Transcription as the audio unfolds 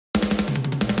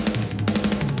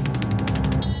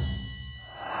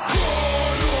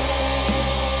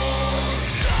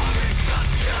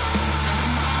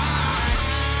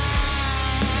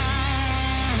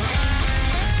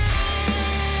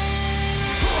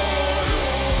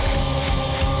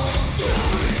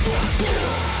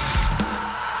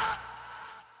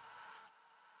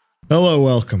Hello,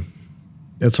 welcome.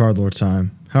 It's HardLore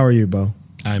time. How are you, Bo?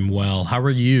 I'm well. How are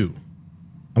you?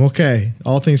 I'm okay.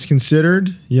 All things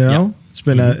considered, Yep. it's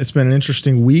been an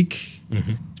interesting week.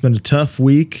 Mm-hmm. It's been a tough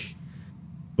week,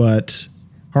 but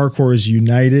hardcore is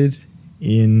united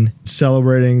in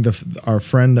celebrating our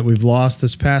friend that we've lost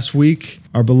this past week,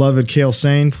 our beloved Kale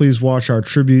Sane. Please watch our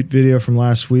tribute video from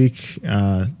last week.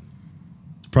 I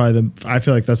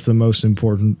feel like that's the most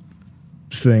important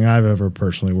thing I've ever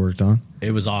personally worked on.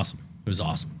 It was awesome.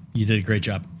 You did a great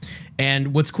job.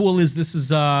 And what's cool is this is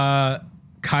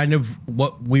kind of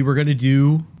what we were going to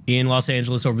do in Los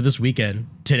Angeles over this weekend.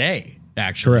 Today,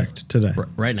 actually. Correct. Today.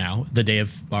 Right now, the day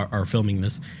of our filming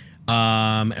this.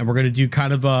 And we're going to do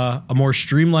kind of a more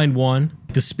streamlined one.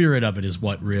 The spirit of it is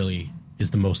what really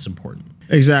is the most important.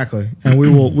 Exactly. And we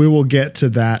will get to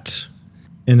that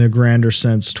in a grander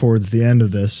sense towards the end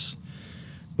of this.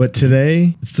 But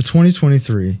today, it's the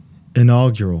 2023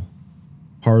 inaugural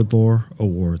HardLore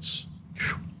Awards.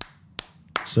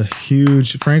 It's a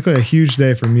huge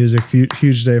day for music,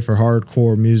 huge day for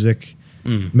hardcore music,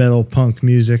 metal, punk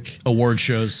music. Award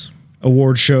shows.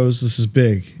 This is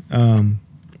big.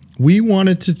 We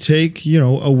wanted to take,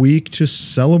 a week to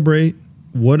celebrate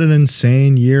what an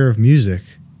insane year of music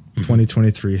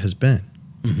 2023 has been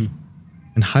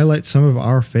and highlight some of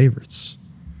our favorites.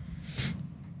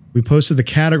 We posted the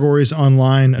categories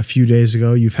online a few days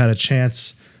ago. You've had a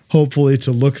chance, hopefully, to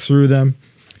look through them.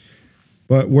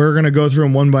 But we're going to go through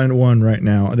them one by one right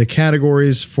now. The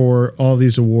categories for all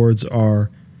these awards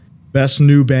are Best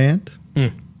New Band,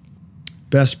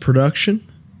 Best Production,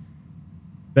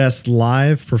 Best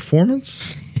Live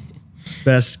Performance,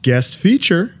 Best Guest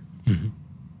Feature,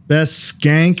 Best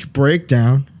Skank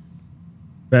Breakdown,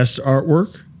 Best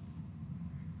Artwork,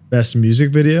 Best Music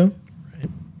Video,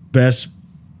 Best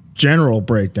General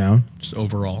Breakdown, Just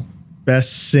overall.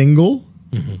 Best Single,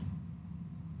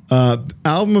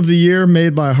 Album of the Year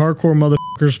made by hardcore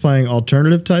motherfuckers playing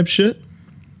alternative type shit,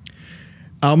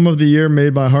 Album of the Year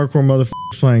made by hardcore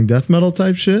motherfuckers playing death metal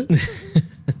type shit,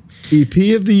 EP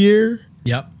of the Year,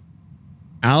 Yep.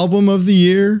 Album of the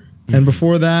Year, and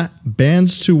before that,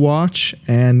 Bands to Watch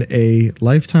and a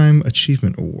Lifetime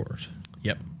Achievement Award.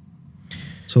 Yep.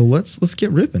 So let's get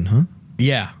ripping, huh?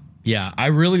 Yeah. I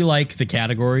really like the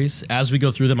categories. As we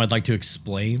go through them, I'd like to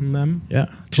explain them. Yeah,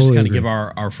 Just totally kind of agree. give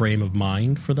our frame of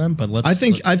mind for them. But I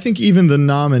think even the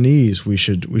nominees we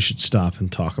should stop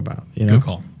and talk about. Good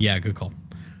call. Yeah, good call.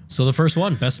 So the first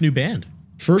one, Best New Band.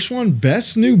 First one,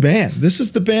 Best New Band. This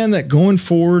is the band that going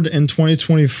forward in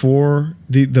 2024,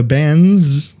 the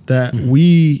bands that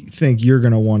we think you're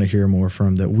going to want to hear more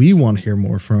from, that we want to hear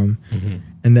more from,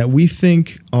 and that we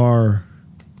think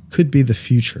could be the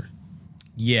future.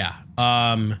 Yeah.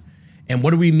 And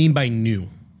what do we mean by new?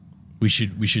 We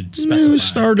should specify. New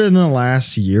started in the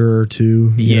last year or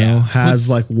two. Has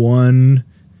like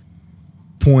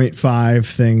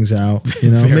 1.5 things out.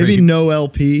 Maybe no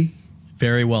LP.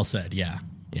 Very well said. Yeah.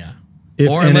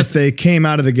 If they came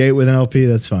out of the gate with an LP,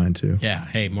 that's fine too. Yeah.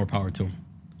 Hey, more power to them.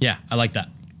 Yeah, I like that.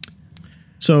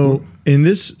 So for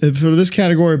this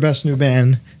category, Best New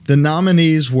Band, the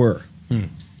nominees were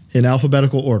in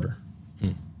alphabetical order: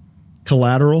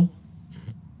 Collateral,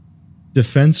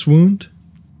 Defense Wound,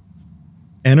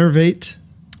 Enervate,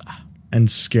 and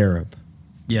Scarab.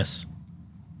 Yes.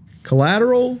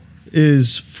 Collateral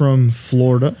is from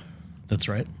Florida. That's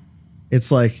right.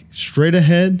 It's like straight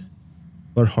ahead,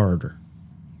 but harder.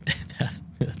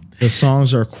 The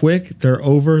songs are quick. They're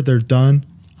over. They're done.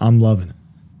 I'm loving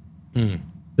it.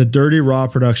 The dirty, raw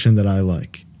production that I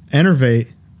like.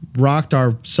 Enervate rocked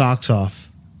our socks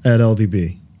off at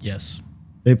LDB. Yes.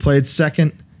 They played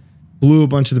second, blew a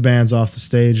bunch of the bands off the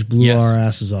stage, blew our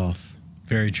asses off.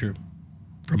 Very true.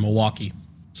 From Milwaukee.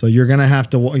 So you're gonna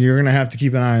have to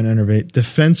keep an eye on Enervate.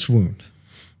 Defense Wound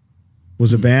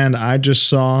was a band I just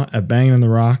saw at Bangin' in the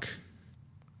Rock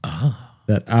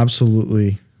that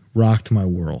absolutely rocked my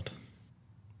world.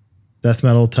 Death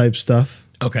metal type stuff.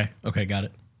 Okay, got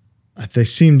it. They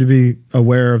seem to be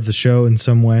aware of the show in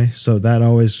some way, so that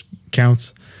always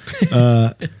counts.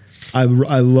 I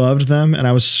loved them, and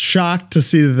I was shocked to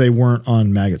see that they weren't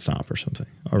on Maggot Stomp or something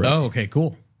already. Oh, okay,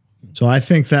 cool. So I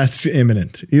think that's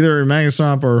imminent. Either Maggot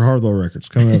Stomp or HardLore Records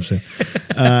coming up soon.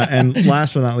 And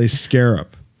last but not least,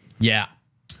 Scarab. Yeah.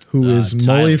 Who is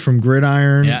Mully from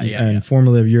Gridiron and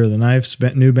formerly of Year of the Knife,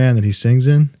 new band that he sings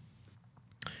in.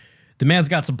 The man's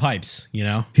got some pipes, He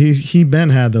had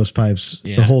those pipes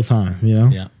the whole time,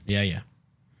 Yeah.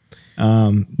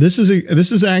 This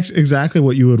is exactly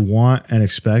what you would want and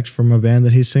expect from a band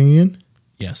that he's singing in.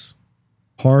 Yes.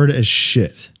 Hard as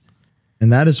shit.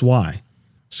 And that is why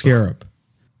Scarab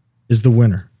is the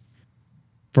winner.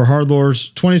 for HardLore's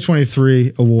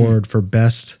 2023 award for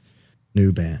Best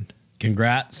New Band.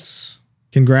 Congrats.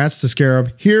 Congrats to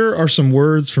Scarab. Here are some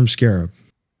words from Scarab.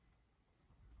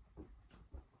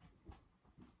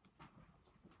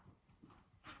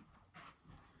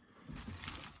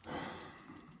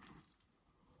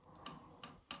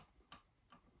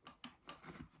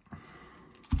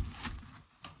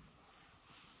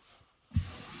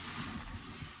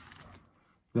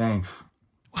 Thanks.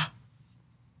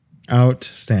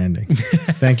 Outstanding.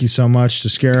 Thank you so much to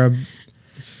Scarab.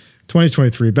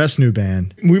 2023 Best New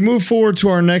Band. We move forward to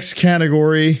our next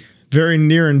category, very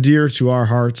near and dear to our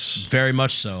hearts. Very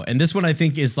much so. And this one I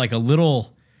think is like a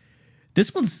little,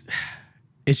 it's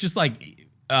just like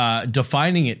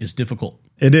defining it is difficult.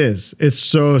 It is. It's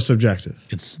so subjective.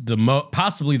 It's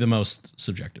possibly the most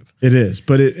subjective. It is.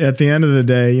 But at the end of the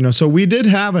day, you know, so we did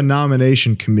have a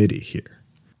nomination committee here.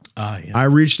 Yeah. I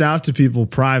reached out to people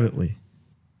privately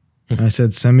and I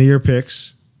said, send me your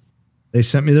picks. They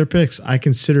sent me their picks. I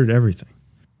considered everything.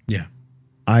 Yeah.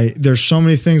 There's so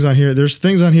many things on here. There's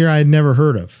things on here I had never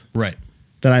heard of. Right.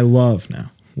 That I love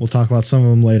now. We'll talk about some of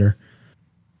them later.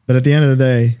 But at the end of the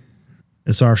day,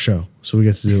 it's our show. So we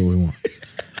get to do what we want.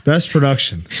 Best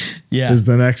production is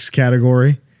the next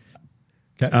category.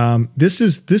 Okay. This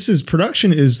is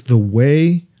production is the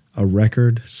way a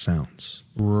record sounds.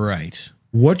 Right.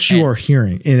 What you are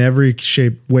hearing in every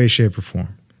way, shape, or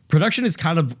form. Production is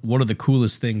kind of one of the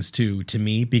coolest things too, to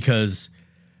me, because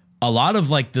a lot of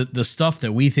like the stuff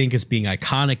that we think is being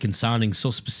iconic and sounding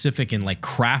so specific and like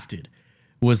crafted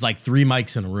was like 3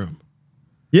 mics in a room.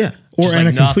 Yeah. Or Just in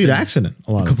like a complete nothing. accident.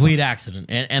 A lot Complete accident.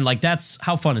 And like that's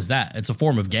how fun is that? It's a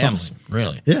form of gambling, awesome.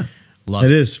 really. Yeah. Love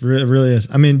it is. It really is.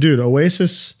 I mean, dude,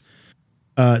 Oasis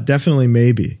definitely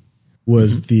maybe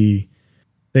was they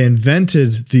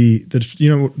invented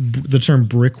the term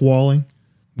brick walling.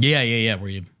 Yeah. Where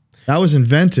you that was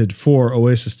invented for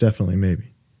Oasis, definitely maybe.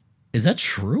 Is that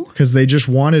true? Because they just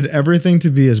wanted everything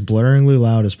to be as blaringly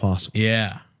loud as possible.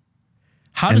 Yeah.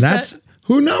 How does that?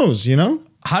 Who knows? You know.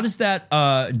 How does that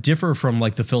differ from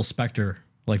like the Phil Spector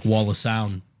like wall of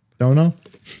sound? Don't know.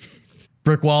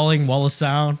 Brick walling, wall of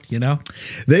sound. You know.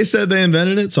 They said they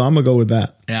invented it, so I'm gonna go with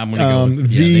that. Yeah, I'm gonna go with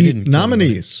the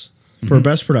nominees for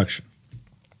best production: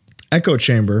 Echo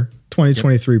Chamber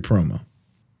 2023 promo.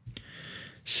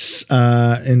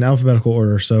 In alphabetical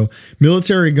order. So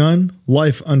Military Gun,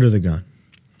 Life Under the Gun.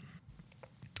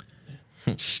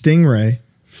 Stingray,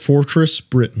 Fortress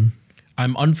Britain.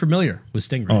 I'm unfamiliar with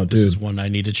Stingray. Oh, this dude. is one I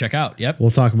need to check out. Yep. We'll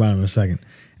talk about it in a second.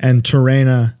 And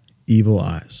Terena, Evil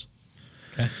Eyes.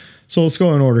 Okay. So let's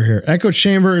go in order here. Echo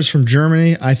Chamber is from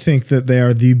Germany. I think that they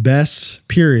are the best,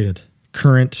 period,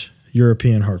 current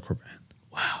European hardcore band.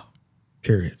 Wow.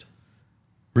 Period.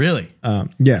 Really?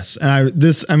 Yes. And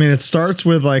it starts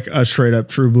with like a straight up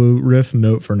True Blue riff,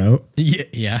 note for note.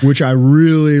 Yeah. Which I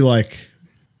really like,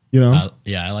 you know?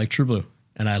 I like True Blue.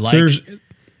 And I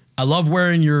love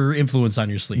wearing your influence on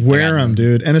your sleeve. Wear them,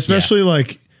 dude. And especially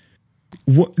like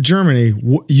Germany,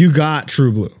 you got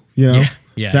True Blue, you know?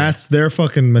 Yeah. That's their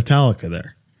fucking Metallica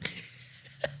there.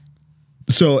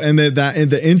 So, and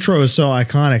the intro is so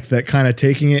iconic that kind of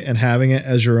taking it and having it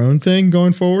as your own thing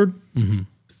going forward. Mm-hmm.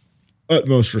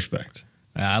 Utmost respect.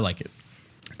 I like it.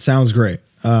 It sounds great.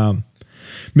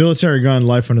 Military Gun,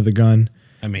 Life Under the Gun.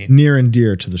 I mean, near and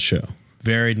dear to the show.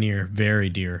 Very near, very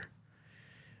dear.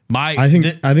 I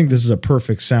think this is a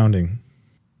perfect sounding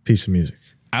piece of music.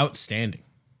 Outstanding.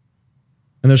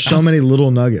 And there's so many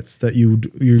little nuggets that you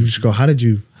just go, how did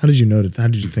you notice? How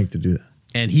did you think to do that?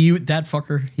 And he would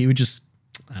just,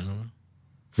 I don't know.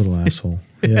 Little asshole.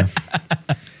 Yeah.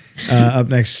 Up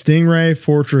next, Stingray,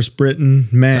 Fortress Britain.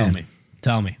 Man.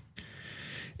 Tell me.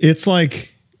 It's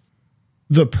like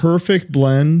the perfect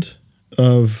blend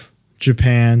of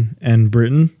Japan and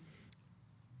Britain.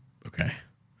 Okay.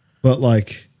 But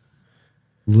like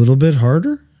a little bit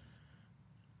harder.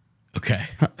 Okay.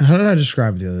 How did I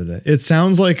describe it the other day? It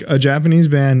sounds like a Japanese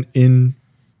band in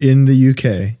the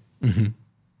UK. Mm-hmm.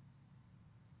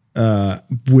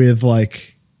 With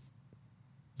like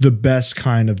the best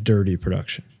kind of dirty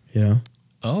production, you know?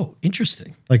 Oh,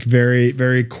 interesting. Like very,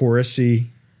 very chorusy.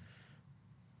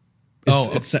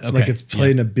 It's like it's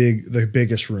played in the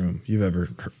biggest room you've ever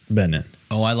been in.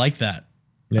 Oh, I like that.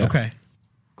 Yeah. Okay.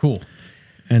 Cool.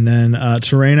 And then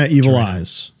Terena, Evil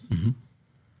Eyes. Mm-hmm.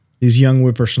 These young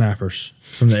whippersnappers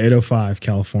from the 805,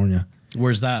 California.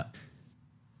 Where's that?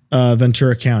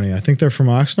 Ventura County. I think they're from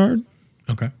Oxnard.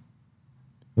 Okay.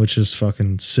 Which is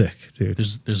fucking sick, dude.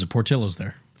 There's a Portillo's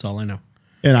there. That's all I know.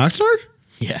 In Oxnard?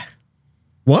 Yeah.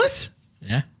 What?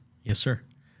 Yeah. Yes, sir.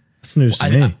 That's news to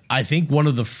me. I think one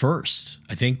of the first.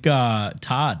 I think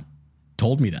Todd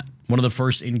told me that One of the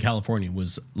first in California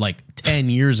was like 10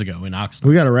 years ago in Oxnard.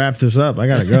 We got to wrap this up. I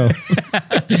got to go.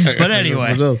 But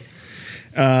anyway,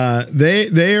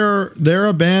 they're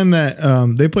a band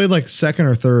that they played like second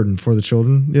or third in For the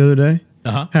Children the other day.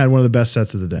 Had one of the best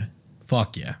sets of the day.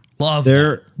 Fuck yeah, love.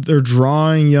 They're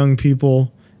drawing young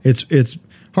people. It's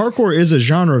hardcore is a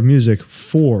genre of music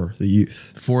for the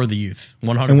youth. For the youth,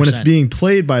 100%. And when it's being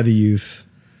played by the youth,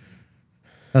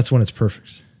 that's when it's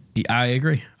perfect. I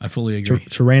agree. I fully agree.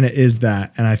 Terena is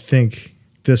that, and I think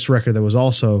this record that was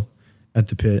also at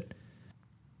the pit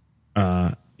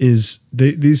is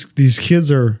these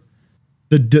kids are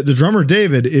the drummer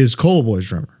David is Cola Boy's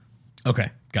drummer. Okay,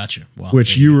 gotcha. Well,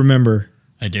 which you remember.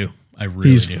 I do. I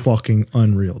really he's do. Fucking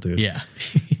unreal, dude. Yeah.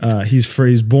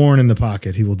 He's born in the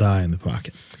pocket. He will die in the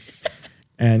pocket.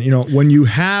 And you know, when you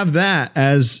have that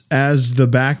as the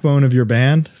backbone of your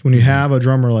band, when you have a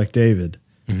drummer like David,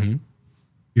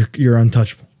 you're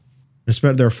untouchable.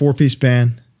 They're a 4-piece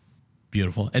band.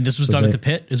 Beautiful. And this was done at the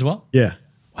pit as well? Yeah.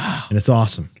 Wow. And it's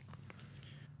awesome.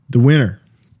 The winner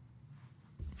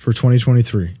for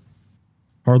 2023,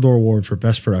 HardLore Award for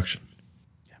Best Production,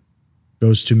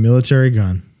 goes to Military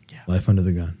Gun, Life Under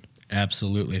the Gun.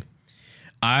 Absolutely.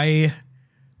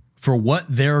 For what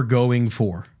they're going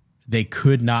for, they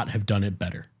could not have done it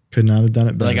better. Could not have done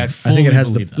it better. Like I think it has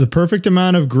the perfect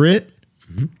amount of grit.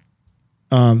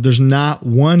 There's not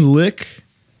one lick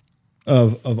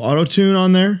of auto-tune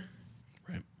on there.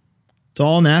 Right. It's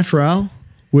all natural,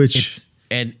 which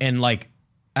and like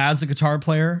as a guitar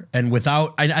player and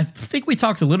without I think we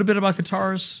talked a little bit about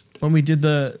guitars when we did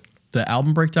the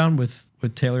album breakdown with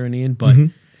Taylor and Ian, but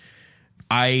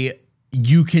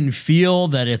you can feel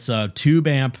that it's a tube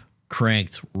amp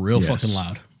cranked real fucking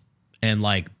loud and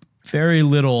like very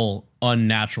little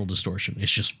unnatural distortion.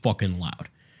 It's just fucking loud.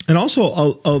 And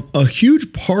also a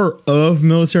huge part of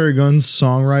Military Gun's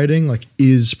songwriting like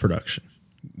is production.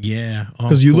 Yeah.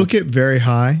 Because you look at Very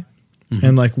High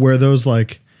and like where those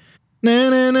like na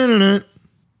na na na na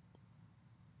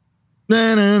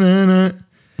na na na na.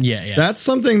 Yeah. That's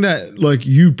something that like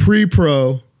you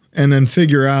pre-pro and then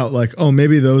figure out like, oh,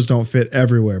 maybe those don't fit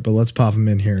everywhere, but let's pop them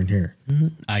in here and here.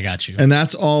 I got you. And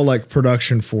that's all like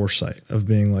production foresight of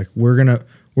being like,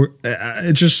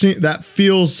 it just that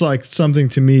feels like something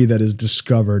to me that is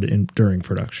discovered during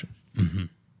production.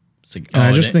 Like, and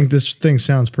I just think this thing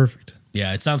sounds perfect.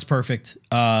 Yeah, it sounds perfect.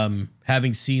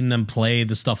 Having seen them play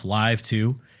the stuff live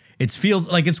too, it feels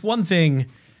like it's one thing.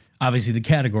 Obviously, the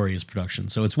category is production,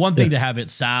 so it's one thing to have it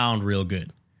sound real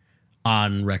good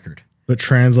on record. But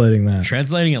translating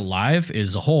it live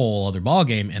is a whole other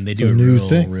ballgame, and they do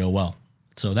it real well.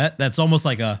 So that's almost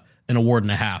like an award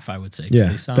and a half, I would say.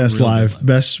 Yeah, best live,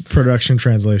 best production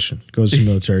translation goes to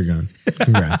Military Gun.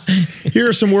 Congrats. Here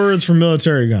are some words from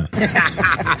Military Gun.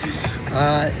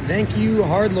 Thank you,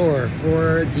 HardLore,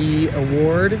 for the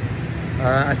award.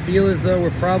 I feel as though we're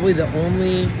probably the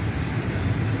only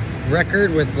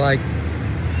record with like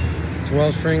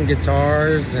 12-string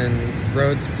guitars and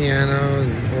Rhodes piano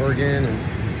and organ,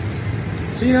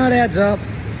 and so it adds up.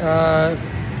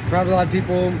 Probably a lot of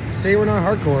people say we're not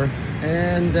hardcore,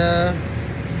 and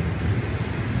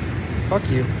fuck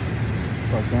you.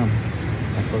 Fuck them.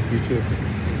 I fuck you too.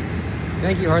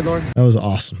 Thank you, HardLore. That was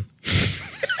awesome.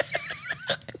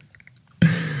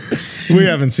 We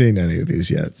haven't seen any of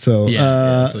these yet, so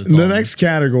the next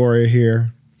category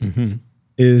here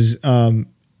is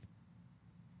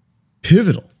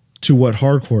pivotal to what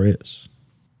hardcore is.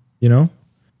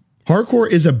 Hardcore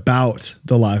is about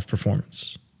the live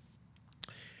performance.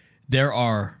 There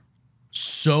are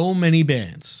so many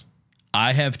bands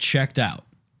I have checked out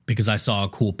because I saw a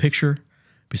cool picture,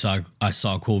 because I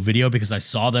saw a cool video, because I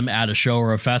saw them at a show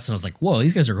or a fest, and I was like, whoa,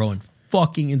 these guys are going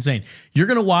fucking insane. You're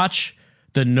going to watch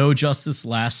the No Justice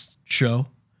last show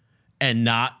and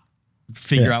not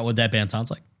figure out what that band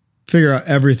sounds like? Figure out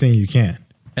everything you can.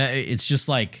 It's just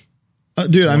like...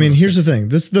 dude, I mean, here's the thing.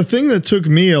 The thing that took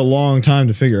me a long time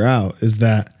to figure out is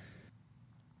that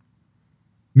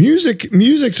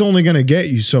music's only going to get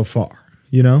you so far,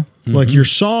 Like your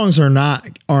songs are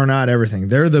not everything.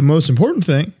 They're the most important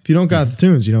thing. If you don't got the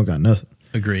tunes, you don't got nothing.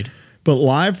 Agreed. But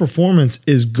live performance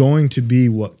is going to be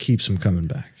what keeps them coming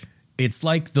back. It's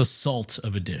like the salt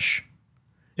of a dish.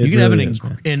 You can have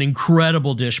an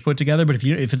incredible dish put together, but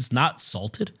if it's not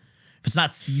salted, if it's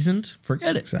not seasoned,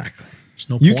 forget it. Exactly. There's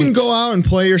no you point. can go out and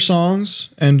play your songs,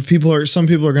 and some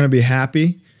people are going to be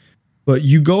happy, but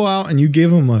you go out and you give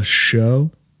them a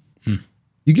show.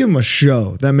 You give them a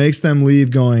show that makes them leave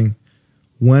going,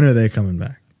 when are they coming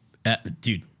back?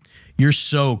 Dude, you're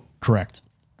so correct.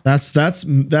 That's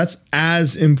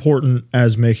as important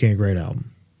as making a great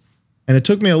album. And it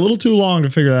took me a little too long to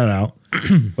figure that out.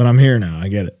 But I'm here now. I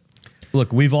get it.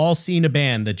 Look, we've all seen a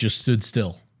band that just stood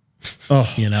still, Oh,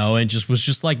 and just was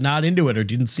just like not into it or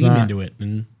didn't seem into it.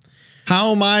 And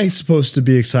how am I supposed to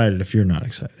be excited if you're not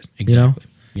excited? exactly.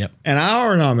 Yep. And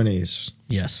our nominees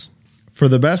Yes. for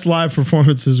the best live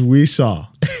performances we saw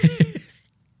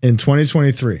in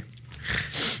 2023.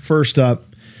 First up,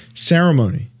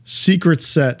 Ceremony, Secret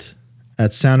Set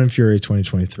at Sound and Fury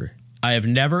 2023. I have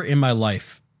never in my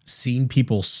life seen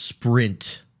people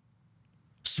sprint,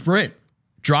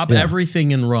 drop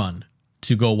everything and run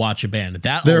to go watch a band.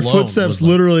 That Their alone footsteps was like,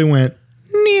 literally went,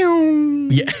 meow.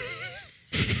 yeah,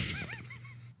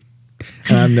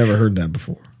 And I've never heard that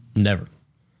before. never.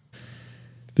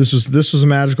 This was a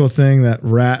magical thing. That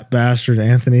rat bastard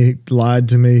Anthony lied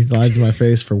to my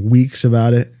face for weeks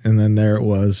about it, and then there it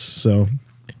was. So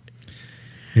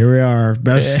here we are,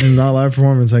 best not live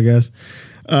performance, I guess.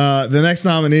 The next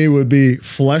nominee would be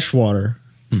Fleshwater,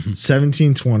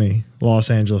 1720,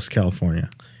 Los Angeles, California.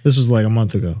 This was like a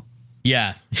month ago,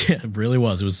 Yeah, it really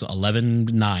was. It was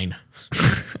 11-9.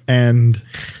 and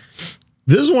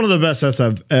this is one of the best sets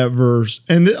I've ever.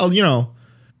 And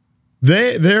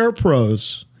they're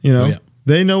pros. Oh, yeah.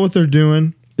 They know what they're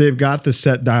doing. They've got the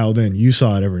set dialed in. You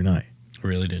saw it every night. It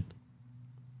really did.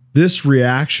 This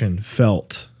reaction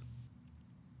felt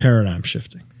paradigm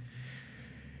shifting.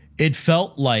 It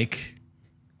felt like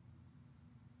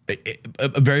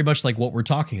very much like what we're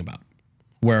talking about,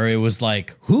 where it was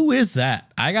like, who is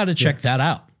that? I got to check that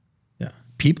out. Yeah.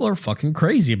 People are fucking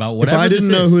crazy about whatever. If I didn't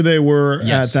know who they were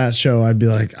Yes. at that show, I'd be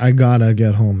like, I gotta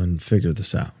get home and figure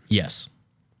this out. Yes.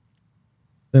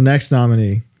 The next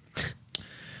nominee,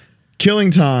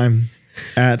 Killing Time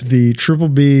at the Triple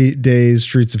B Days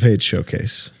Streets of Hate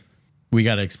showcase. We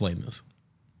got to explain this.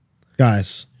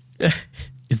 Guys,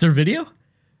 Is there video?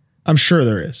 I'm sure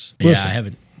there is. Yeah, Listen, I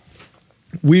haven't.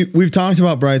 we've talked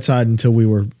about Brightside until we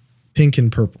were pink and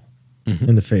purple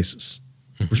in the faces,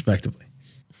 respectively.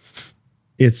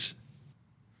 It's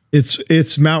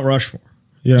Mount Rushmore,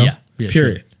 Yeah,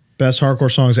 period. Best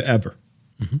hardcore songs ever.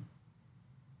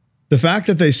 The fact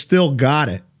that they still got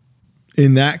it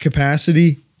in that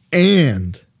capacity,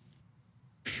 and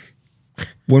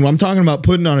when I'm talking about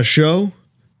putting on a show,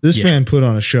 this band put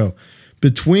on a show.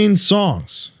 Between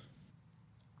songs,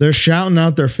 they're shouting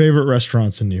out their favorite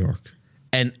restaurants in New York.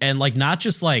 And like not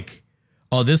just like,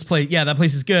 oh, this place, yeah, that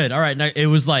place is good. All right, now it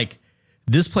was like,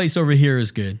 this place over here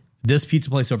is good. This pizza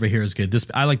place over here is good.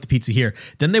 I like the pizza here.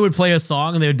 Then they would play a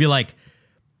song and they would be like,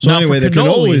 So now anyway, for the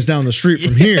cannolis down the street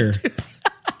from here.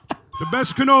 The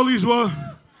best cannolis were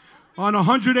on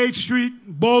 108th Street,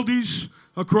 Baldy's,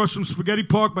 across from Spaghetti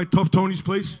Park by Tough Tony's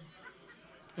place.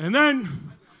 And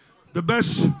then the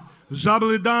best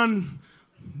Zabalidan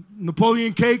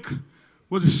Napoleon cake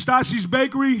was at Stassi's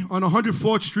Bakery on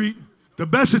 104th Street. The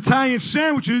best Italian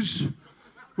sandwiches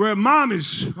were at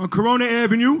Mama's on Corona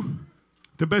Avenue.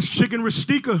 The best chicken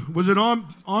rustica was at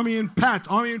Army and Pat's.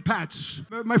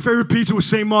 My favorite pizza was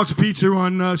St. Mark's Pizza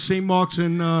on St. Mark's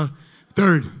and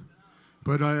 3rd.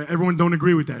 But everyone don't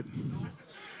agree with that.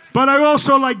 But I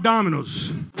also like Domino's.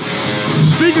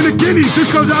 Speaking of guineas,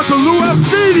 this goes out to Lou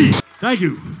Alfidi. Thank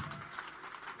you.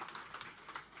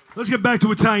 Let's get back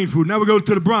to Italian food. Now we go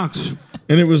to the Bronx.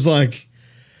 And it was like,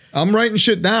 I'm writing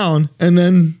shit down and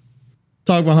then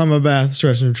talk behind my back,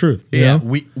 stretching the truth. You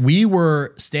know? we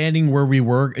were standing where we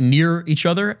were near each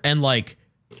other and like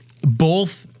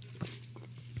both,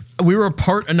 we were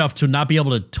apart enough to not be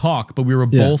able to talk, but we were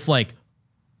both like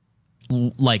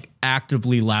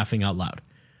actively laughing out loud.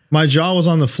 My jaw was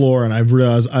on the floor and I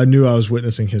realized I knew I was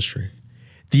witnessing history.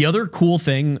 The other cool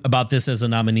thing about this as a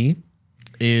nominee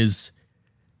is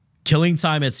Killing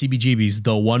Time at CBGB's,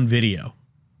 the one video,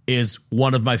 is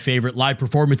one of my favorite live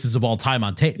performances of all time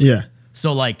on tape. Yeah.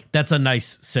 So like that's a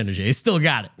nice synergy. They still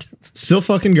got it. Still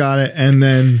fucking got it. And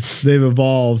then they've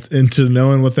evolved into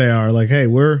knowing what they are. Like, hey,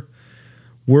 we're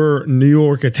New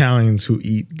York Italians who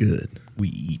eat good. We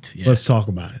eat. Yeah. Let's talk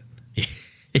about it.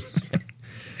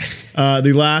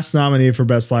 The last nominee for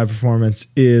Best Live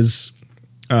Performance is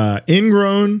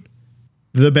Ingrown,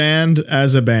 the band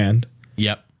as a band.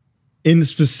 Yep.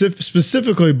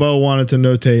 Specifically, Bo wanted to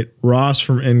notate Ross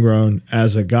from Ingrown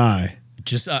as a guy.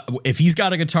 Just if he's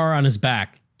got a guitar on his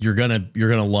back, you're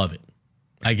gonna love it.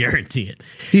 I guarantee it.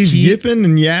 He's yipping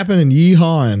and yapping and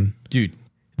yeehawing. Dude,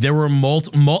 there were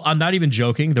I'm not even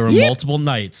joking. There were multiple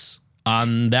nights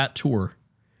on that tour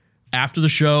after the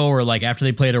show or like after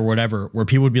they played or whatever, where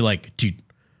people would be like, dude,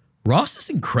 Ross is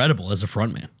incredible as a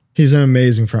frontman. He's an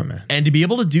amazing frontman. And to be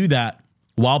able to do that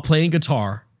while playing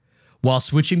guitar, while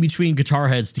switching between guitar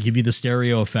heads to give you the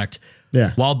stereo effect,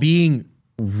 while being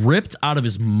ripped out of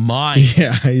his mind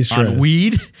he's on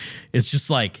weed, it's just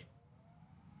like,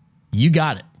 You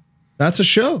got it. That's a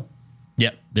show.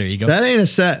 Yep. There you go. That ain't a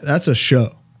set. That's a show.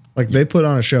 Like they put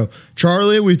on a show.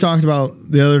 Charlie, we talked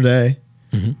about the other day,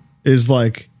 is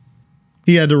like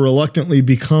he had to reluctantly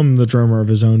become the drummer of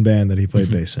his own band that he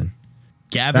played bass in.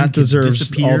 Gavin That deserves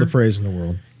disappear. all the praise in the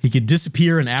world. He could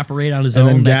disappear and apparate on his And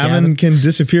own. then Gavin can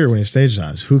disappear when he stage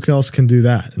dives. Who else can do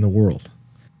that in the world?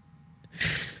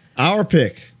 Our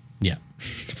pick Yeah.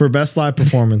 for best live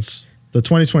performance, the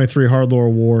 2023 HardLore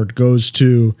Award goes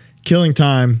to Killing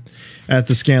Time at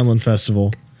the Scanlon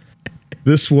Festival.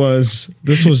 This was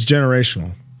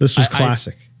generational. This was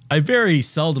classic. I very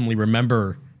seldomly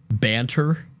remember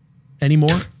banter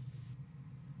anymore.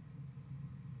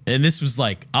 And this was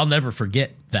like, I'll never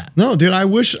forget that. No, dude, I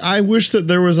wish that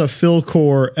there was a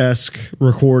Philcore-esque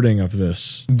recording of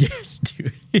this. Yes,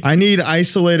 dude. I need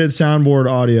isolated soundboard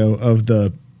audio of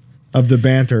the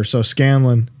banter. So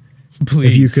Scanlon, Please.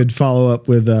 if you could follow up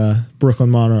with Brooklyn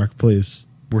Monarch, please.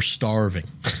 We're starving.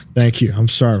 Thank you. I'm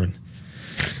starving.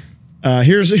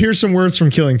 Here's some words from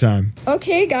Killing Time.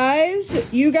 Okay,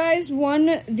 guys, you guys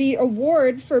won the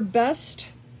award for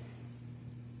best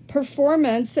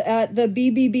performance at the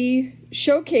BBB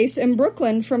Showcase in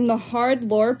Brooklyn from the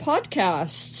HardLore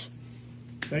podcast.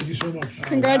 Thank you so much.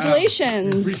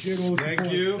 Congratulations. We appreciate all the Thank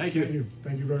support. you. Thank you.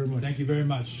 Thank you very much. Thank you very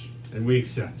much. And we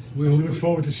accept. We look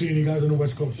forward to seeing you guys on the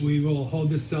West Coast. We will hold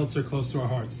this seltzer close to our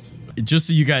hearts. Just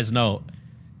so you guys know,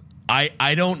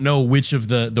 I don't know which of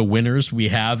the winners we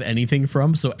have anything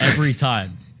from, so every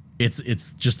time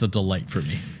it's just a delight for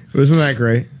me. Isn't that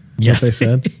great? Yes. What they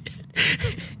said.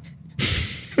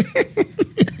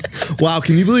 Wow,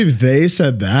 can you believe they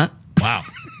said that? Wow.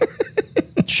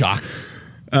 Shock.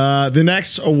 The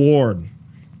next award.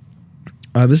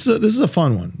 This is a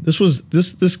fun one.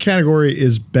 This category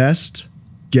is best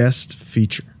guest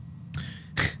feature.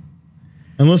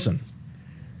 And listen,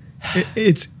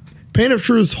 it's Pain of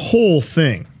Truth's whole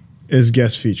thing is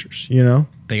guest features. You know,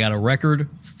 They got a record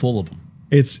full of them.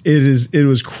 it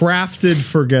was crafted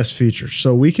for guest features.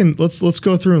 So let's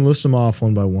go through and list them off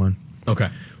one by one. Okay.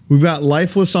 We've got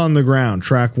Lifeless on the Ground,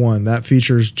 track 1. That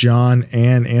features John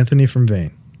and Anthony from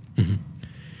Vane.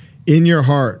 In Your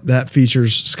Heart, that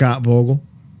features Scott Vogel.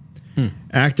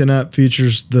 Acting Up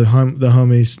features the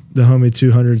homie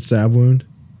 200 Stab Wound.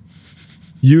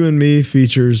 You and Me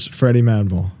features Freddie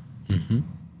Madball.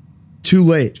 Too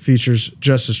Late features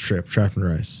Justice Trip, Trapped in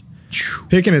Rice.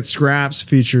 Picking at Scraps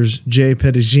features Jay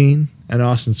Pettigene and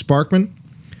Austin Sparkman.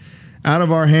 Out of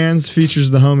Our Hands features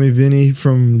the homie Vinny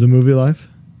from The Movie Life.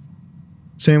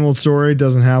 Same Old Story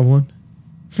doesn't have one.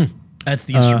 That's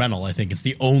the instrumental, I think. It's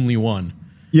the only one.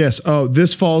 Yes. Oh,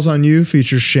 This Falls on You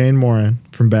features Shane Moran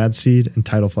from Bad Seed and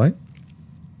Title Fight.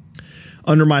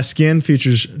 Under My Skin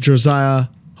features Josiah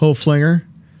Hoflinger,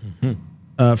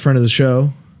 friend of the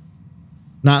show.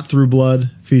 Not Through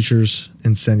Blood features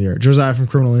Incendiary. Josiah from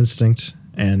Criminal Instinct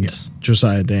and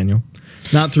Josiah Daniel.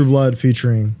 Not Through Blood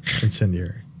featuring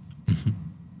Incendiary.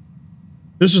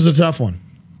 This was a tough one.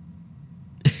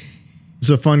 It's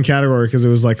a fun category because it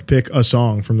was like pick a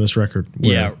song from this record.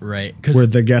 Yeah, right. Where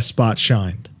the guest spot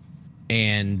shined.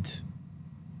 And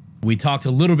we talked a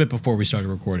little bit before we started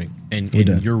recording. And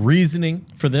your reasoning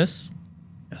for this,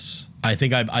 yes, I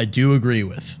think I do agree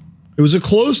with. It was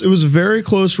a very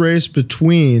close race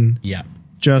between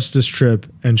Justice Trip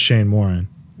and Shane Moran.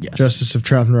 Yes. Justice of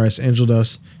Trapped in Rice, Angel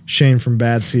Dust, Shane from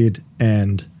Bad Seed,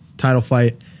 and Title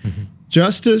Fight.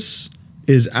 Justice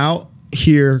is out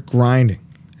here grinding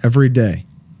every day,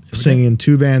 singing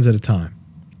 2 bands at a time.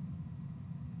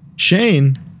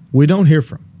 Shane, we don't hear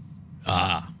from.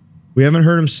 We haven't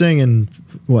heard him sing in,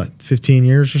 15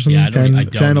 years or something? Yeah,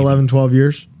 10, 11, 12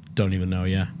 years? Don't even know,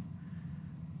 yeah.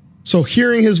 So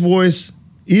hearing his voice,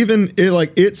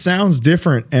 it sounds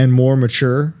different and more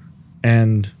mature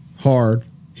and hard.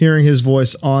 Hearing his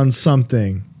voice on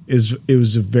something it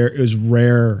was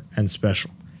rare and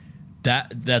special.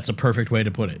 That's a perfect way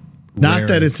to put it. Not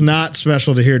that it's not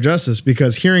special to hear Justice,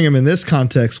 because hearing him in this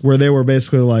context where they were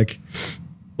basically like,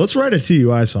 let's write a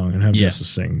TUI song and have Justice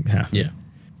sing half. Yeah.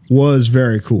 Was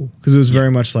very cool because it was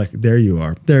very much like, there you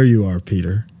are,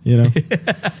 Peter, you know?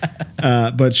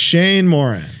 But Shane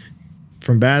Moran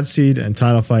from Bad Seed and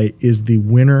Title Fight is the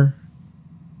winner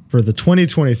for the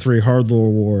 2023 HardLore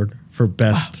Award for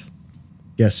Best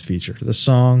Guest Feature. The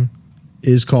song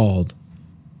is called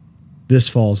This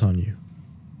Falls on You.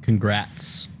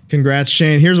 Congrats,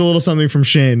 Shane. Here's a little something from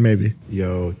Shane, maybe.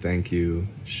 Yo, thank you.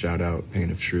 Shout out Pain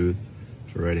of Truth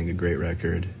for writing a great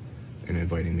record and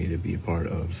inviting me to be a part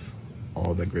of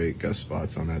all the great guest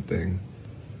spots on that thing.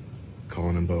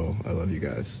 Colin and Bo, I love you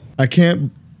guys. I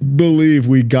can't believe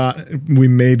we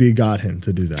maybe got him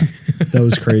to do that. That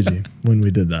was crazy when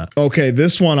we did that. Okay,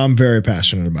 this one I'm very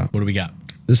passionate about. What do we got?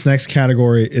 This next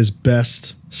category is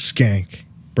best skank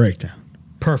breakdown.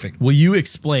 Perfect. Will you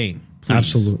explain, please?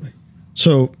 Absolutely.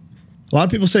 So a lot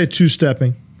of people say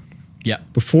two-stepping. Yeah.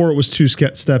 Before it was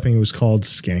two-stepping, it was called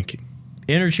skanking.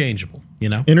 Interchangeable, you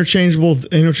know?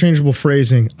 Interchangeable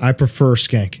phrasing. I prefer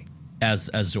skanking. As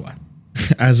do I.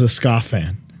 As a ska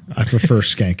fan, I prefer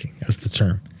skanking as the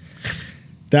term.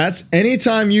 That's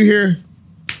anytime you hear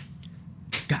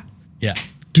yeah,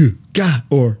 do ga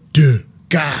or do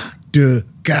ga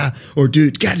or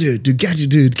do ga do.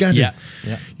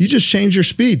 Yeah. You just change your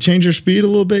speed a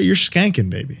little bit. You're skanking,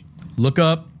 baby. Look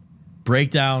up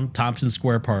Breakdown Thompson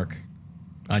Square Park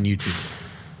on YouTube.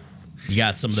 You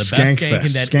got some of the best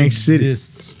skanking that Skank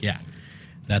exists. City. Yeah,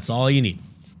 that's all you need.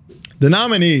 The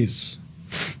nominees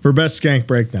for best skank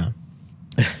breakdown: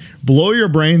 Blow Your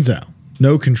Brains Out,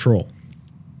 No Control;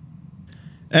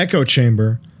 Echo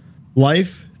Chamber,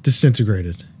 Life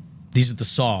Disintegrated. These are the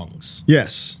songs.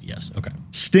 Yes. Okay.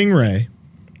 Stingray,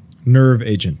 Nerve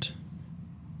Agent;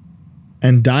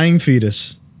 and Dying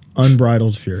Fetus,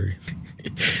 Unbridled Fury.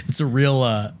 It's a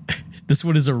real. This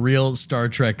one is a real Star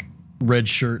Trek red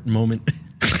shirt moment.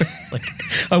 It's like,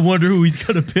 I wonder who he's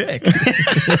gonna pick.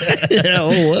 Yeah.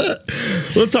 What?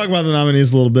 Let's talk about the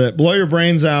nominees a little bit. Blow Your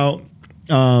Brains Out.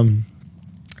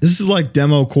 This is like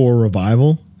demo core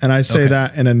revival, and I say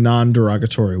that in a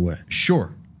non-derogatory way.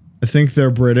 Sure. I think they're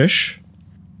British.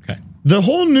 Okay. The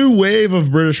whole new wave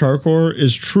of British hardcore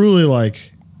is truly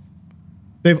like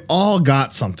they've all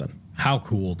got something. How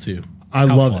cool too. I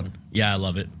love it. Yeah, I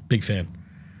love it. Big fan.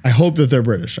 I hope that they're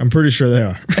British. I'm pretty sure they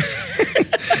are.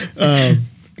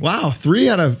 Wow, 3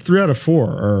 out of 4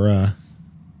 are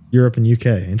Europe and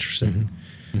UK. Interesting.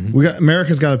 We got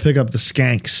America's got to pick up the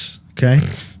skanks. Okay,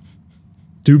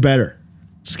 do better.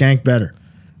 Skank better.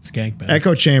 Skank better.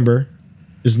 Echo Chamber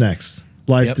is next.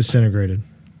 Life Disintegrated.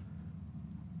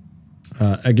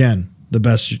 Again, the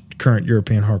best current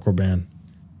European hardcore band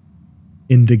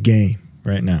in the game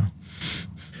right now.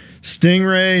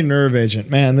 Stingray, Nerve Agent.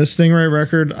 Man, this Stingray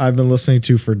record I've been listening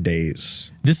to for days.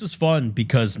 This is fun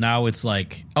because now it's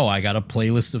like, oh, I got a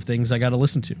playlist of things I got to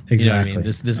listen to. Exactly. You know what I mean?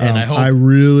 This, and I hope I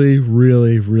really,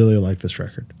 really, really like this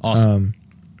record. Awesome.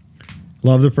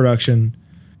 Love the production.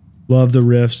 Love the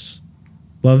riffs.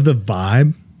 Love the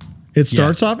vibe. It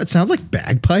starts off, it sounds like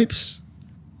bagpipes.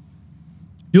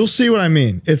 You'll see what I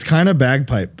mean. It's kind of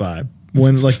bagpipe vibe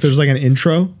when like there's like an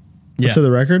intro to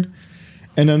the record.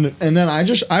 And then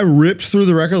I ripped through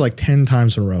the record like 10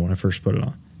 times in a row when I first put it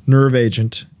on. Nerve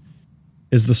Agent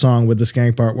is the song with the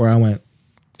skank part where I went,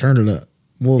 turn it up.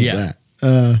 What was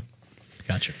that?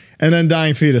 Gotcha. And then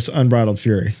Dying Fetus, Unbridled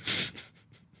Fury.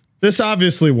 This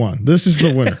obviously won. This is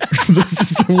the winner. This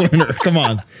is the winner. Come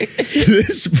on.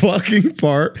 This fucking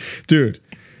part, dude,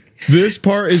 this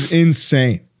part is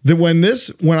insane.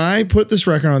 When I put this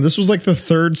record on, this was like the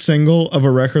third single of a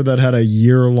record that had a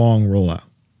year-long rollout.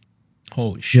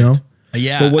 Holy shit. You know?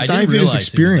 Yeah. But what Dying Fetus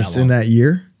experienced in that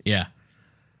year. Yeah.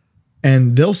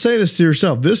 And they'll say this to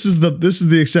yourself. This is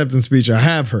the acceptance speech I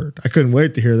have heard. I couldn't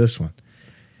wait to hear this one.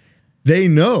 They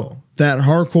know that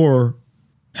hardcore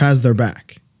has their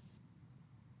back.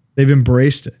 They've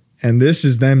embraced it. And this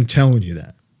is them telling you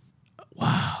that.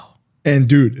 Wow. And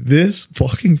dude, this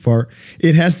fucking part,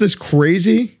 it has this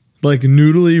crazy, like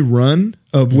noodly run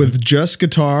of with just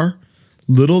guitar,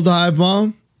 little dive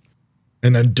bomb,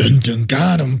 and then dun dun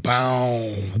got 'em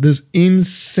bow. This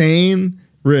insane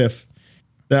riff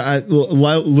that I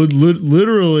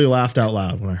literally laughed out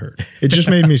loud when I heard. It just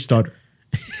made me stutter.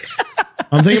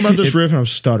 I'm thinking about this riff and I'm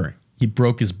stuttering. He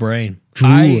broke his brain.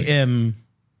 Truly. I am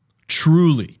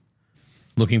truly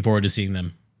looking forward to seeing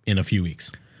them in a few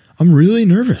weeks. I'm really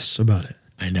nervous about it.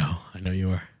 I know you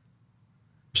are.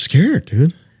 I'm scared,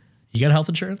 dude. You got health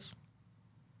insurance?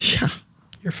 Yeah.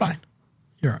 You're fine.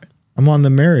 You're all right. I'm on the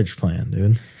marriage plan,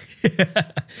 dude.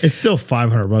 It's still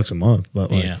 $500 a month,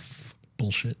 but like,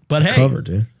 bullshit. But hey, covered,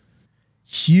 dude.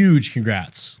 Huge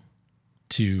congrats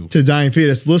to Dying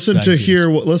Fetus. Listen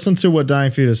to what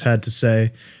Dying Fetus had to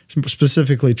say,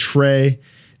 specifically Trey,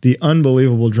 the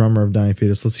unbelievable drummer of Dying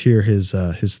Fetus. Let's hear his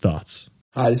thoughts.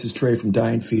 Hi, this is Trey from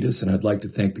Dying Fetus, and I'd like to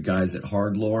thank the guys at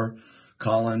HardLore,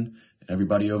 Colin,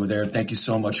 everybody over there. Thank you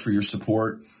so much for your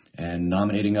support and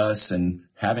nominating us and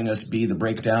having us be the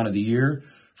breakdown of the year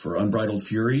for Unbridled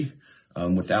Fury.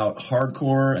 Without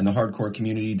hardcore and the hardcore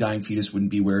community, Dying Fetus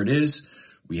wouldn't be where it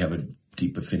is. We have a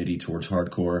deep affinity towards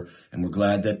hardcore, and we're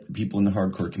glad that people in the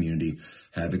hardcore community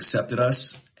have accepted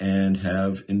us and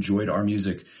have enjoyed our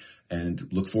music,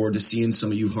 and look forward to seeing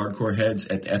some of you hardcore heads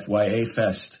at the FYA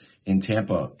Fest in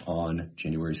Tampa on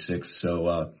January 6th.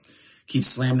 So keep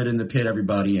slamming it in the pit,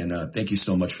 everybody. And thank you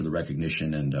so much for the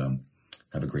recognition, and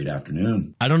have a great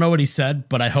afternoon. I don't know what he said,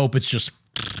 but I hope it's just.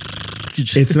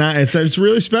 It's not. It's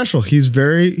really special. He was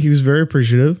very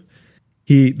appreciative.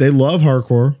 They love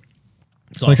hardcore.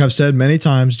 It's like awesome. I've said many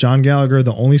times, John Gallagher,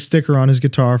 the only sticker on his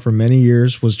guitar for many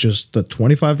years was just the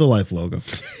 25 to Life logo.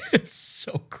 It's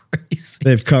so crazy.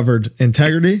 They've covered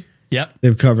Integrity. Yep.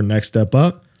 They've covered Next Step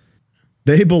Up.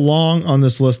 They belong on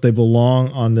this list. They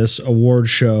belong on this award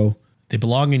show. They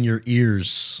belong in your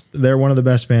ears. They're one of the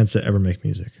best bands to ever make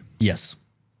music. Yes.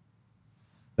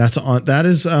 That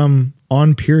is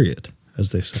on period,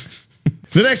 as they say.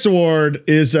 The next award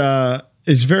is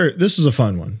this was a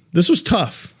fun one. This was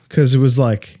tough because it was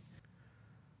like,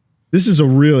 this is a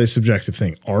really subjective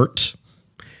thing. Art.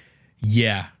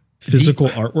 Yeah. Physical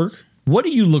artwork. What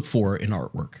do you look for in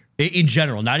artwork? In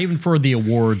general, not even for the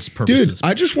awards purposes. Dude,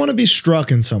 I just want to be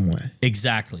struck in some way.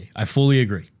 Exactly. I fully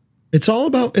agree. It's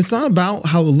not about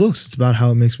how it looks. It's about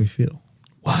how it makes me feel.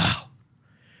 Wow.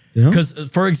 You know? Because,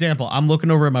 for example, I'm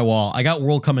looking over at my wall. I got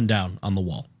World Coming Down on the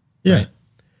wall. Yeah. Right?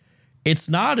 It's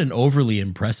not an overly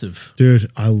impressive.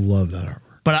 Dude, I love that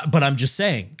artwork. But I'm just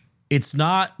saying, it's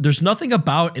not, there's nothing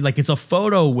about it. Like, it's a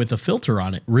photo with a filter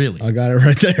on it, really. I got it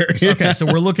right there. Yeah. Okay, so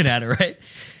we're looking at it, right?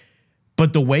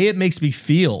 But the way it makes me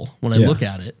feel when I look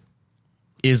at it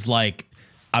is like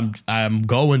I'm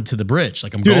going to the bridge.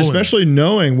 Like I'm Dude, going. especially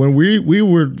knowing when we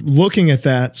were looking at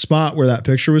that spot where that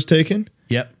picture was taken.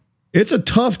 Yep. It's a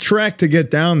tough trek to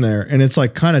get down there, and it's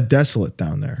like kind of desolate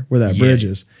down there where that bridge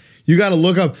is. You got to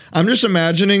look up. I'm just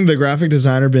imagining the graphic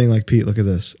designer being like, Pete, look at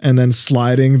this. And then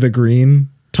sliding the green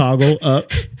toggle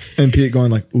up and Pete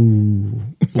going like, ooh.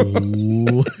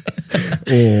 Ooh.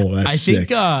 Oh, that's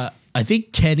sick. I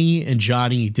think Kenny and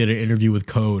Johnny did an interview with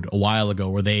Code a while ago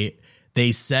where they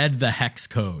said the hex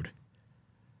code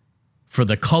for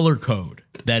the color code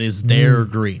that is their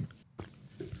green.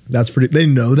 That's pretty. They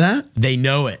know that? They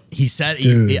know it. He said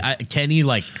Kenny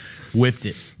like whipped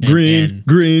it. Green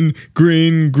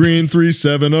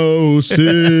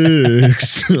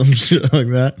 3706. Some shit like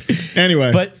that.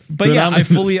 Anyway. But yeah, I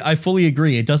fully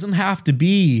agree. It doesn't have to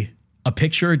be a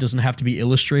picture. It doesn't have to be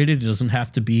illustrated. It doesn't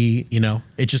have to be,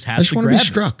 it just has to grab. I just want to be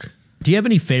struck. Do you have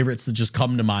any favorites that just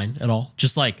come to mind at all?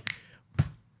 Just like,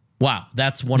 wow,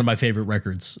 that's one of my favorite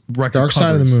records. Dark covers.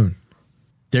 Side of the Moon.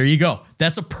 There you go.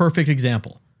 That's a perfect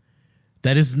example.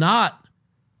 That is not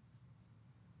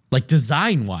like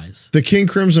design wise. The King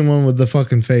Crimson one with the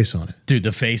fucking face on it. Dude,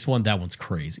 the face one, that one's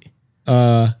crazy.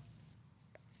 Dude,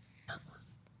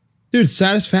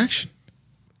 Satisfaction.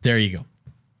 There you go.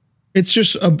 It's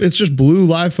just blue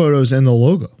live photos and the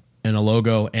logo. And a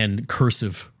logo and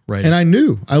cursive, right? And I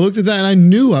looked at that and I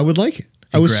knew I would like it.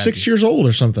 I was 6 years old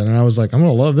or something. And I was like, I'm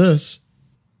going to love this.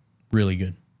 Really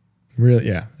good. Really.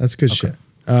 Yeah. That's good shit.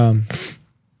 The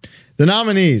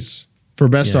nominees for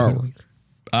best artwork.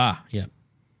 Yeah.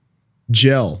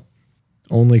 Gel.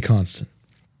 Only Constant.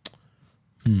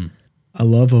 I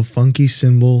love a funky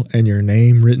symbol and your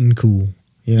name written cool.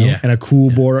 And a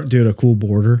cool border. Dude, a cool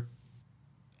border.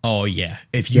 Oh, yeah.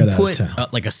 If you put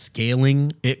like a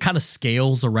scaling, it kind of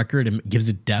scales a record and gives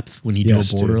it depth when you do a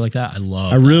border like that.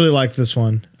 I really like this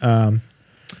one.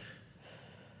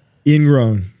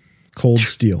 Ingrown, Cold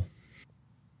Steel.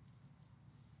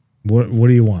 What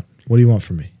do you want? What do you want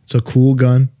from me? It's a cool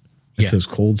gun. It says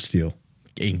Cold Steel.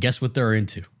 And guess what they're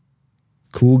into?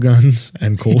 Cool guns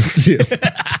and cold steel.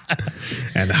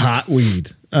 And hot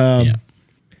weed.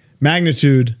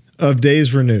 Magnitude of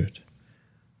Days Renewed.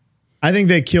 I think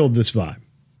they killed this vibe.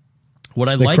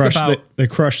 They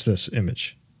crushed this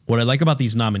image. What I like about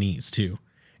these nominees too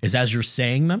is as you're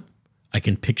saying them, I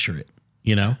can picture it.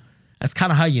 That's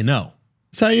kind of how you know.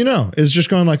 That's how you know. It's just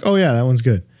going like, oh yeah, that one's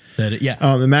good.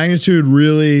 The Magnitude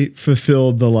really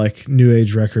fulfilled the like New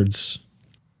Age Records,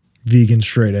 vegan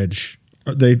straight edge.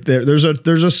 There's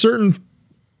a certain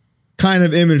kind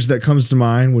of image that comes to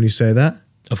mind when you say that.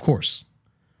 Of course.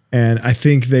 And I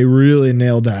think they really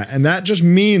nailed that. And that just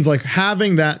means like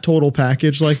having that total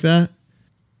package like that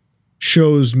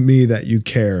shows me that you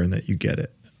care and that you get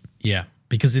it. Yeah.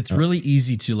 Because it's really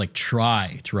easy to like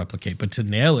try to replicate, but to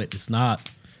nail it, it's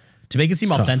not. To make it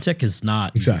seem authentic is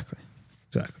not easy. Exactly.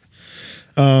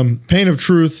 Pain of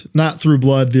Truth, Not Through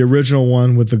Blood, the original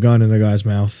one with the gun in the guy's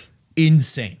mouth.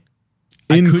 Insane.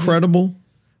 Incredible.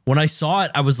 When I saw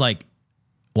it, I was like,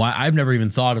 "Why? I've never even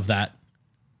thought of that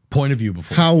point of view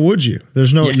before." How would you?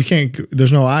 There's no you can't.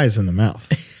 There's no eyes in the mouth.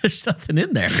 There's nothing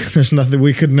in there. There's nothing.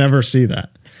 We could never see that.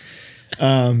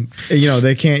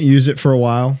 They can't use it for a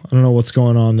while. I don't know what's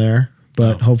going on there,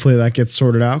 but hopefully that gets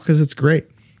sorted out because it's great.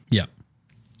 Yeah.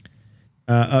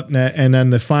 And then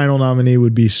the final nominee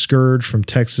would be Scourge from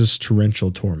Texas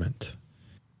Torrential Torment.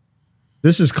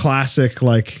 This is classic,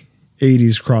 like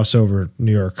 80s crossover,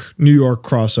 New York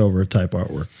crossover type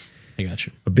artwork. I got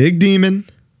you. A big demon.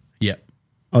 Yep.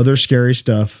 Other scary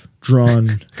stuff drawn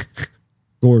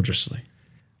gorgeously.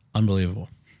 Unbelievable.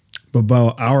 But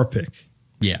Bo, our pick.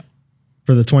 Yeah.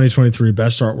 For the 2023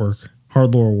 Best Artwork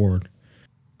HardLore Award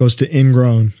goes to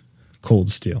Ingrown Cold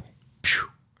Steel.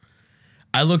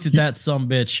 I looked at that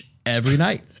sumbitch every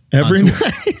night. Every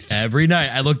night? Every night.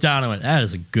 I looked down and went, that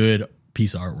is a good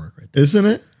piece of artwork right there. Isn't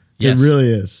it? Yes. It really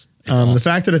is. Awesome. The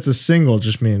fact that it's a single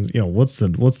just means, what's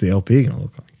the LP going to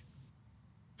look like?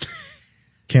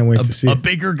 Can't wait to see a it.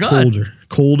 bigger gun.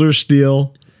 Colder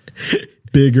steel,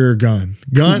 bigger gun.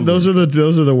 Those are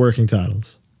the working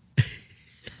titles.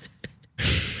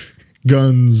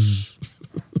 Guns.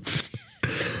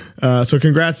 So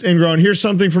congrats, Ingrown. Here's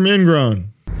something from Ingrown.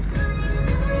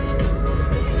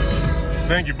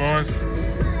 Thank you, boys.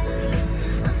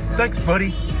 Thanks, buddy.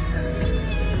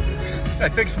 Hey,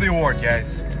 thanks for the award,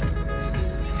 guys.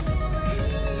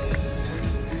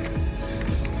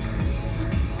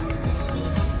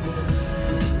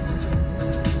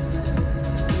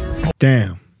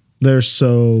 Damn. They're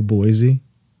so Boise.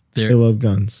 They love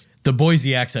guns. The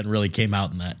Boise accent really came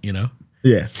out in that,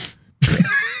 Yeah.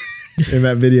 In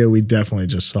that video we definitely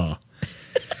just saw.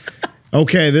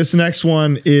 Okay, this next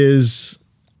one is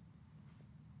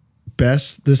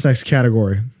best. This next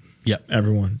category, yep,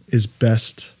 everyone, is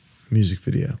best music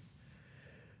video.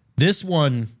 This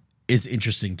one is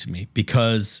interesting to me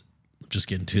because I'm just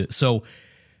getting to it. So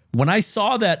when I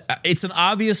saw that, it's an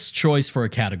obvious choice for a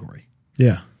category.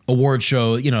 Yeah. Award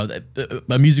show,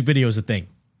 a music video is a thing.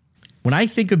 When I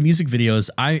think of music videos,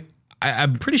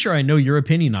 I'm pretty sure I know your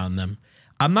opinion on them.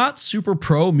 I'm not super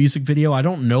pro music video. I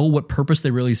don't know what purpose they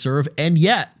really serve. And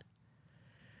yet,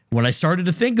 when I started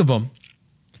to think of them,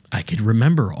 I could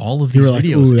remember all of these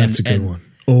videos. Ooh, that's a good one.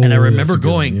 Oh, and I remember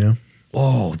going, one,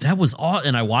 oh, that was awesome.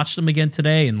 And I watched them again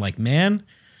today and like, man,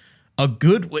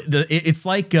 it's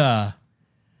like there's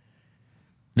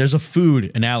a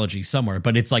food analogy somewhere,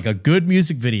 but it's like a good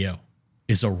music video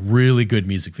is a really good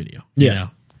music video. Yeah.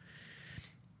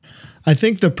 I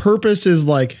think the purpose is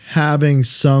like having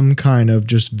some kind of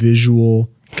just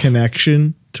visual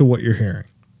connection to what you're hearing.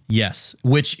 Yes,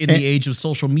 which in the age of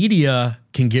social media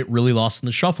can get really lost in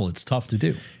the shuffle. It's tough to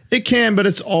do. It can, but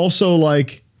it's also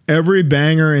like every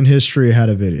banger in history had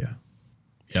a video.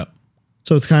 Yep.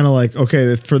 So it's kind of like,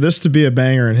 okay, for this to be a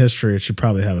banger in history, it should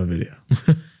probably have a video.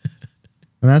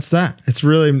 And that's that.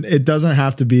 It doesn't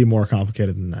have to be more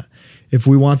complicated than that. If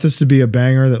we want this to be a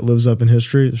banger that lives up in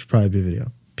history, there should probably be a video,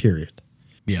 period.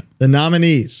 Yeah. The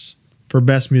nominees for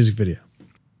best music video.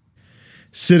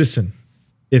 Citizen,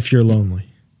 If You're Lonely.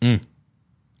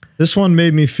 This one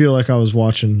made me feel like I was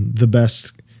watching the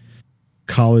best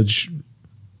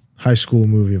high school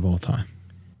movie of all time.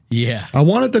 Yeah. I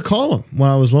wanted to call him when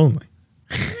I was lonely.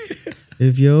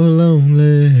 If you're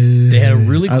lonely. They had a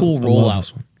really cool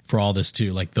rollout for all this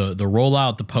too. Like the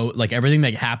rollout, like everything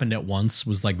that happened at once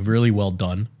was like really well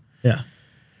done. Yeah.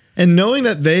 And knowing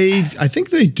that I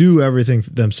think they do everything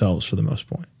themselves for the most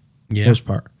part.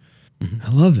 Mm-hmm.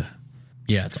 I love that.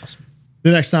 Yeah, it's awesome. The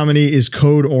next nominee is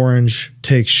Code Orange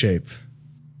Takes Shape.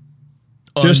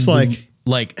 Just like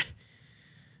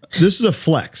this is a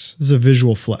flex. This is a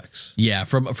visual flex. Yeah,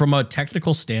 from a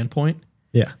technical standpoint.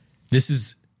 Yeah.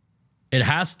 It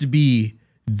has to be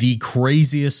the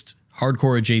craziest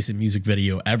hardcore adjacent music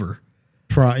video ever.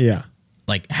 Yeah.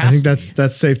 Like I think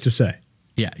that's safe to say.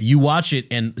 Yeah, you watch it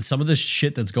and some of the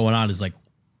shit that's going on is like,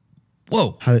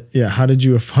 whoa.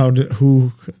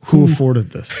 Who afforded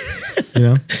this?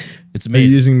 It's amazing. Are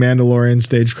you using Mandalorian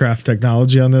stagecraft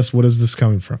technology on this? What is this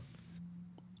coming from?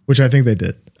 Which I think they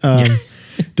did.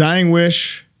 Dying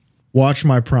Wish, Watch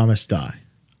My Promise Die.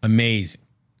 Amazing.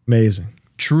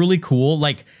 Truly cool.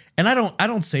 Like, and I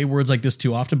don't say words like this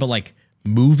too often, but like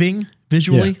moving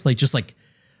visually, like just like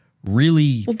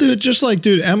really. Well,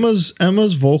 dude,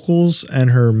 Emma's vocals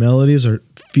and her melodies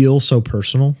feel so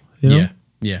personal. Yeah.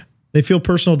 They feel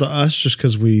personal to us just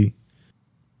because we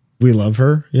love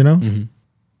her. Mm-hmm.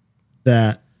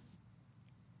 That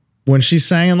when she's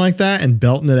singing like that and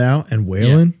belting it out and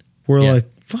wailing, we're like,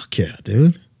 fuck yeah,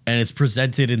 dude. And it's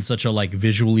presented in such a like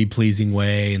visually pleasing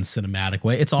way and cinematic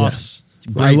way. It's awesome.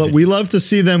 Yes. We love to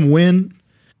see them win.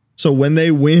 So when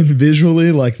they win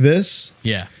visually like this,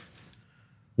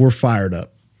 we're fired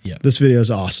up. Yeah. This video is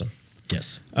awesome.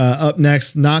 Yes. Up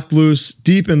next, Knocked Loose,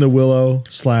 Deep in the Willow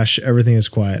 / Everything is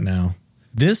Quiet Now.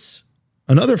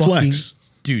 Another flex.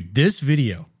 Dude, this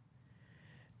video,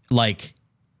 like,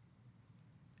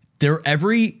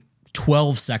 every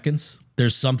 12 seconds,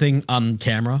 there's something on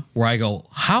camera where I go,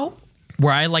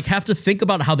 where I like have to think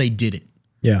about how they did it.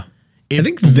 Yeah. I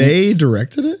think they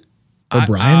directed it, or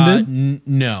Brian did.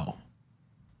 No.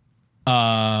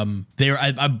 They were.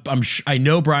 I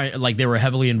know Brian. Like they were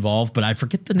heavily involved, but I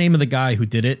forget the name of the guy who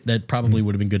did it. That probably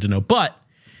would have been good to know. But,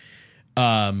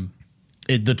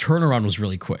 the turnaround was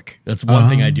really quick. That's one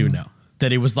thing I do know.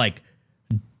 That it was like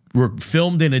we're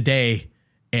filmed in a day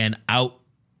and out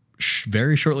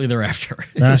very shortly thereafter.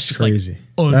 That's crazy.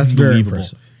 Like that's very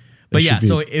impressive. But yeah,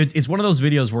 so it's one of those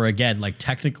videos where again, like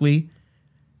technically,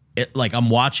 like I'm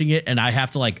watching it and I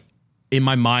have to like in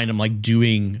my mind, I'm like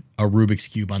doing a Rubik's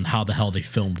Cube on how the hell they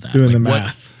filmed that. Doing like, the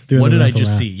math. What did I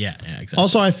just see? Yeah, exactly.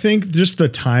 Also, I think just the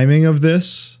timing of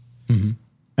this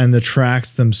and the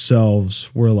tracks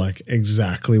themselves were like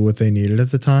exactly what they needed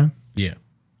at the time. Yeah.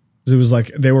 It was like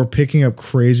they were picking up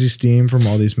crazy steam from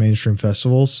all these mainstream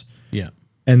festivals. Yeah.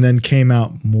 And then came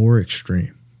out more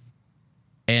extreme.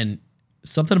 And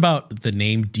something about the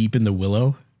name Deep in the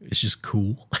Willow is just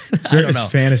cool.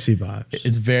 It's fantasy vibes.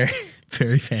 It's very,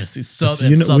 very fantasy.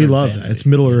 We love that. It's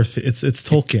Middle Earth. It's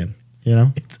Tolkien, you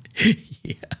know?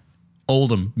 Yeah.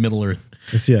 Oldham, Middle Earth.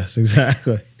 Yes,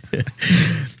 exactly.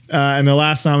 And the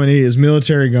last nominee is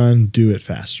Military Gun, Do It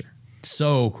Faster.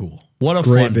 So cool. What a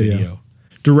great fun video.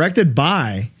 Directed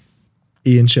by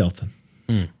Ian Shelton.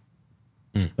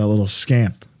 That little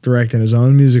scamp directing his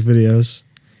own music videos.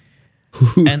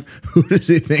 Who does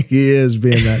he think he is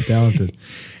being that talented?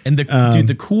 And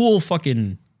the cool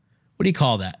fucking, what do you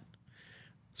call that?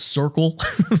 Circle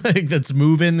like that's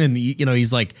moving and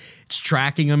he's like, it's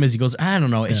tracking him as he goes. I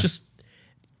don't know. It's just,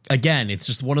 again, it's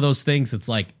just one of those things. It's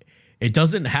like, it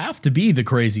doesn't have to be the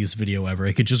craziest video ever.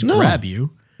 It could just grab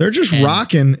you. They're just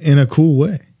rocking in a cool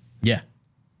way. Yeah.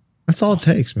 That's all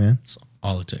awesome. It takes, man. That's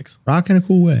all it takes. Rock in a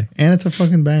cool way. And it's a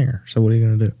fucking banger. So what are you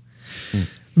going to do?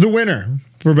 The winner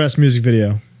for Best Music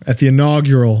Video at the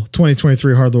inaugural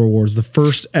 2023 HardLore Awards, the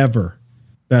first ever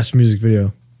Best Music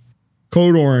Video,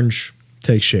 Code Orange,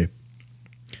 Take Shape.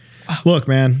 Wow. Look,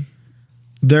 man,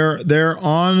 they're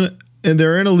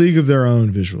in a league of their own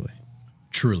visually.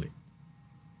 Truly.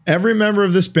 Every member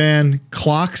of this band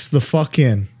clocks the fuck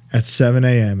in at 7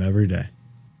 a.m. every day.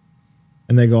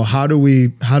 And they go, how do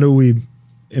we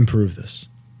improve this?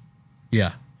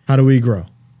 Yeah. How do we grow?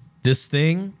 This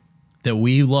thing that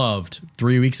we loved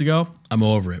 3 weeks ago, I'm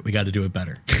over it. We got to do it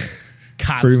better.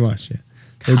 Pretty much, yeah.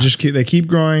 They keep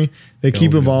growing. They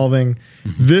keep evolving.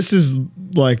 Mm-hmm. This is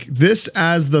like this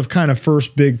as the kind of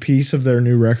first big piece of their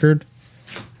new record.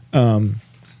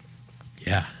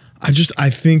 Yeah. I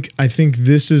think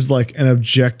this is like an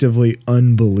objectively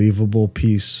unbelievable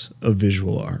piece of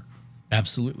visual art.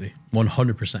 Absolutely.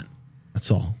 100%. That's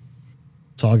all.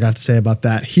 That's all I got to say about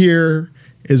that. Here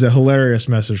is a hilarious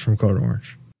message from Code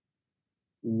Orange.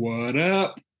 What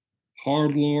up?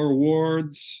 HardLore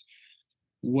Awards.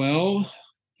 Well,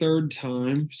 third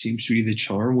time seems to be the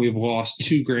charm. We've lost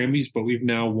 2 Grammys, but we've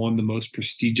now won the most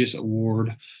prestigious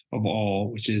award of all,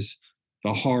 which is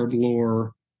the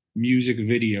HardLore Music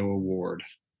Video Award.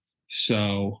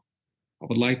 So I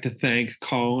would like to thank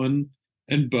Colin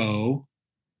and Bo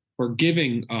for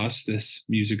giving us this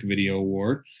music video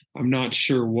award. I'm not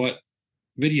sure what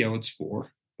video it's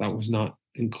for. That was not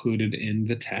included in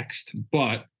the text,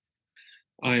 but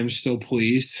I am still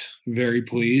pleased, very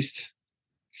pleased,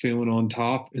 feeling on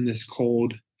top in this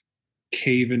cold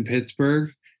cave in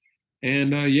Pittsburgh.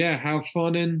 And have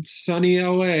fun in sunny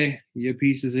LA, you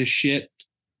pieces of shit.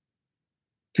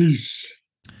 Peace.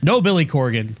 No Billy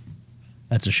Corgan.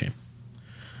 That's a shame.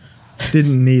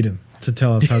 Didn't need him to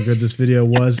tell us how good this video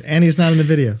was, and he's not in the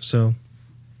video, so.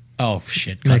 Oh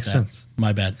shit! Makes sense.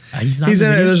 My bad. He's not. He's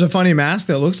in it. There's a funny mask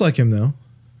that looks like him though,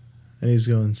 and he's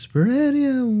going spread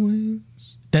your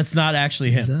wings. That's not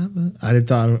actually him. I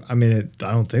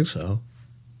don't think so.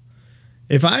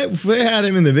 If they had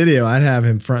him in the video, I'd have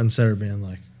him front and center, being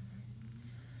like,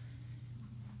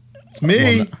 "It's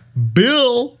me,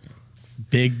 Bill,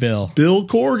 Big Bill, Bill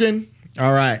Corgan."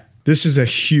 All right. This is a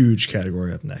huge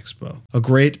category up next, Bo. A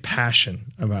great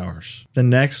passion of ours. The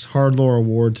next HardLore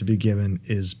Award to be given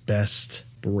is Best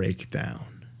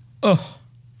Breakdown. Oh.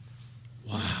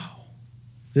 Wow.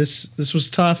 This was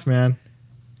tough, man.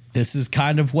 This is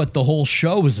kind of what the whole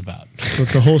show is about. That's what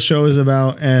the whole show is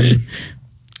about. And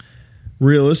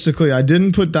realistically, I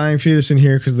didn't put Dying Fetus in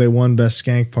here because they won Best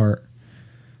Skank Part.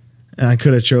 And I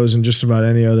could have chosen just about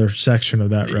any other section of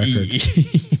that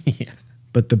record. Yeah.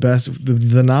 But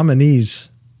the nominees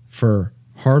for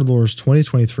HardLore's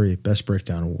 2023 Best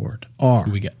Breakdown Award are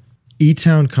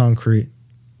E-Town Concrete,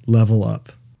 Level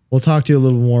Up. We'll talk to you a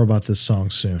little more about this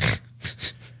song soon.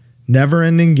 Never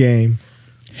Ending Game,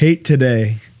 Hate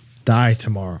Today, Die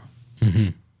Tomorrow,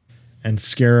 and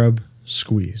Scarab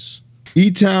Squeeze.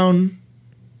 E-Town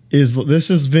this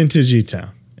is vintage E-Town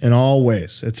in all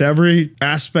ways. It's every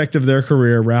aspect of their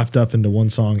career wrapped up into one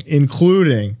song,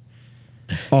 including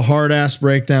a hard ass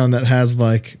breakdown that has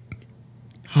like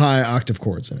high octave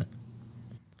chords in it.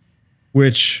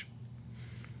 Which,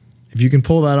 if you can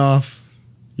pull that off,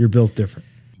 you're built different.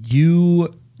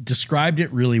 You described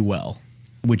it really well,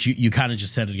 which you kind of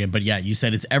just said it again. But yeah, you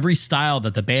said it's every style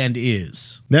that the band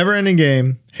is. Never Ending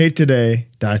Game, Hate Today,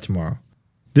 Die Tomorrow.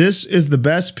 This is the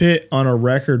best pit on a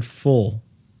record full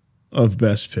of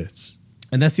best pits.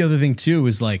 And that's the other thing too,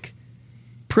 is like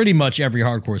pretty much every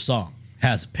hardcore song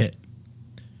has a pit.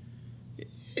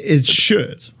 It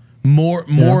should. More,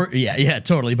 yeah,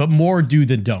 totally. But more do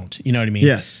than don't. You know what I mean?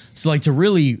 Yes. So like to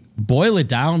really boil it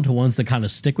down to ones that kind of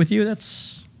stick with you,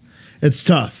 it's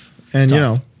tough. And you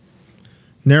know,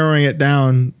 narrowing it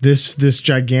down this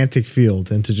gigantic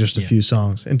field into just a few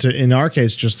songs, in our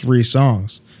case, just 3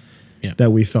 songs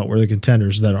that we felt were the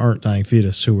contenders that aren't Dying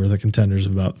Fetus, who were the contenders,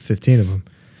 about 15 of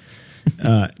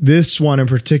them. This one in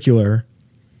particular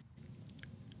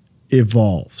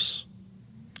evolves.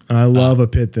 And I love a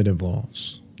pit that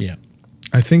evolves. Yeah.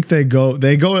 I think they go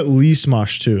at least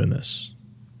Mosh 2 in this.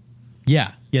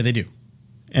 Yeah, they do.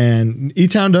 And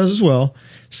E-Town does as well.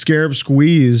 Scarab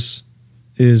Squeeze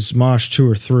is Mosh 2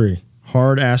 or 3.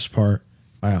 Hard ass part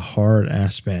by a hard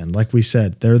ass band. Like we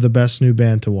said, they're the best new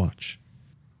band to watch.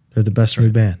 They're the best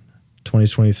new band.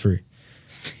 2023.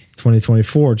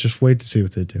 2024, just wait to see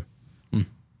what they do.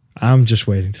 I'm just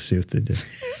waiting to see what they do.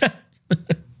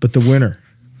 But the winner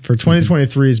for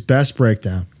 2023's best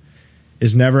breakdown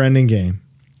is Never Ending Game,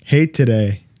 Hate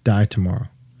Today, Die Tomorrow.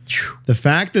 The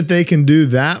fact that they can do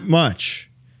that much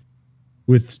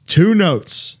with 2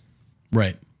 notes,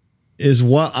 right, is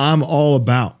what I'm all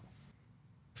about.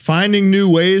 Finding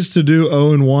new ways to do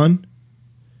 0 and 1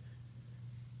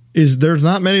 there's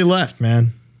not many left,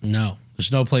 man. No,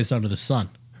 there's no place under the sun.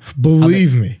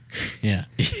 Believe me. Yeah.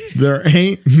 There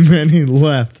ain't many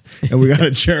left, and we got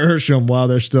to cherish them while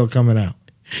they're still coming out.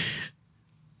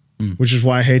 Which is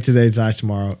why Hate Today, Die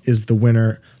Tomorrow is the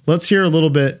winner. Let's hear a little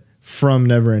bit from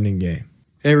Never Ending Game.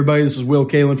 Hey everybody, this is Will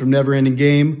Kalen from Never Ending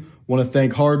Game. Want to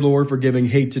thank HardLore for giving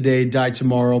Hate Today, Die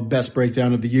Tomorrow best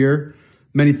breakdown of the year.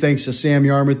 Many thanks to Sam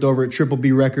Yarmouth over at Triple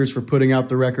B Records for putting out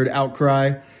the record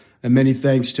Outcry. And many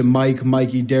thanks to Mike,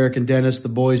 Mikey, Derek, and Dennis, the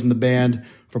boys in the band,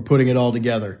 for putting it all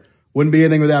together. Wouldn't be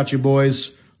anything without you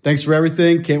boys. Thanks for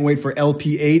everything. Can't wait for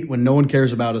LP8 when no one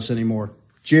cares about us anymore.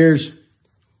 Cheers.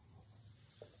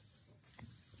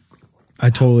 I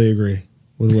totally agree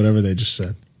with whatever they just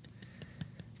said.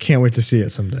 Can't wait to see it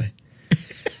someday.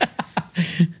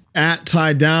 At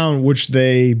Tie Down, which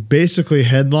they basically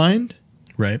headlined.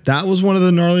 Right. That was one of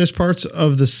the gnarliest parts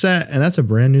of the set, and that's a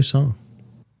brand new song.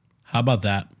 How about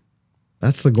that?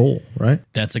 That's the goal, right?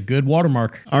 That's a good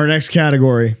watermark. Our next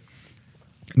category.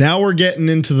 Now we're getting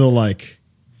into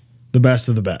the best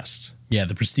of the best. Yeah,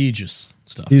 the prestigious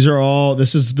stuff. These are all,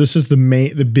 this is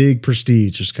the big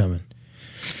prestige is coming.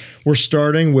 We're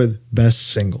starting with best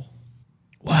single.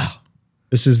 Wow.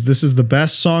 This is the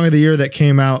best song of the year that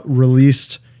came out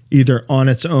released either on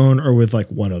its own or with like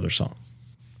one other song.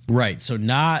 Right. So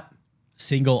not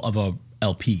single of a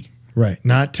LP. Right.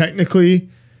 Not technically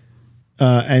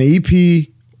an EP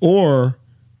or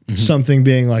something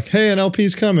being like, hey, an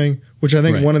LP's coming, which I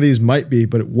think one of these might be,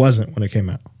 but it wasn't when it came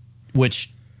out. Which,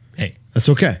 hey. That's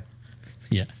okay.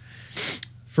 Yeah.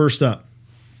 First up,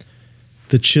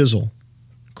 The Chisel,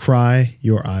 Cry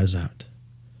Your Eyes Out.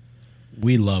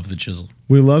 We love The Chisel.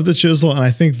 We love The Chisel, and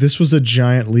I think this was a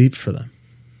giant leap for them.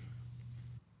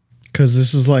 Because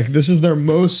this is their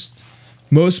most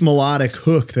melodic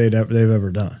hook they've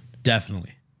ever done.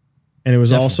 Definitely. And it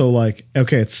was also like,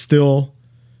 okay, it's still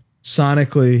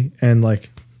sonically and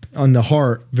like on the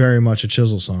heart very much a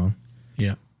Chisel song.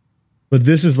 Yeah. But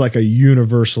this is like a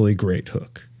universally great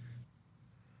hook.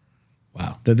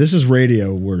 Wow. That this is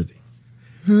radio worthy.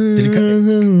 Did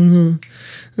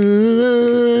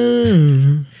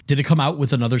it come out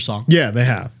with another song? Yeah, they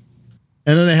have.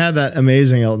 And then they had that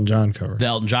amazing Elton John cover. The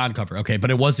Elton John cover. Okay,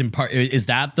 but it was in part. Is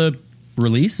that the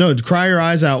release? No, Cry Your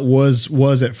Eyes Out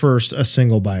was at first a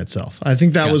single by itself. I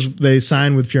think that was, they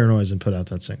signed with Pure Noise and put out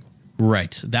that single.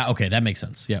 Right. That makes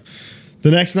sense. Yeah. The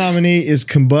next nominee is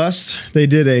Combust. They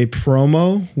did a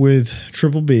promo with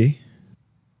Triple B,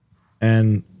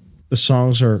 and the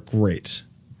songs are great.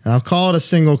 And I'll call it a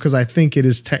single because I think it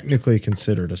is technically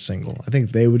considered a single. I think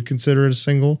they would consider it a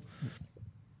single.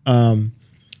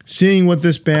 Seeing what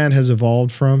this band has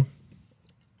evolved from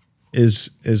is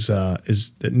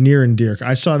near and dear.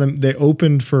 I saw them. They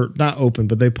opened for, not opened,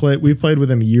 but we played with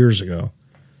them years ago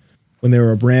when they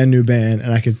were a brand new band,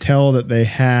 and I could tell that they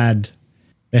had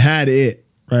it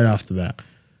right off the bat.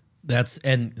 It's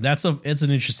an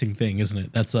interesting thing, isn't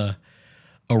it? That's a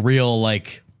real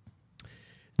like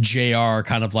JR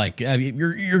kind of like, I mean,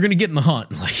 you're gonna get in the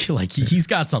hunt. Like he's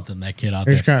got something, that kid out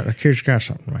there. He's got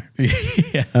something,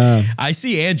 right? Yeah. I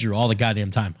see Andrew all the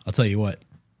goddamn time. I'll tell you what.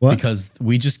 Because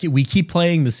we keep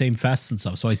playing the same fests and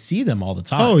stuff, so I see them all the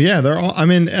time. Oh yeah, they're all. I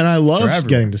mean, and I love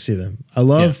getting to see them. I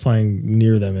love playing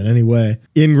near them in any way.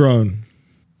 Ingrown,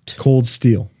 Cold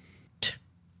Steel.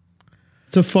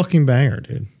 It's a fucking banger,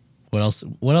 dude. What else?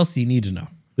 What else do you need to know?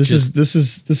 This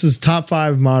is top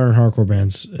 5 modern hardcore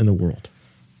bands in the world.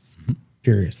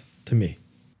 Period. To me,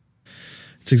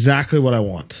 it's exactly what I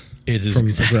want. It is from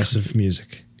progressive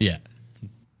music. Yeah.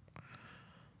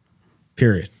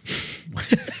 Period.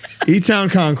 E-Town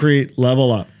Concrete,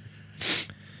 level up.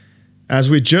 As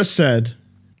we just said,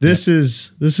 this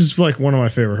is like one of my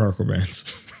favorite hardcore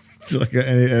bands, like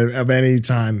of any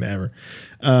time ever.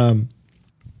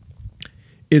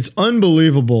 It's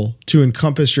unbelievable to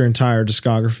encompass your entire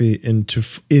discography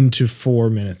into 4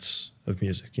 minutes of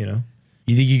music. You know,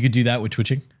 you think you could do that with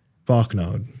Twitching? Fuck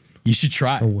no. You should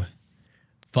try. No way.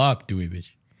 Fuck, do we,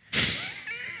 bitch?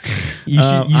 You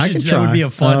should. That would be a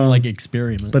fun like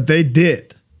experiment. But they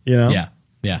did. You know?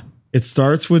 Yeah. It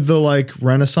starts with the like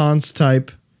Renaissance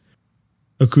type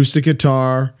acoustic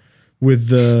guitar with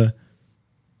the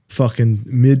fucking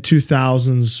mid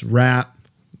 2000s rap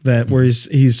where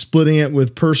he's splitting it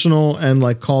with personal and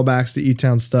like callbacks to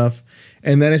E-Town stuff.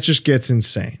 And then it just gets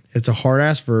insane. It's a hard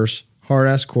ass verse, hard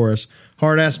ass chorus,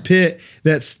 hard ass pit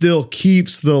that still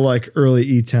keeps the like early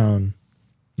E-Town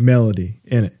melody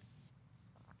in it.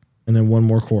 And then one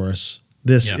more chorus.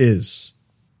 This is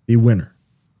the winner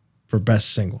for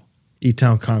best single.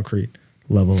 E-Town Concrete,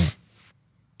 Level Up.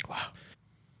 Wow.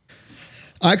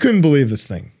 I couldn't believe this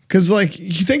thing. Because like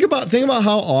you think about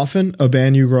how often a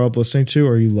band you grow up listening to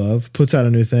or you love puts out a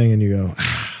new thing and you go,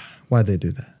 why'd they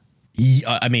do that?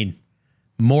 I mean,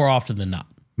 more often than not.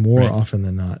 More often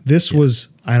than not. This was,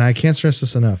 and I can't stress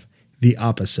this enough, the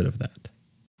opposite of that.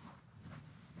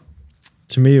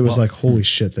 To me, it was like, holy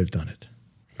shit, they've done it.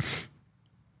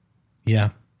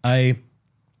 Yeah. I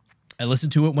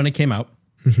listened to it when it came out.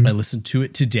 Mm-hmm. I listened to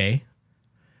it today.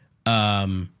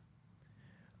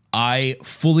 I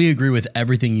fully agree with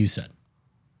everything you said.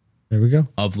 There we go.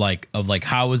 Of like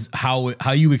how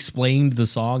you explained the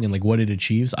song and like what it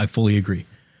achieves. I fully agree.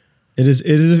 It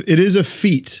is a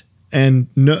feat, and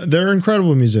they're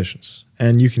incredible musicians,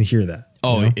 and you can hear that.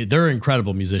 Oh, they're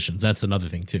incredible musicians. That's another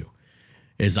thing too.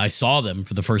 Is I saw them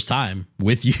for the first time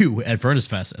with you at Furnace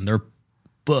Fest, and they're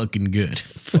fucking good.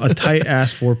 A tight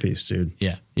ass 4-piece, dude.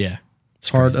 Yeah. It's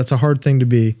hard. Crazy. That's a hard thing to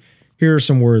be. Here are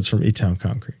some words from E-Town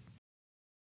Concrete.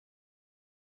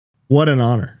 What an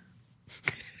honor.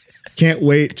 Can't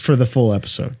wait for the full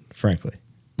episode, frankly.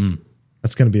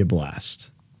 That's going to be a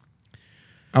blast.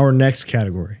 Our next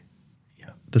category,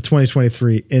 the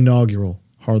 2023 inaugural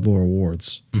HardLore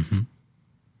Awards. Mm-hmm.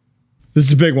 This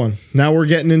is a big one. Now we're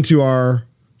getting into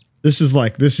this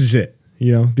is it.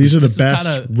 You know, these are the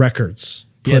best records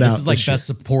put out. This is like best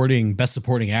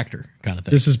supporting actor kind of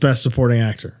thing. This is best supporting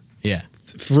actor. Yeah.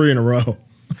 3 in a row,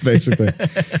 basically.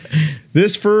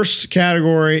 This first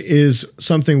category is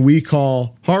something we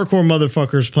call hardcore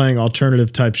motherfuckers playing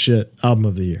alternative type shit album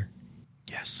of the year.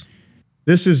 Yes.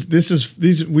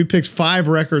 We picked 5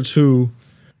 records who,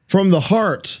 from the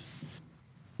heart,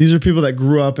 these are people that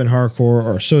grew up in hardcore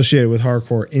or associated with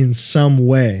hardcore in some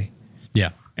way.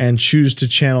 Yeah. And choose to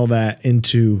channel that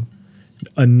into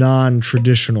a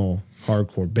non-traditional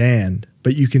hardcore band,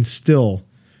 but you can still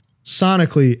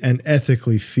sonically and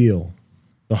ethically feel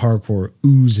the hardcore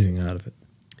oozing out of it.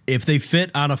 If they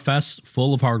fit on a fest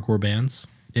full of hardcore bands,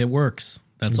 it works.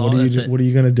 That's all. What are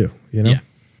you going to do? You know? Yeah.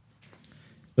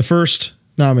 The first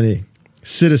nominee,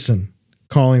 Citizen,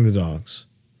 Calling the Dogs.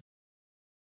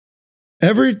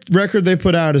 Every record they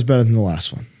put out is better than the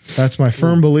last one. That's my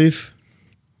firm belief.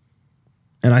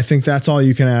 And I think that's all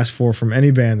you can ask for from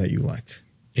any band that you like.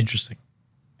 Interesting.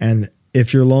 And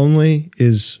If You're Lonely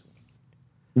is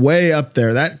way up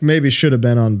there. That maybe should have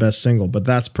been on best single, but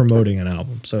that's promoting an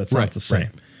album, so it's not the same.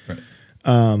 Right.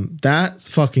 That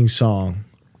fucking song,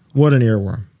 what an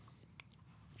earworm.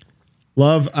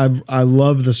 I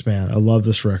love this band. I love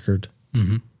this record.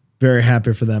 Mm-hmm. Very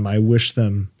happy for them. I wish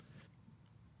them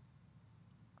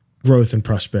growth and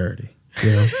prosperity,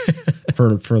 you know,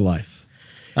 for life.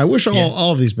 I wish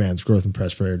all of these bands growth and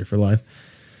prosperity for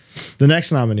life. The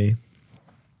next nominee,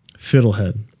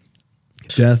 Fiddlehead.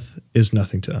 Death is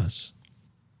Nothing to Us.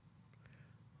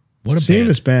 What a Seeing band.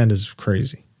 this band is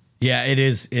crazy. Yeah, it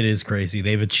is. It is crazy.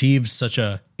 They've achieved such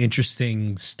a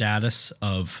interesting status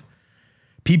of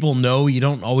people know you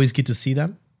don't always get to see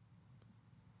them.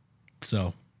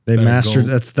 So They mastered.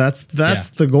 That's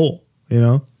the goal. You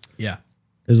know. Yeah.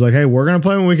 It's like, hey, we're gonna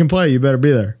play when we can play. You better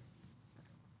be there.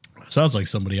 Sounds like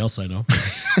somebody else I know.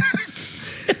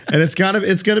 And it's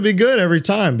gonna be good every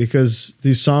time because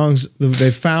these songs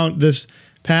they found this.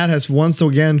 Pat has once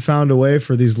again found a way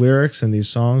for these lyrics and these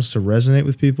songs to resonate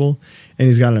with people, and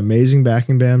he's got an amazing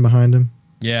backing band behind him.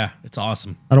 Yeah, it's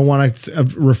awesome. I don't want to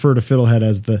refer to Fiddlehead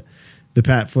as the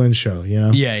Pat Flynn show, you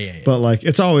know? Yeah. But like,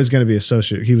 it's always going to be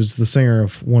associated. He was the singer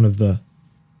of one of the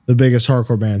biggest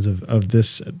hardcore bands of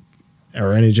this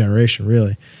or any generation,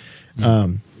 really.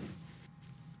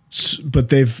 But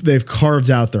they've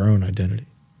carved out their own identity.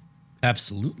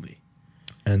 Absolutely.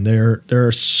 And they're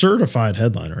a certified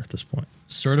headliner at this point.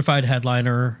 Certified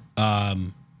headliner. All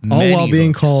while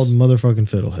being called motherfucking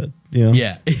Fiddlehead. You know?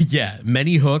 Yeah. Yeah.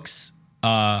 Many hooks.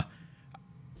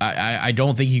 I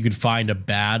don't think you could find a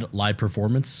bad live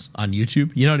performance on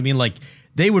YouTube. You know what I mean? Like,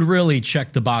 they would really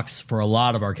check the box for a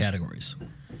lot of our categories.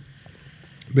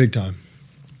 Big time.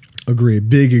 Agree.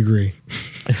 Big agree,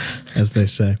 as they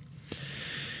say.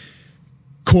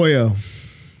 Koyo,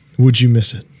 would you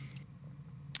miss it?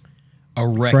 A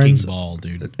wrecking ball,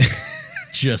 dude.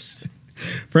 Just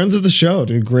friends of the show,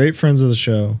 dude. Great friends of the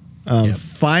show.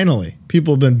 Finally,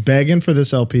 people have been begging for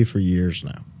this LP for years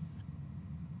now.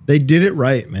 They did it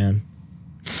right, man.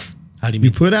 How do you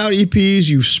mean? You put out EPs,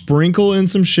 you sprinkle in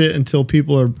some shit until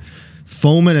people are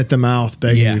foaming at the mouth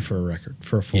begging you for a record,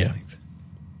 for a full length.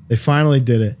 They finally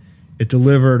did it. It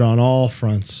delivered on all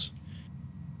fronts.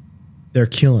 They're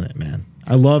killing it, man.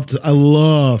 I love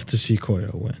to see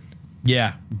Koyo win.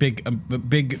 Yeah, big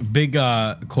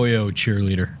Koyo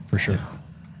cheerleader for sure. Yeah.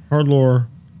 HardLore,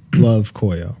 love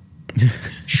Koyo.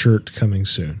 Shirt coming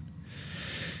soon.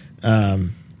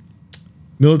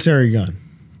 Military Gun,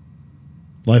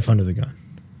 Life Under the Gun,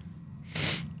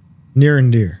 near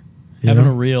and dear. Having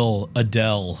a real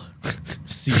Adele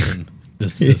season.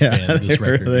 This band, this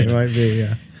record. They might be.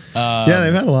 Yeah,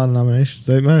 they've had a lot of nominations.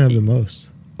 They might have the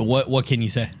most. What can you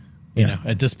say? You know,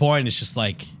 at this point, it's just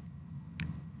like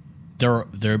he's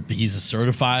a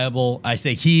certifiable. I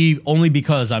say he only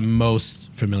because I'm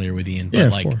most familiar with Ian,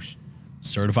 but like course.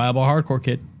 Certifiable hardcore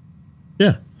kid.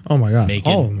 Yeah. Oh my God.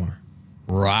 All of them are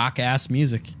rock ass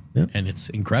music, and it's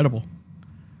incredible.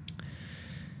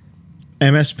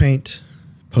 MS Paint,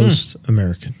 Post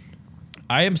American.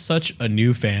 I am such a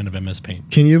new fan of MS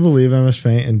Paint. Can you believe MS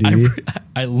Paint and Dee Dee?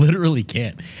 I literally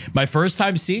can't. My first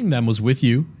time seeing them was with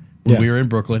you when we were in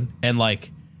Brooklyn, and like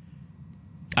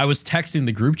I was texting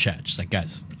the group chat, just like,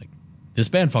 guys, like this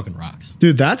band fucking rocks,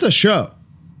 dude. That's a show.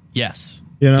 Yes,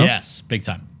 you know, yes, big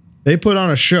time. They put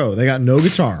on a show. They got no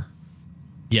guitar.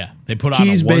 Yeah, they put on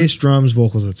keys, bass, drums,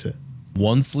 vocals. That's it.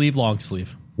 One sleeve, long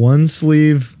sleeve. One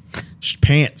sleeve,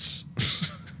 pants.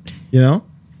 You know.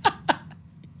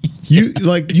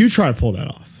 You try to pull that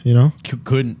off, you know?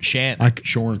 Couldn't shan't.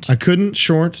 Short. I couldn't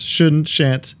short, shouldn't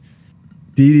shan't.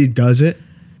 Dee Dee does it.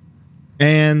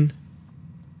 And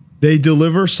they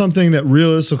deliver something that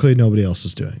realistically nobody else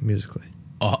is doing musically.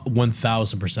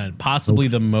 1,000%. Possibly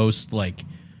the most like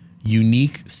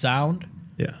unique sound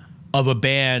of a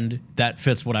band that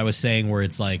fits what I was saying, where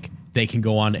it's like they can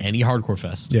go on to any hardcore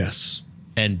fest. Yes.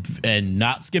 And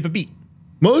not skip a beat.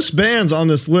 Most bands on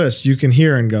this list you can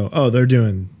hear and go, oh, they're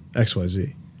doing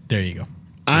XYZ. There you go.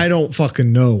 I don't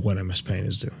fucking know what MS Paint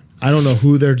is doing. I don't know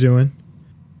who they're doing.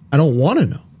 I don't want to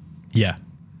know. Yeah.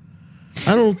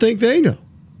 I don't think they know.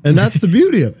 And that's the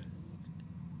beauty of it.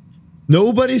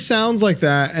 Nobody sounds like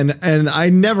that, and I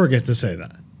never get to say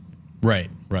that. Right,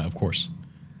 of course.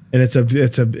 And it's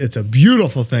a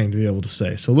beautiful thing to be able to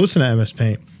say. So listen to MS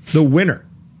Paint, the winner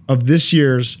of this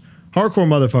year's Hardcore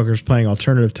Motherfuckers Playing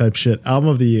Alternative Type Shit Album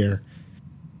of the Year.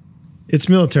 It's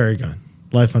Military Gun,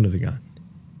 Life Under the Gun.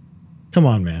 Come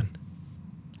on, man.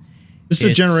 This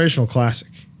is a generational classic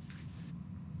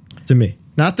to me.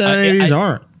 Not that any of these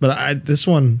aren't, but this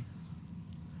one.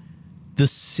 The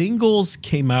singles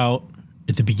came out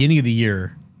at the beginning of the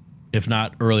year, if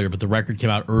not earlier, but the record came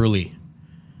out early.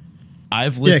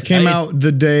 I've listened. Yeah, it came out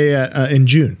the day in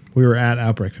June. We were at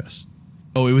Outbreak Fest.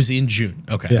 Oh, it was in June.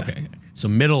 Okay, yeah. Okay. So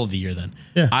middle of the year then.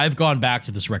 Yeah. I've gone back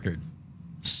to this record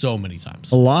so many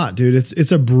times. A lot, dude.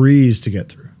 It's a breeze to get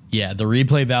through. Yeah, the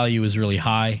replay value is really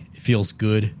high. It feels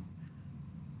good.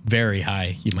 Very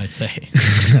high, you might say.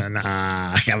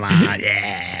 Nah, come on,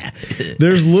 yeah.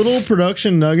 There's little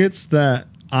production nuggets that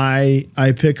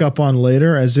I pick up on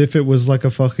later as if it was like a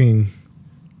fucking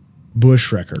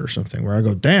Bush record or something, where I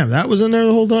go, damn, that was in there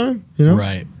the whole time? You know?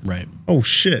 Right. Oh,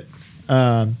 shit.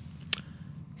 I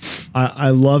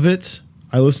love it.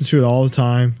 I listen to it all the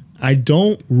time. I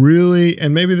don't really,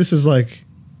 and maybe this is like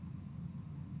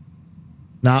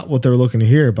not what they're looking to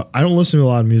hear, but I don't listen to a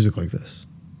lot of music like this.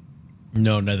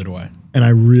 No, neither do I. And I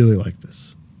really like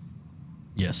this.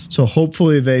 Yes. So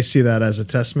hopefully they see that as a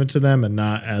testament to them and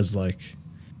not as like,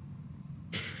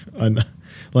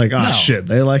 shit,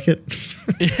 they like it.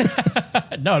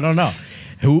 No.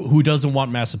 Who doesn't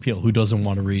want mass appeal? Who doesn't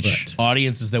want to reach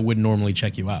audiences that wouldn't normally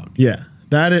check you out? Yeah.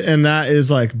 That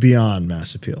is like beyond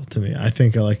mass appeal to me. I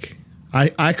think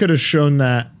I could have shown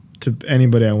that to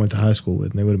anybody I went to high school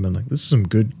with, and they would have been like, this is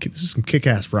some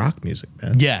kick-ass rock music,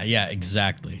 man. Yeah,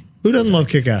 exactly. Who doesn't love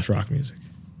kick-ass rock music?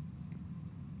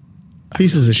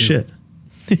 Pieces of shit.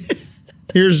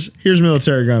 Here's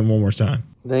Military Gun one more time.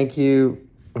 Thank you,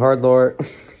 HardLore.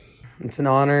 It's an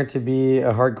honor to be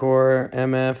a hardcore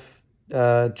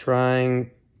MF trying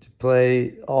to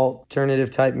play alternative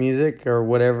type music or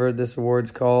whatever this award's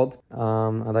called.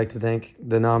 I'd like to thank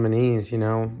the nominees.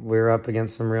 We're up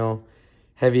against some real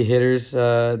heavy hitters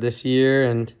this year,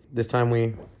 and this time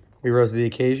we rose to the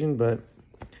occasion, but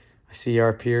I see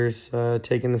our peers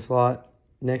taking the slot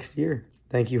next year.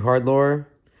 Thank you, HardLore.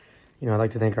 I'd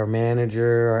like to thank our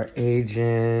manager, our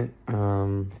agent,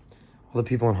 all the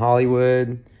people in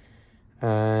Hollywood,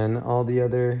 and all the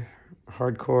other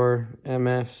hardcore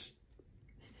MFs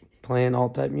playing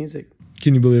alt-type music.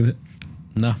 Can you believe it?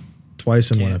 No.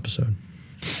 Twice in one episode.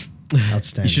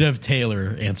 Outstanding. You should have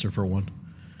Taylor answer for one.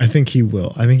 I think he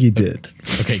will. I think he did.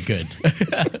 Okay, good.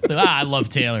 I love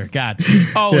Taylor. God.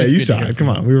 Yeah, you saw it. Come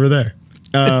on. We were there.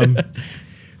 The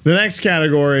next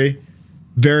category,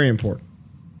 very important.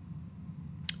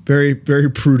 Very, very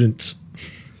prudent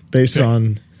based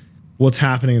on what's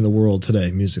happening in the world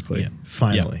today musically. Yeah.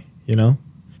 Finally,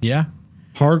 Yeah.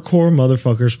 Hardcore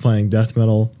motherfuckers playing death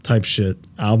metal type shit,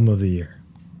 album of the year.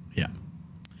 Yeah.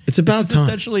 It's about this is time.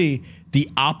 Essentially the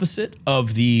opposite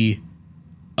of the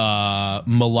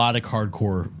melodic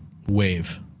hardcore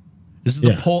wave. This is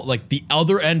the the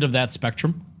other end of that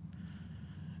spectrum.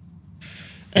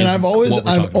 And I've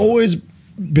always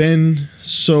been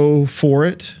so for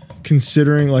it,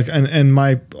 considering and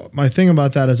my thing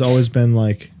about that has always been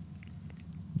like,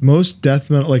 most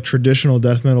death metal, like traditional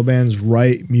death metal bands,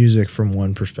 write music from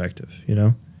one perspective.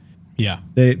 Yeah.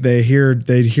 They hear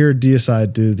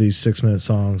Deicide do these 6-minute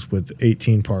songs with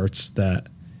 18 parts that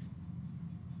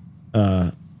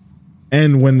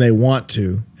end when they want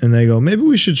to, and they go, maybe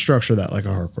we should structure that like a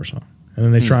hardcore song. And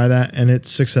then they try that, and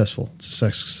it's successful. It's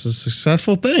a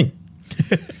successful thing.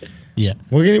 Yeah.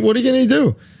 What are you going to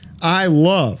do? I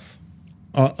love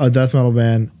a death metal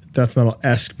band, death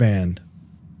metal-esque band,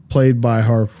 played by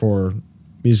hardcore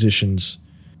musicians,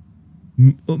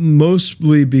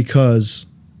 mostly because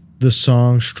the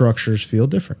song structures feel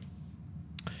different.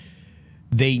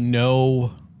 They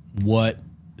know what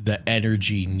the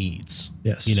energy needs.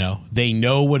 Yes. They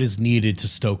know what is needed to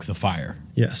stoke the fire.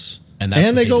 Yes. And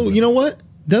they go, you know what?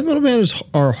 Death metal bands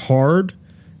are hard.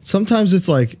 Sometimes it's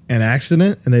like an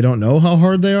accident and they don't know how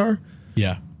hard they are.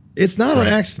 Yeah. It's not an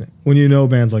accident when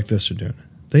bands like this are doing it.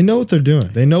 They know what they're doing.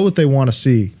 They know what they want to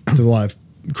see the live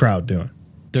crowd doing.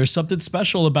 There's something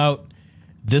special about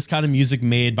this kind of music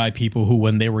made by people who,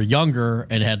 when they were younger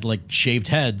and had like shaved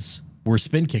heads, were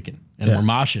spin kicking and were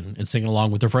moshing and singing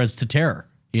along with their friends to Terror.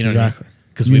 Exactly.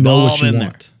 Because we've all been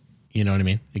there. You know what I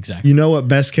mean? Exactly. You know what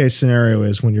best case scenario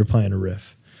is when you're playing a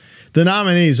riff. The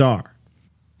nominees are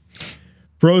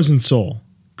Frozen Soul,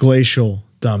 Glacial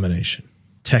Domination,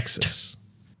 Texas.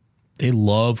 They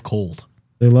love cold.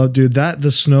 They love, dude,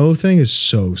 the snow thing is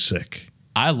so sick.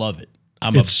 I love it.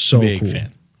 It's a big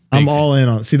fan. I'm all in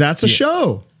on it. See, that's a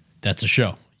show. That's a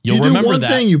show. You'll you remember do one that.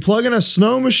 thing, you plug in a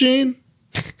snow machine,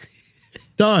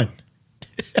 done.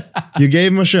 You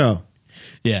gave him a show.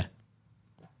 Yeah.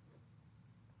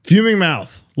 Fuming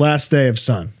Mouth, Last Day of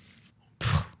Sun.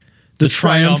 The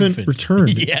triumphant return.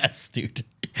 Yes, dude.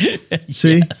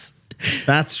 See? Yes.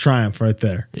 That's triumph right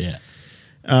there. Yeah.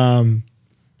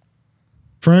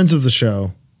 Friends of the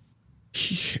show.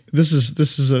 This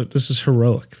is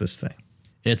heroic, this thing.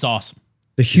 It's awesome.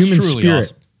 The human spirit.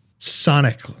 Awesome.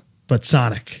 Sonic, but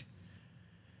Sonic.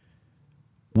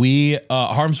 We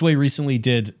Harm's Way recently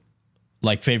did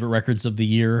like favorite records of the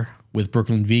year with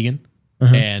Brooklyn Vegan,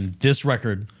 and this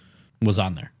record was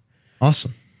on there.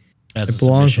 Awesome. It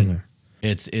belongs on there.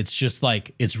 It's just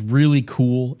like, it's really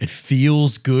cool. It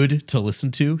feels good to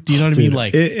listen to. Do you know what I mean?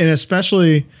 Like, and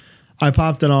especially, I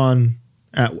popped it on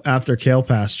after Kale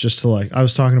passed, just to like, I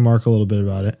was talking to Mark a little bit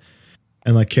about it,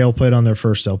 and like Kale played on their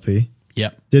first LP.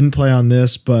 Yep. Didn't play on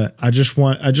this, but I just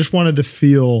wanted to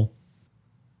feel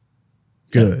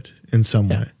good in some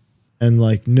way, and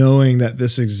like knowing that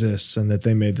this exists and that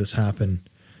they made this happen,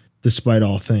 despite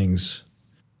all things,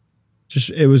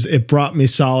 It brought me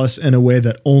solace in a way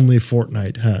that only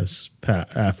Fortnite has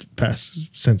passed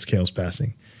since Kale's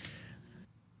passing.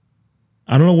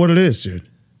 I don't know what it is, dude.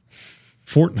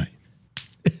 Fortnite.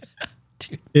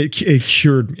 It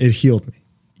cured me. It healed me.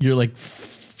 You're like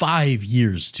 5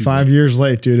 years too 5 late. years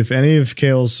late, dude. If any of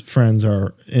Kale's friends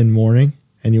are in mourning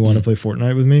and you want to play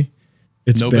Fortnite with me,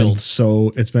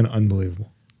 it's been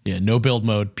unbelievable. Yeah, no build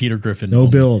mode. Peter Griffin. No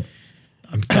build.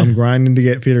 I'm grinding to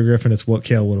get Peter Griffin. It's what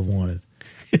Kale would have wanted.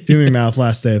 Fuming Mouth,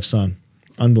 Last Day of Sun.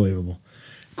 Unbelievable.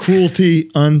 Cruelty,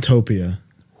 Untopia.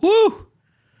 Woo!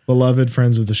 Beloved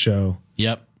friends of the show.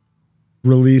 Yep.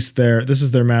 Released this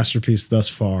is their masterpiece thus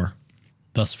far.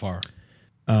 Thus far.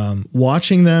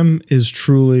 Watching them is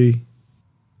truly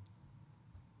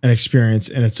an experience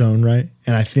in its own right.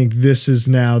 And I think this is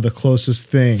now the closest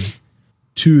thing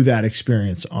to that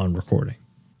experience on recording.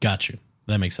 Got you.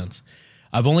 That makes sense.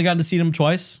 I've only gotten to see them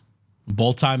twice.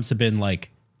 Both times have been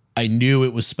like, I knew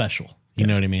it was special. You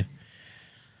know what I mean?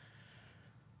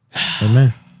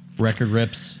 Amen. Record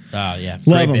rips. Yeah.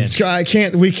 Love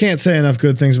them. We can't say enough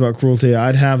good things about Cruelty.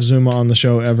 I'd have Zuma on the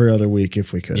show every other week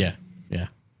if we could. Yeah. Yeah.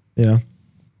 You know?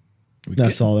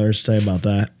 That's all there is to say about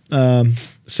that.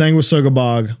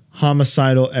 Sanguisugabog,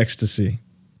 Homicidal Ecstasy.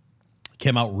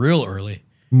 Came out real early.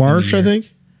 March, I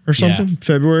think, or something. Yeah.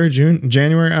 February, June,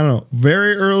 January. I don't know.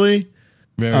 Very early.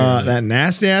 Very early. That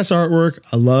nasty ass artwork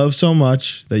I love so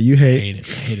much that you hate. I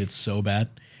hate it so bad.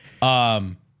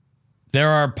 There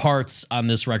are parts on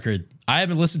this record. I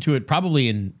haven't listened to it probably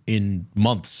in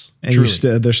months. And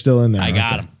they're still in there. I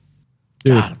got them.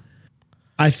 Dude, Got them.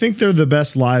 I think they're the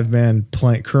best live band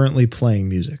currently playing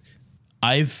music.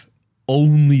 I've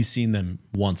only seen them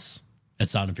once at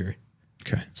Sound and Fury.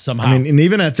 Okay. Somehow. I mean, and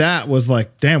even at that was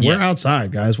like, damn, we're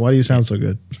outside, guys. Why do you sound so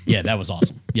good? Yeah, that was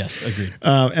awesome. Yes, agreed.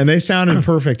 And they sounded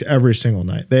perfect every single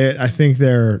night. I think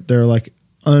they're like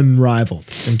unrivaled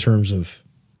in terms of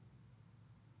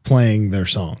playing their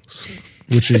songs,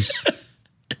 which is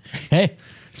hey,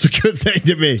 it's a good thing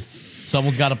to me.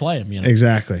 Someone's got to play them. You know?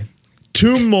 Exactly.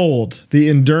 Tomb Mold, the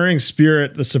enduring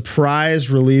spirit, the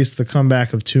surprise release, the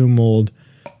comeback of Tomb Mold.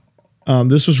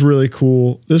 This was really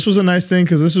cool. This was a nice thing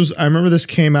because I remember this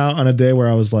came out on a day where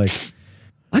I was like,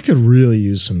 I could really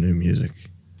use some new music.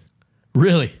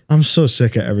 Really? I'm so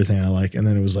sick of everything I like. And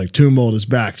then it was like, Tomb Mold is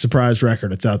back. Surprise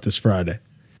record. It's out this Friday.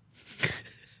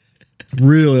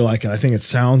 Really like it. I think it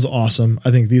sounds awesome.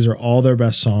 I think these are all their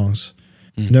best songs.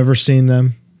 Never seen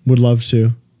them. Would love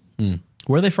to.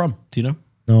 Where are they from? Do you know?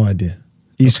 No idea.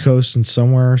 East Coast and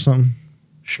somewhere or something.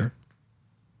 Sure.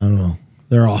 I don't know.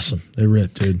 They're awesome. They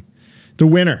rip, dude. The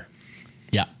winner.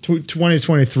 Yeah.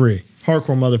 2023.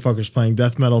 Hardcore motherfuckers playing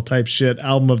death metal type shit.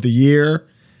 Album of the year.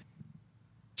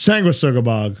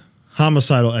 Sanguisugabog.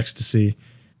 Homicidal Ecstasy.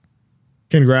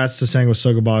 Congrats to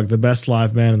Sanguisugabog, the best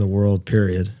live band in the world,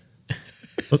 period.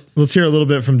 Let's hear a little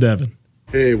bit from Devin.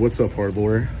 Hey, what's up,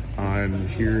 HardLore? I'm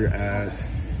here at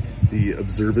the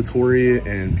Observatory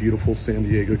in beautiful San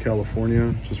Diego,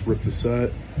 California. Just ripped a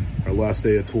set. Our last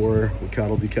day of tour with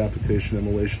Cattle Decapitation,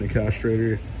 Immolation, and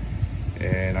Castrator.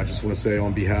 And I just want to say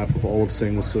on behalf of all of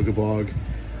Sanguisugabog,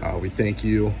 we thank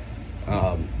you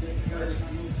for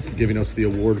giving us the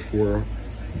award for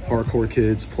hardcore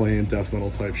kids playing death metal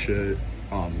type shit.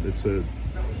 It's a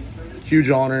huge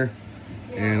honor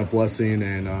and a blessing,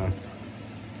 and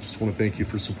just want to thank you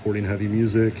for supporting heavy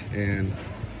music, and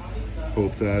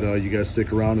hope that you guys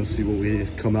stick around and see what we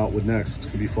come out with next. It's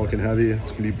gonna be fucking heavy.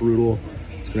 It's gonna be brutal.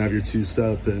 It's gonna have your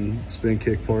two-step and spin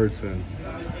kick parts, and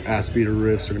ass beater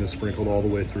riffs are gonna sprinkle all the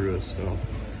way through it. So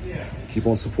keep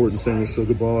on supporting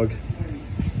Sanguisugabog.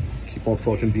 Keep on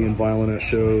fucking being violent at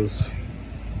shows.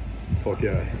 Fuck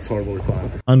yeah, it's HardLore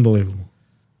time. Unbelievable.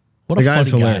 What the a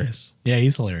guy's funny hilarious. Guy. Yeah,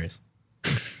 he's hilarious.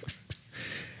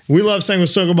 We love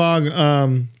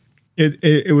Sanguisugabog.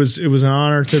 It was an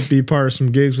honor to be part of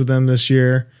some gigs with them this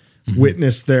year.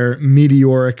 Witness their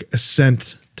meteoric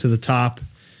ascent to the top.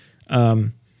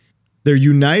 They're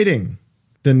uniting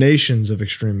the nations of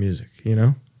extreme music, you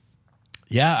know?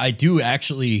 Yeah, I do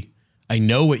actually. I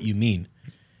know what you mean.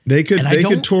 They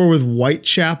could tour with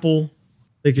Whitechapel.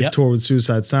 They could Yep. tour with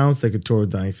Suicide Silence. They could tour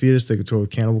with Dying Fetus. They could tour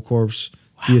with Cannibal Corpse.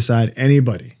 Deicide,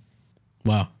 anybody.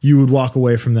 Wow. You would walk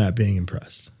away from that being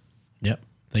impressed. Yep.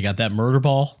 They got that murder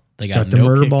ball. They got the no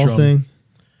murder kick ball drum. thing.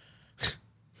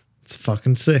 It's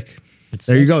fucking sick.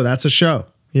 There you go. That's a show,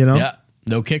 you know? Yeah.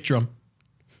 No kick drum.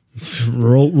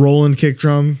 Rolling kick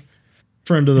drum.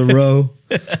 Friend of the row.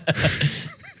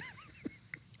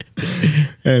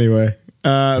 Anyway,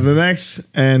 the next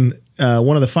and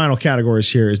one of the final categories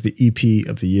here is the EP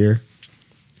of the year.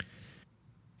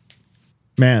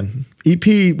 Man,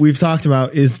 EP we've talked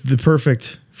about is the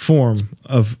perfect form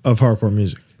of hardcore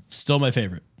music. Still my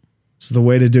favorite. It's the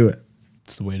way to do it.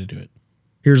 It's the way to do it.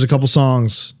 Here's a couple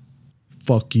songs.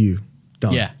 Fuck you.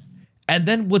 Done. Yeah. And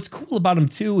then what's cool about them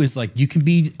too is like you can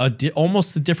be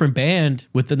almost a different band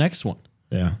with the next one.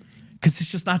 Yeah. Because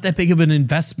it's just not that big of an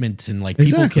investment, and like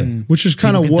Exactly. people can, which is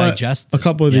kind of what digest a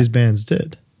couple of these bands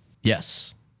did.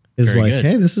 Yes. Is Very like, good.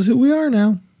 hey, this is who we are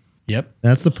now. Yep.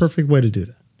 That's the perfect way to do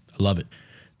that. I love it.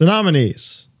 The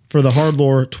nominees for the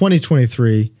HardLore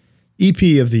 2023 EP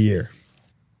of the year.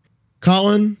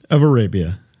 Colin of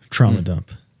Arabia, Trauma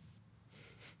Dump.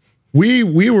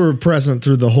 We were present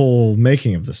through the whole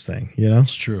making of this thing, you know?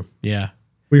 It's true. Yeah.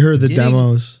 We heard the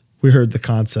demos. We heard the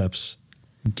concepts.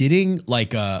 Getting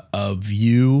like a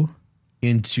view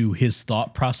into his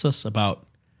thought process about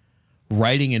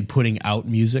writing and putting out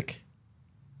music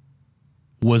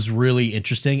was really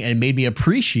interesting and made me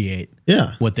appreciate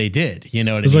what they did. You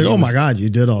know what I mean? It's like, oh my God, you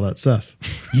did all that stuff.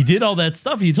 You did all that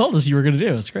stuff you told us you were going to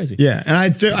do. It's crazy. Yeah. And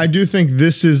I do think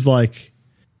this is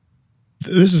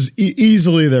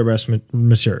easily their best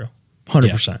material.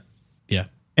 100%. Yeah.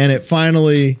 And it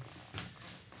finally,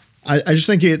 I just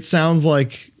think it sounds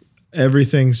like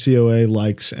everything COA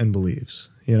likes and believes,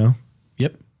 you know?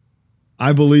 Yep.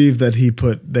 I believe that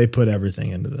they put everything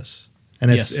into this.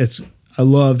 And I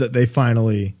love that they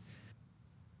finally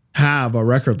have a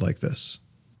record like this.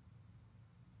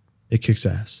 It kicks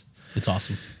ass. It's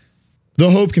awesome. The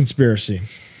Hope Conspiracy.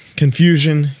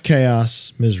 Confusion,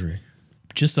 chaos, misery.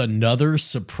 Just another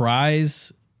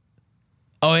surprise.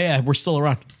 Oh yeah, we're still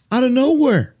around. Out of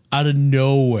nowhere. Out of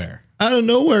nowhere. Out of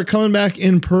nowhere, coming back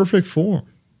in perfect form.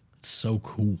 It's so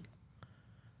cool.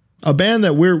 A band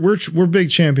that we're big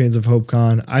champions of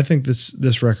HopeCon. I think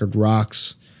this record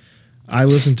rocks.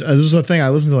 This is a thing I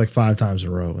listened to like 5 times in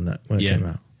a row when it came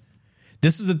out.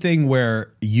 This was the thing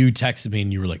where you texted me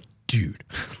and you were like, dude.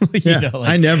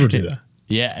 I never do that.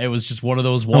 Yeah, it was just one of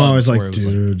those ones. I'm always like, where it was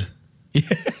dude.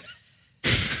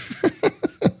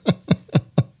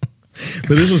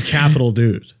 But this was capital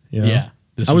dude. You know? Yeah.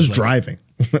 I was driving.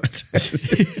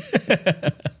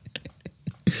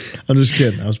 I'm just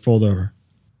kidding. I was pulled over.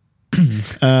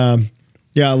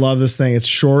 Yeah, I love this thing. It's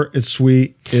short. It's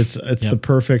sweet. It's the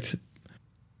perfect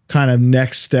kind of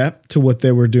next step to what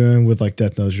they were doing with like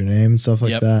Death Knows Your Name and stuff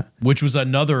like that. Which was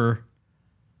another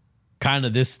kind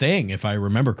of this thing, if I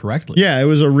remember correctly. Yeah, it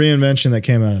was a reinvention that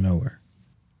came out of nowhere.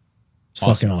 It's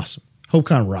fucking awesome.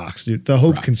 HopeCon rocks, dude. The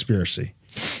Hope Conspiracy.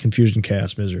 Confusion,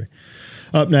 chaos, misery.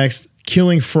 Up next,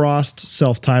 Killing Frost,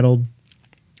 self-titled.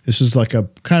 This is like a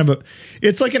kind of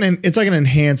it's like an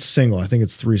enhanced single. I think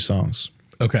it's 3 songs.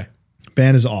 Okay.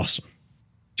 Band is awesome.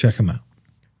 Check them out.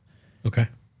 Okay.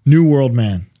 New World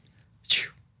Man.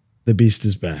 The Beast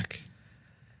is back.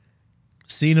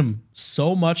 Seen him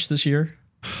so much this year.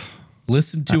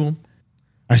 Listened to him.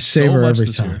 I savor every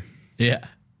time. Yeah.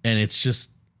 And it's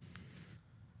just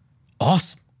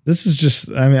awesome. This is just,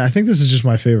 I think this is just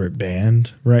my favorite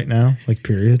band right now, like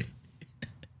period.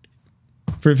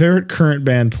 Favorite current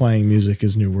band playing music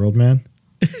is New World Man.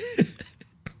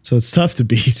 So it's tough to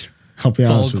beat. I'll be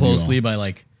honest with you. Followed closely by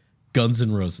like Guns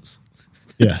N' Roses.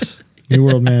 Yes. New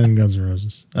World Man and Guns N'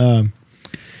 Roses.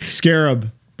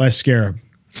 Scarab by Scarab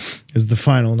is the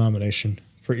final nomination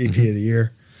for EP of the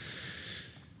year.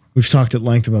 We've talked at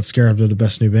length about Scarab. They're the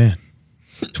best new band.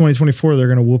 2024, they're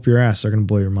going to whoop your ass. They're going to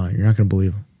blow your mind. You're not going to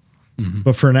believe them.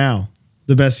 But for now,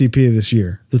 the best EP of this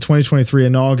year, the 2023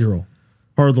 inaugural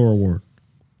HardLore Award,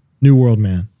 New World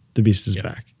Man, The Beast is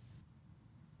back.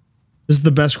 This is the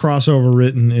best crossover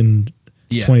written in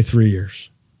 23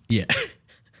 years. Yeah.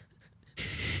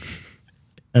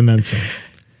 And then some.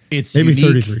 It's maybe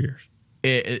unique. 33 years.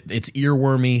 It's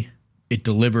earwormy. It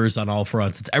delivers on all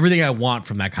fronts. It's everything I want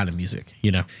from that kind of music,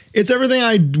 you know? It's everything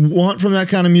I want from that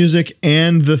kind of music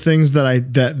and the things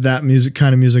that that music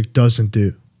kind of music doesn't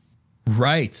do.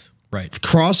 Right.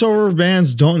 Crossover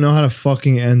bands don't know how to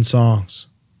fucking end songs.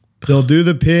 They'll do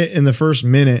the pit in the first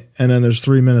minute and then there's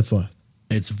 3 minutes left.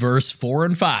 It's verse 4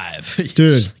 and 5.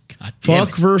 Dude,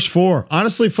 fuck verse 4.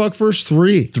 Honestly, fuck verse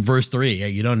 3. Verse 3. Yeah,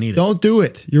 you don't need it. Don't do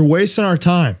it. You're wasting our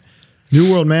time.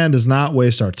 New World Man does not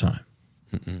waste our time.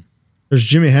 There's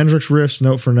Jimi Hendrix riffs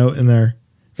note for note in there.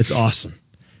 It's awesome.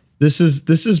 This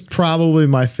is probably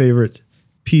my favorite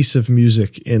piece of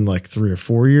music in like 3 or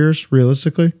 4 years,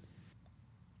 realistically,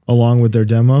 along with their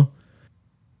demo.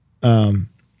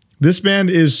 This band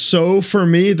is so for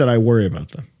me that I worry about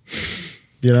them.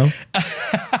 You know?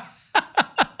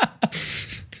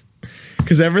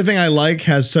 Because everything I like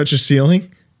has such a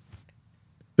ceiling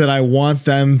that I want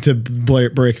them to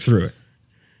break through it.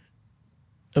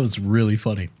 That was really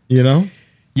funny. You know?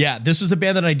 Yeah, this was a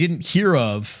band that I didn't hear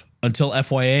of until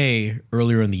FYA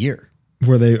earlier in the year.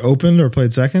 Were they opened or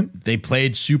played second? They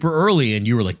played super early, and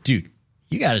you were like, dude,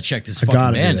 you got to check this I fucking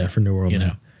gotta band be there out, for New World you Man.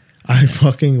 know? I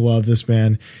fucking love this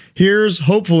band. Here's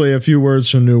hopefully a few words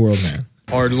from New World Man.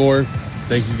 HardLore,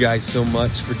 thank you guys so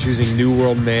much for choosing New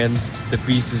World Man. The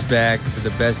Beast is back for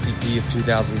the best EP of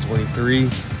 2023.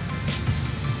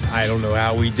 I don't know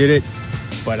how we did it,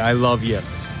 but I love you.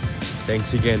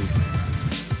 Thanks again.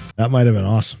 That might have been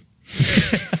awesome.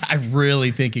 I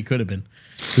really think it could have been.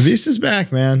 The Beast is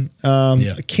back, man.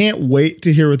 I can't wait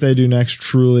to hear what they do next,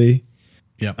 truly.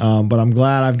 Yep. But I'm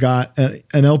glad I've got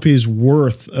an LP's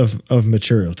worth of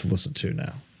material to listen to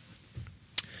now.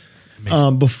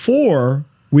 Before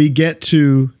we get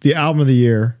to the album of the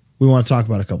year, we want to talk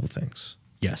about a couple things.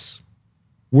 Yes.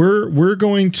 We're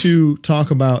going to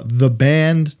talk about the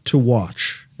band to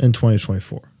watch in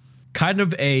 2024. Kind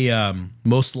of a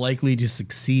most likely to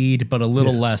succeed, but a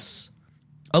little less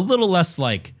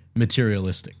like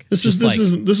materialistic. This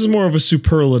is more of a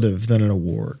superlative than an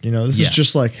award. You know, this is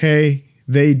just like, hey,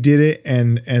 they did it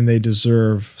and they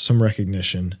deserve some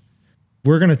recognition.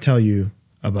 We're going to tell you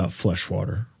about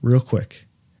Fleshwater real quick.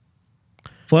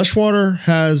 Fleshwater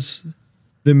has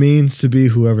the means to be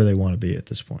whoever they want to be at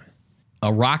this point.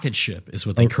 A rocket ship is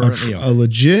what they currently are. A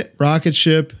legit rocket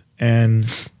ship, and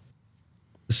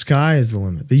the sky is the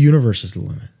limit. The universe is the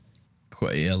limit.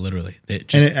 Yeah, literally.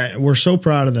 We're so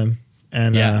proud of them,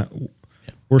 and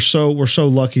we're so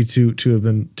lucky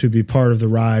to be part of the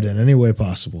ride in any way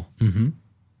possible.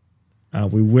 Mm-hmm.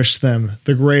 We wish them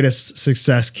the greatest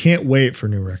success. Can't wait for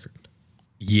new record.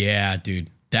 Yeah, dude,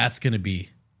 it's gonna be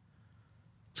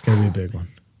a big one.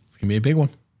 It's gonna be a big one.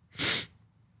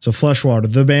 So Fleshwater,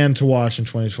 the band to watch in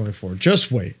 2024.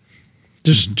 Just wait.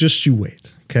 Just you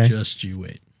wait. Okay. Just you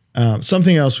wait.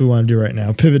 Something else we want to do right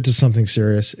now, pivot to something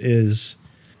serious, is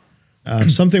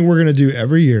something we're going to do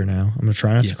every year now. I'm going to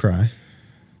try not to cry.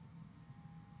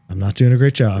 I'm not doing a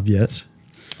great job yet.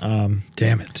 Damn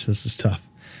it. This is tough.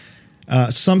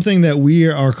 Something that we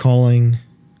are calling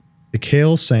the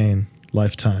Kale Sane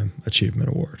Lifetime Achievement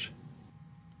Award.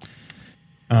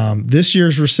 This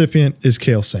year's recipient is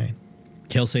Kale Sane.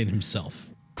 Kale Sane himself.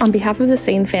 On behalf of the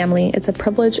Sane family, it's a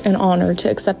privilege and honor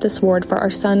to accept this award for our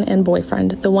son and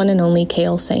boyfriend, the one and only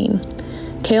Kale Sane.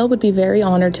 Kale would be very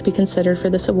honored to be considered for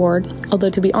this award, although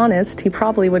to be honest, he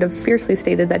probably would have fiercely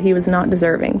stated that he was not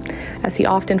deserving, as he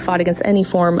often fought against any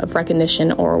form of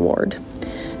recognition or award.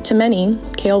 To many,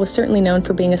 Kale was certainly known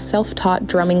for being a self-taught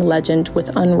drumming legend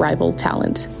with unrivaled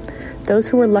talent. Those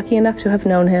who were lucky enough to have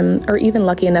known him, or even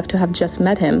lucky enough to have just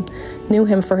met him, knew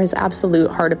him for his absolute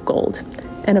heart of gold,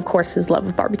 and of course his love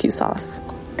of barbecue sauce.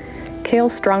 Kale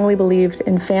strongly believed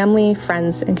in family,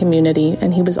 friends, and community,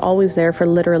 and he was always there for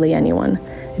literally anyone.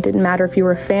 It didn't matter if you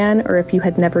were a fan or if you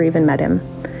had never even met him.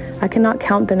 I cannot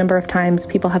count the number of times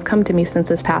people have come to me since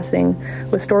his passing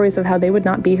with stories of how they would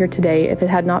not be here today if it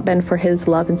had not been for his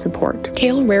love and support.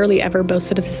 Kale rarely ever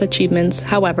boasted of his achievements.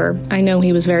 However, I know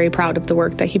he was very proud of the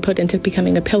work that he put into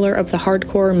becoming a pillar of the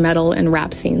hardcore, metal, and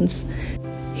rap scenes.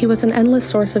 He was an endless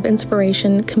source of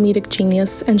inspiration, comedic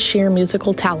genius, and sheer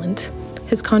musical talent.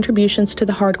 His contributions to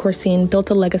the hardcore scene built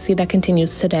a legacy that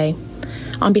continues today.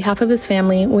 On behalf of his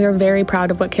family, we are very proud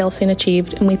of what Kale Sane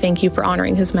achieved, and we thank you for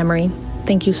honoring his memory.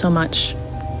 Thank you so much.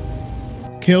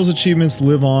 Kale's achievements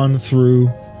live on through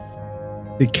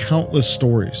the countless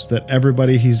stories that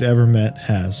everybody he's ever met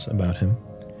has about him.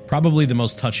 Probably the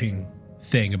most touching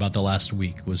thing about the last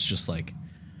week was just like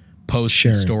posts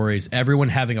and stories, everyone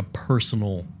having a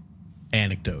personal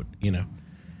anecdote, you know.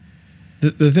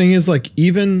 The thing is, like,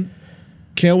 even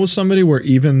Kale was somebody where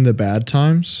even the bad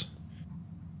times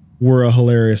were a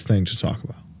hilarious thing to talk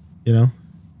about, you know?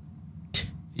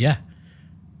 Yeah.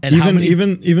 And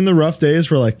even the rough days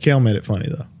were like, Kale made it funny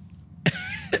though.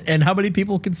 And how many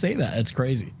people can say that? It's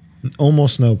crazy.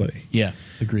 Almost nobody. Yeah,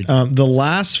 agreed. The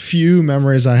last few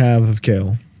memories I have of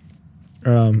Kale,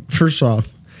 first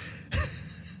off,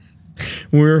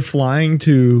 we were flying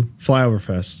to Flyover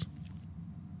Fest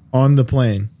on the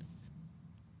plane.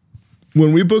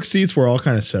 When we booked seats, we're all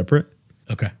kind of separate.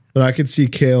 Okay. But I could see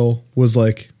Kale was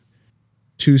like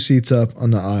 2 seats up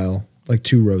on the aisle, like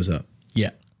 2 rows up.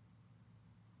 Yeah.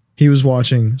 He was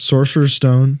watching Sorcerer's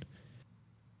Stone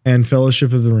and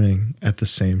Fellowship of the Ring at the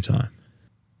same time.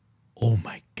 Oh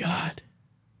my God.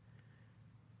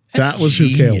 That was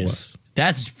genius. who Kale was.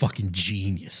 That's fucking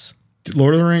genius.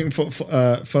 Lord of the Ring,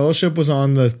 Fellowship was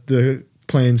on the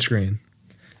plane screen,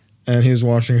 and he was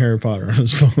watching Harry Potter on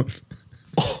his phone.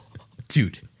 Oh,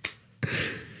 dude.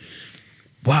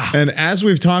 Wow. And as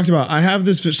we've talked about, I have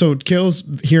this, so Kale's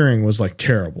hearing was like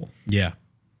terrible. Yeah.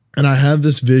 And I have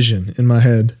this vision in my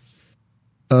head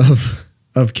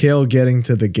of Kale getting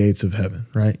to the gates of heaven,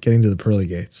 right? Getting to the pearly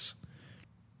gates.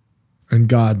 and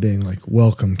God being like,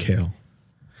 welcome, Kale.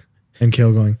 And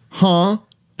Kale going, huh?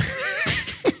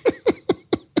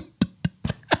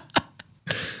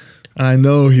 I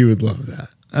know he would love that.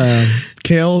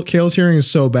 Kale's hearing is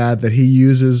so bad that he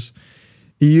uses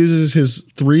his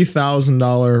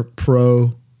 $3,000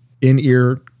 Pro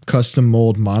in-ear custom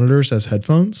mold monitors as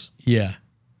headphones. Yeah.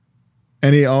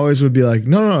 And he always would be like,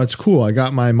 no, it's cool. I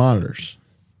got my monitors.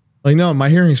 Like, no, my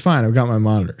hearing's fine. I've got my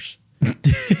monitors.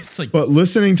 It's like, but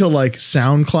listening to like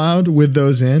SoundCloud with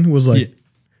those in was like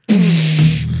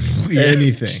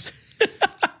anything.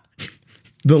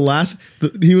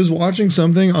 He was watching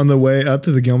something on the way up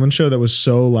to the Gilman show that was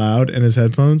so loud in his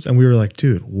headphones. And we were like,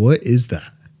 dude, what is that?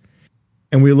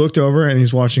 And we looked over and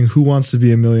he's watching Who Wants to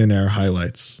Be a Millionaire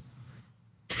highlights.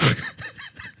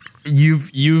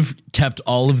 You've kept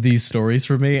all of these stories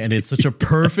for me, and it's such a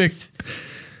perfect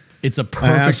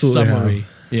summary.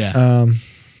 Yeah. I'm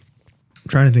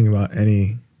trying to think about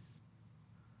any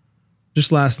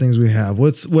just last things we have.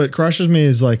 What crushes me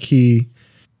is like he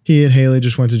and Haley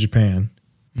just went to Japan.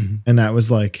 Mm-hmm. And that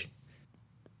was like,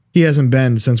 he hasn't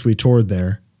been since we toured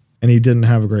there, and he didn't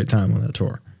have a great time on that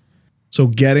tour. So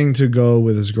getting to go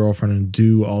with his girlfriend and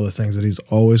do all the things that he's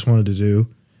always wanted to do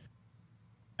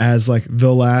as like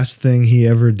the last thing he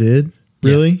ever did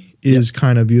really is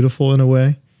kind of beautiful in a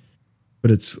way, but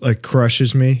it's like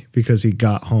crushes me because he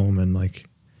got home and like,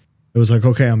 it was like,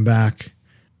 okay, I'm back.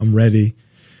 I'm ready.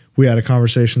 We had a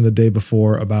conversation the day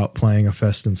before about playing a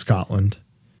fest in Scotland.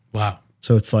 Wow.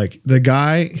 So it's like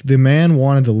the man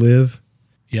wanted to live.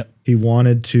 Yep. He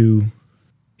wanted to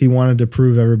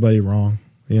prove everybody wrong,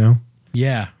 you know?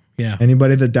 Yeah. Yeah.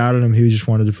 Anybody that doubted him, he just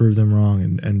wanted to prove them wrong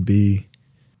and be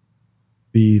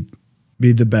the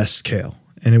best Kale.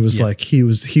 And it was like, he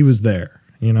was there,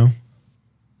 you know?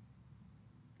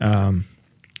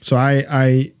 So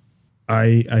I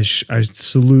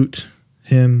salute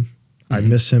him. Mm-hmm. I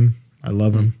miss him. I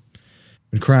love him.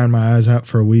 Been crying my eyes out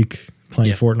for a week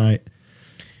playing Fortnite.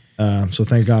 So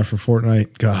thank God for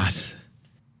Fortnite. God,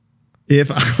 I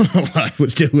don't know what I would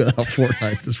do without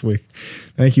Fortnite this week.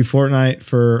 Thank you, Fortnite,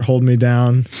 for holding me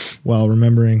down while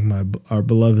remembering our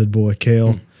beloved boy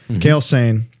Kale. Mm-hmm. Kale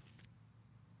Sane.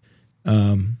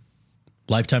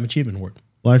 Lifetime Achievement Award.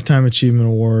 Lifetime Achievement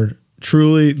Award.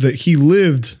 Truly, he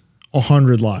lived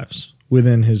 100 lives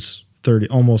within his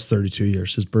almost 32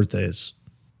 years. His birthday is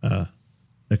in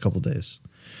a couple days,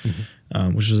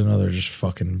 which is another just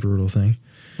fucking brutal thing.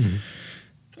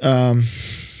 Mm-hmm.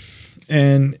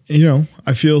 And, you know,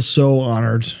 I feel so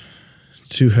honored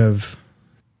to have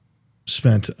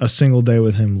spent a single day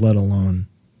with him, let alone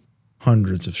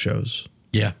hundreds of shows.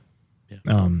 Yeah.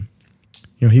 You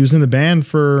know, he was in the band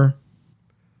for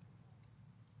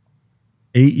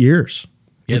 8 years.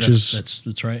 Yeah, which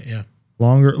that's right. Yeah.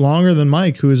 Longer than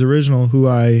Mike, who is original, who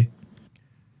I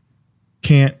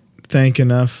can't thank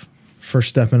enough for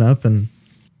stepping up and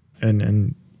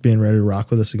being ready to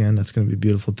rock with us again. That's going to be a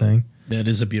beautiful thing. That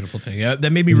is a beautiful thing.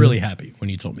 That made me really happy when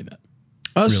you told me that.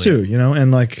 Us really too, happy. you know,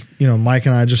 and like, you know, Mike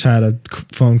and I just had a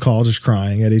phone call, just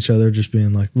crying at each other, just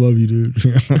being like, love you, dude.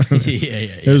 You know?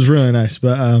 Yeah. It was really nice,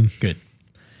 but, good.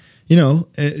 You know,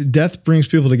 death brings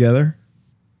people together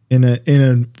in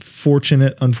a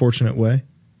fortunate, unfortunate way.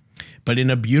 But in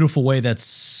a beautiful way,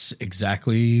 that's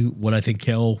exactly what I think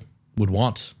Kale would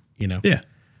want, you know? Yeah.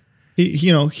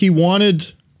 He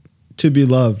wanted to be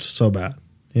loved so bad,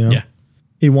 you know? Yeah.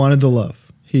 He wanted to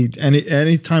love.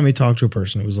 Any time he talked to a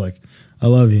person, it was like, I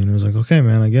love you. And it was like, okay,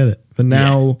 man, I get it. But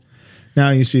now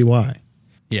you see why.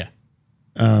 Yeah.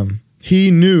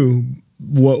 He knew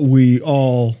what we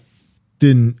all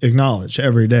didn't acknowledge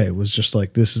every day. It was just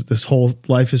like, this whole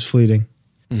life is fleeting.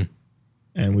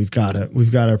 And we've got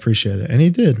to appreciate it. And he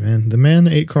did, man. The man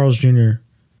ate Carl's Jr.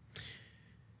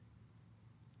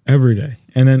 every day.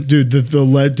 And then, dude,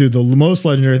 the most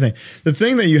legendary thing, the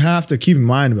thing that you have to keep in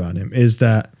mind about him is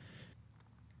that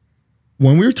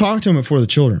when we were talking to him before the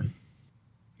children,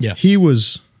 he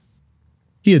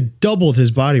had doubled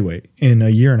his body weight in a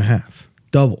year and a half.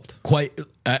 Doubled. Quite.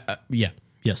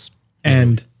 Yes.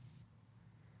 And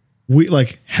we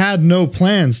like had no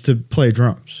plans to play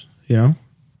drums, you know?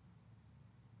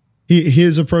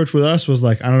 His approach with us was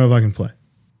like, I don't know if I can play.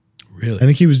 Really? I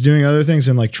think he was doing other things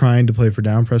and like trying to play for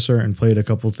Downpresser and played a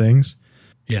couple things.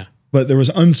 Yeah. But there was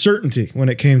uncertainty when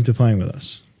it came to playing with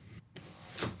us.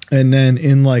 And then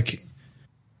in like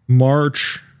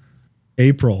March,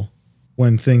 April,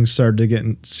 when things started to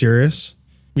get serious.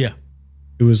 Yeah.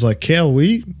 It was like, Kale,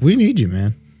 we need you,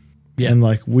 man. Yeah. And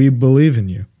like, we believe in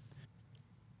you.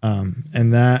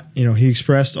 And that, you know, he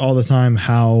expressed all the time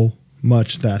how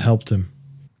much that helped him.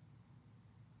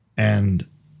 And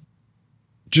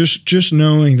just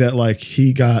knowing that like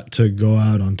he got to go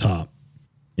out on top,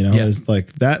 you know, is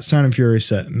like that Sound and Fury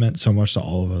set meant so much to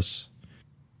all of us.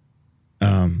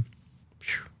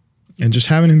 And just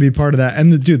having him be part of that,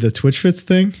 and the Twitch Fits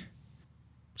thing,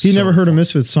 he never heard a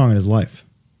Misfits song in his life.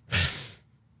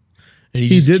 And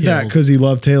he did that because he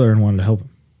loved Taylor and wanted to help him.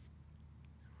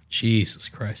 Jesus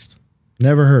Christ.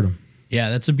 Never heard him. Yeah,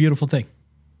 that's a beautiful thing.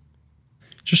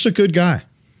 Just a good guy.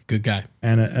 Good guy.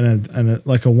 And a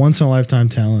like a once in a lifetime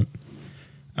talent.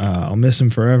 I'll miss him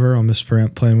forever. I'll miss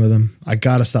playing with him. I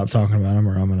got to stop talking about him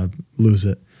or I'm going to lose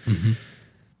it. Mm-hmm.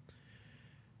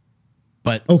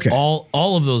 But all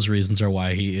of those reasons are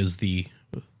why he is the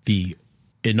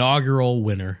inaugural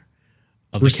winner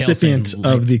of recipient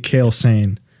of the Kale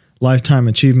Sane Lifetime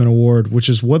Achievement Award, which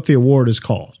is what the award is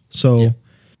called. So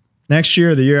next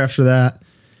year, the year after that,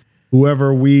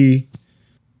 whoever's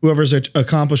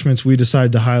accomplishments we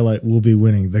decide to highlight will be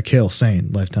winning the Kale Sane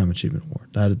Lifetime Achievement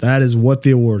Award. That is what the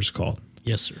award is called.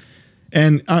 Yes, sir.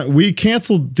 And we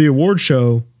canceled the award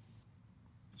show.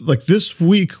 Like this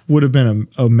week would have been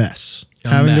a mess.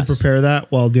 Having to prepare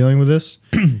that while dealing with this.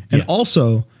 And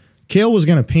also, Kale was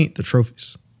going to paint the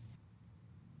trophies.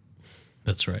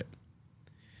 That's right.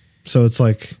 So it's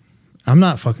like, I'm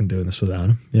not fucking doing this without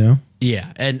him, you know?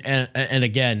 Yeah. And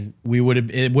again, it would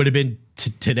have been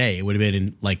today. It would have been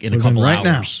in a couple right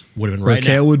hours. Now. Would have been right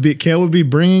now. Kale would be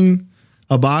bringing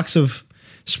a box of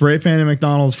spray painted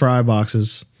McDonald's fry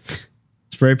boxes,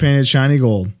 spray painted shiny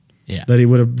gold. Yeah. That he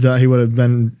would have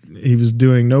been, he was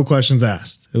doing no questions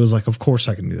asked. It was like, of course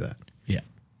I can do that. Yeah.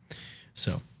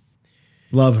 So.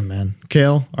 Love him, man.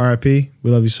 Kale, RIP. We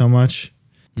love you so much.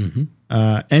 Mm-hmm.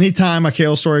 Anytime a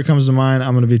Kale story comes to mind,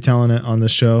 I'm going to be telling it on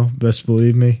this show. Best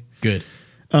believe me. Good.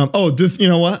 You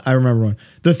know what? I remember one.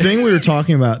 The thing we were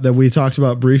talking about that we talked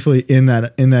about briefly in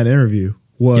that interview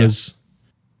was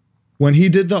when he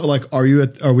did the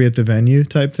are we at the venue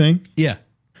type thing? Yeah.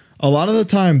 A lot of the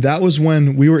time, that was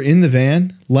when we were in the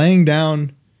van laying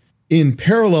down in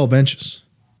parallel benches.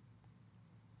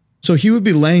 So he would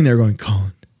be laying there going,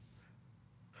 Colin,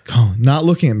 not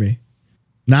looking at me,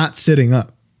 not sitting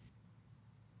up.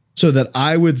 So that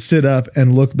I would sit up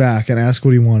and look back and ask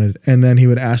what he wanted. And then he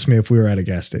would ask me if we were at a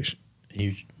gas station.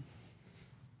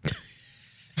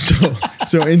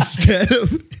 So instead of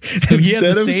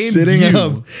sitting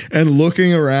up and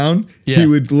looking around, he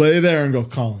would lay there and go,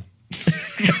 Colin.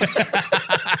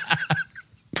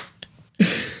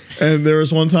 And there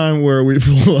was one time where I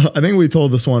think we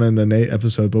told this one in the Nate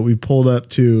episode, but we pulled up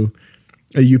to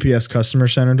a UPS customer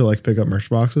center to pick up merch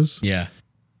boxes. Yeah.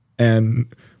 And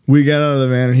we get out of the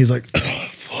van and he's like, oh,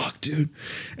 fuck, dude.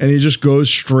 And he just goes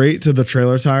straight to the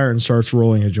trailer tire and starts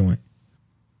rolling a joint.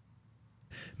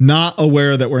 Not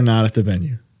aware that we're not at the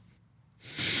venue.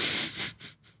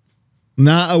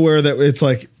 Not aware that it's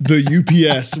like the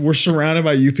UPS. We're surrounded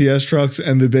by UPS trucks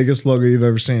and the biggest logo you've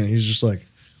ever seen. He's just like,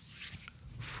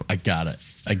 I got it.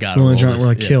 We're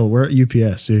like, Kill, we're at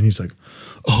UPS, dude. And he's like,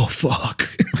 oh, fuck.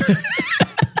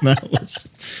 That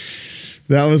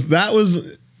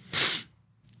was.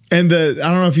 And I don't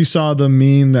know if you saw the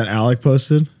meme that Alec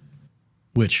posted.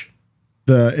 Which?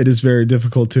 It is very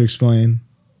difficult to explain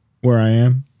where I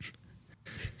am.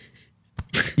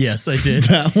 Yes, I did.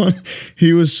 That one.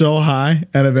 He was so high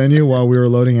at a venue while we were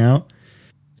loading out.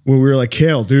 When we were like,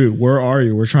 Kale, dude, where are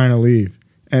you? We're trying to leave.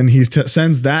 And he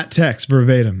sends that text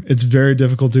verbatim. It's very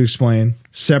difficult to explain.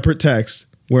 Separate text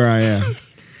where I am.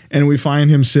 And we find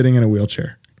him sitting in a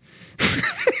wheelchair.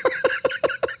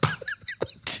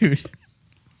 Dude.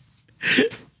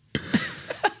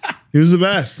 He was the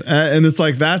best. And it's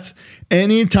like, that's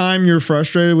anytime you're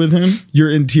frustrated with him,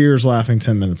 you're in tears laughing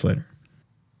 10 minutes later.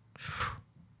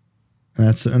 And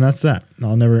that's that.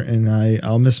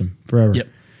 I'll miss him forever. Yep.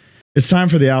 It's time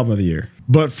for the album of the year.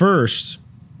 But first,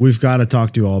 we've got to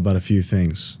talk to you all about a few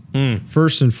things.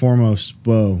 First and foremost,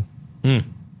 Bo. AG1.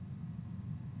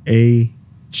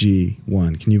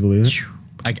 Can you believe it?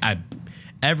 I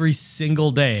every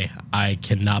single day, I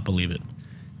cannot believe it.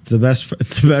 It's the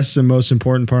best and most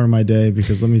important part of my day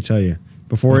because let me tell you,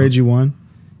 before AG1,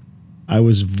 I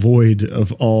was void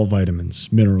of all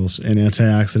vitamins, minerals, and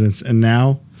antioxidants, and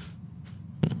now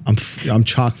I'm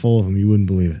chock full of them. You wouldn't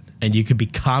believe it. And you could be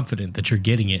confident that you're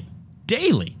getting it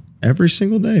daily. Every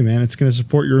single day, man. It's going to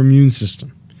support your immune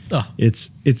system. Oh. It's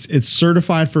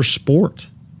certified for sport.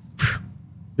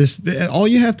 All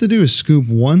you have to do is scoop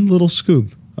one little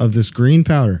scoop of this green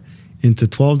powder into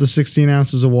 12 to 16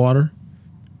 ounces of water.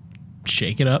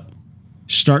 Shake it up.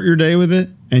 Start your day with it,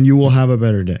 and you will have a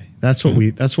better day. That's what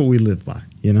we live by,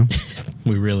 you know?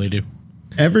 We really do.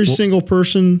 Every single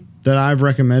person that I've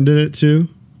recommended it to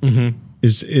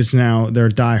is now, they're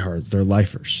diehards, they're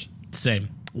lifers. Same.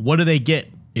 What do they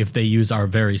get if they use our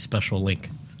very special link?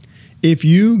 If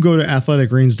you go to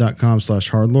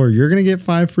athleticgreens.com/hardlore, you're going to get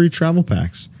 5 free travel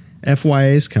packs.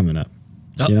 FYA's coming up.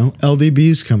 Oh. You know,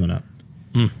 LDB's coming up.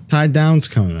 Tied Down's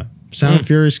coming up. Sound of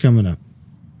Fury's coming up.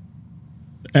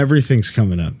 Everything's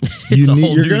coming up.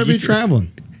 You're going to be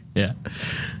traveling. Yeah.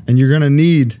 And you're going to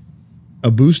need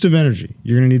a boost of energy.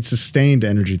 You're going to need sustained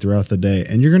energy throughout the day.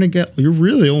 And you're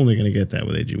really only going to get that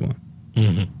with AG1.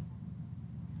 Mm-hmm.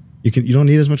 You don't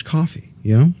need as much coffee,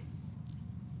 you know?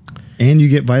 And you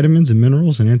get vitamins and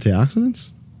minerals and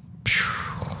antioxidants.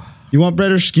 You want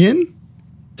better skin?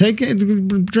 Drink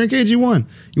AG1.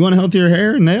 You want healthier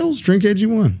hair and nails? Drink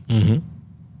AG1. Mm-hmm.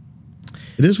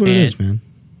 It is what it is, man.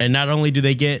 And not only do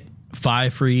they get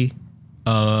 5 free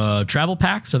travel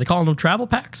packs, are they calling them travel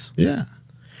packs? Yeah.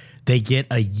 They get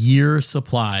a year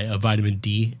supply of vitamin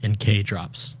D and K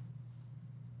drops.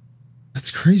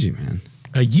 That's crazy, man.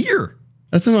 A year.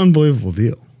 That's an unbelievable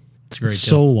deal. It's a great deal.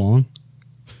 So long.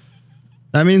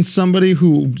 That means somebody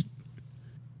who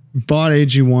bought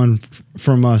AG1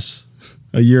 from us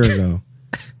a year ago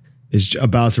is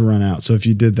about to run out. So if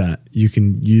you did that, you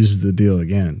can use the deal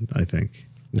again, I think.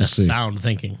 That's sound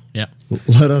thinking. Yeah.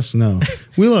 Let us know.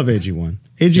 We love AG1.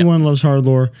 AG1 loves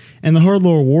HardLore. And the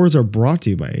HardLore Awards are brought to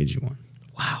you by AG1.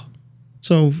 Wow.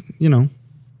 So, you know,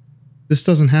 this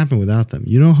doesn't happen without them.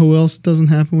 You know who else it doesn't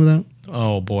happen without?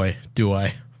 Oh, boy. Do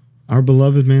I. Our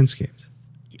beloved Manscaped.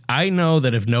 I know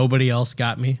that if nobody else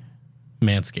got me,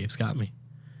 Manscaped's got me.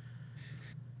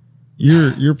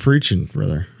 You're preaching,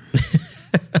 brother.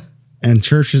 And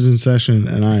church is in session,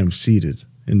 and I am seated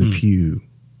in the pew.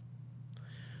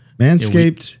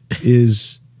 Manscaped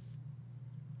is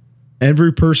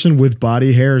every person with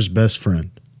body hair's best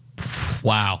friend.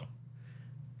 Wow.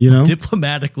 You know?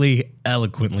 Diplomatically,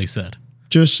 eloquently said.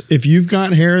 Just if you've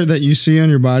got hair that you see on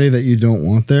your body that you don't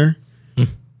want there,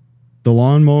 the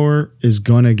lawnmower is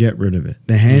going to get rid of it.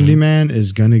 The handyman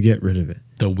is going to get rid of it.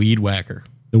 The weed whacker.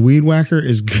 The weed whacker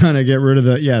is going to get rid of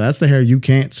that's the hair you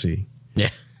can't see. Yeah.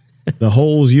 The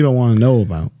holes you don't want to know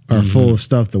about are full of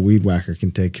stuff the weed whacker can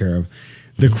take care of.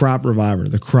 The crop reviver,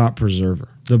 the crop preserver,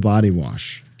 the body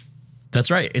wash.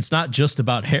 That's right. It's not just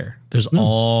about hair. There's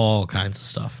all kinds of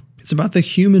stuff. It's about the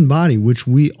human body, which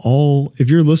we all,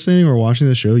 if you're listening or watching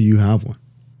the show, you have one.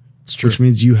 It's true. Which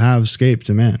means you have scaped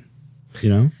a man, you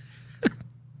know?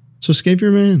 So scape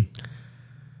your man.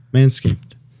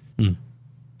 Manscaped.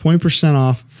 20%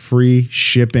 off free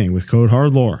shipping with code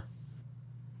HardLore.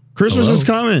 Christmas is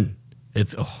coming.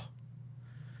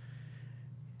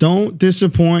 Don't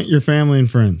disappoint your family and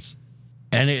friends.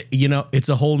 And it's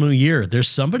a whole new year. There's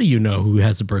somebody you know who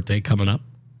has a birthday coming up.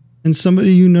 And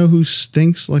somebody you know who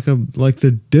stinks like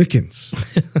the Dickens.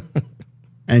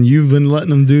 And you've been letting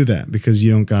them do that because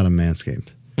you don't got them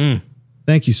Manscaped.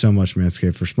 Thank you so much,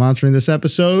 Manscaped, for sponsoring this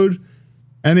episode.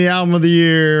 And the album of the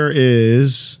year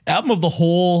is... Album of the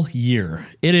whole year.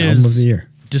 It is album of the year.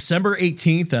 December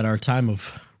 18th at our time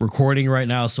of recording right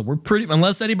now. So we're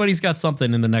unless anybody's got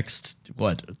something in the next,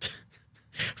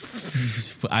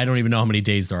 I don't even know how many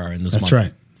days there are in this month. That's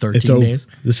right. 13 days?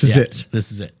 This is it.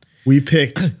 This is it. We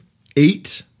picked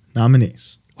 8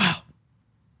 nominees. Wow.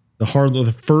 The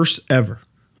first ever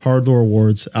HardLore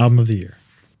Awards album of the year.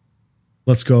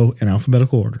 Let's go in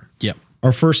alphabetical order. Yep.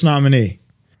 Our first nominee,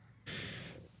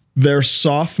 their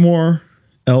sophomore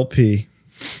LP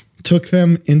took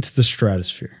them into the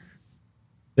stratosphere.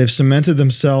 They've cemented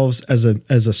themselves as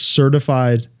a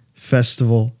certified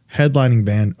festival headlining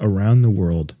band around the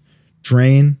world.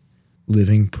 Drain,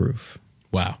 Living Proof.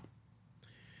 Wow.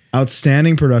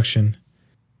 Outstanding production.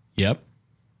 Yep.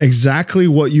 Exactly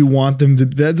what you want them to.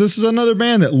 This is another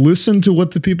band that listened to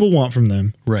what the people want from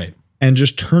them. Right. And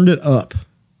just turned it up.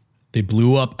 They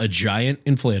blew up a giant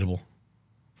inflatable,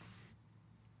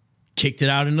 kicked it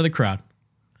out into the crowd,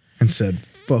 and said,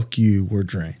 "Fuck you, we're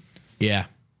Drain." Yeah.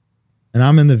 And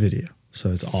I'm in the video,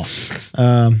 so it's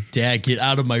awesome. Dad, get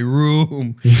out of my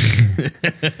room.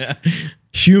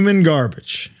 Human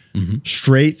Garbage.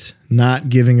 Straight Not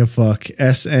Giving a Fuck.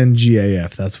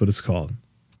 SNGAF. That's what it's called.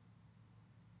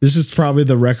 This is probably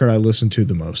the record I listened to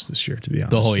the most this year, to be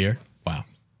honest. The whole year? Wow.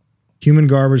 Human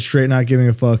Garbage, Straight Not Giving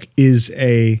a Fuck is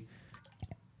a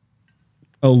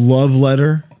love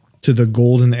letter to the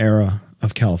golden era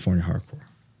of California hardcore,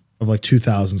 of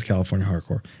 2000s California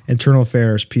hardcore. Internal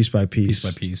Affairs, Piece by Piece.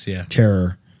 Piece by Piece, yeah.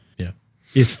 Terror. Yeah.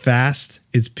 It's fast,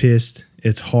 it's pissed,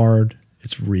 it's hard,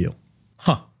 it's real.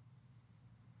 Huh.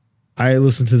 I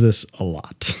listen to this a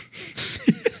lot.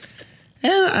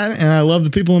 and I love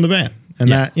the people in the band. And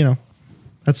that,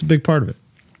 that's a big part of it.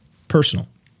 Personal.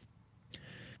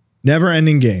 Never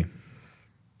Ending Game.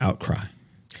 Outcry.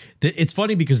 It's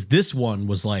funny because this one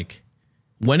was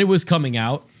when it was coming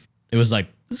out, it was like,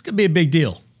 this could be a big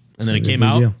deal. And then it came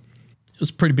out. Deal. It was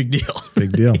a pretty big deal.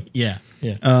 Big deal. Yeah.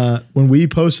 When we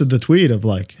posted the tweet of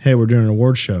like, hey, we're doing an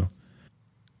award show,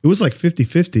 it was like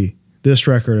 50-50, this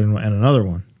record and another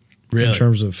one. Really? In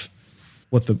terms of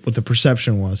what the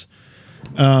perception was.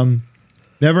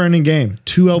 Never Ending Game,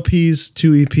 2 LPs,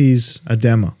 2 EPs, a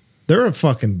demo. They're a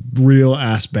fucking real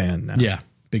ass band now. Yeah,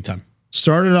 big time.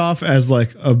 Started off as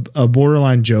like a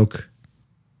borderline joke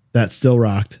that still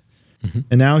rocked. Mm-hmm.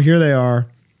 And now here they are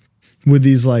with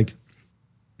these like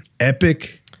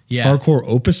epic hardcore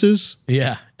opuses.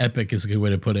 Yeah, epic is a good way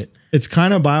to put it. It's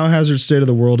kind of Biohazard State of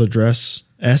the World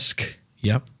Address-esque.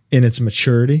 Yep. In its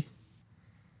maturity.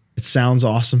 It sounds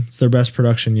awesome. It's their best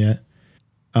production yet.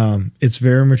 It's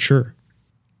very mature.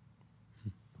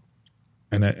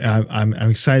 And I'm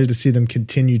excited to see them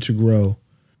continue to grow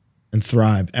and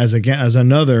thrive as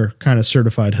another kind of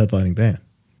certified headlining band.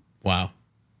 Wow.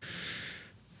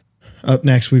 Up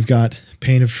next, we've got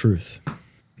Pain of Truth,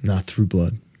 Not Through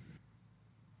Blood.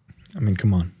 I mean,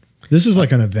 come on. This is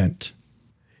like an event.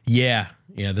 Yeah.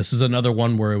 This is another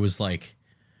one where it was like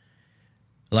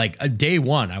a day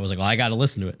one. I was like, well, I got to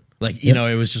listen to it. Like, you know,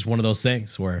 it was just one of those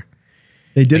things where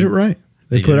they did it right.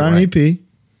 They put out an EP.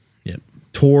 Yep.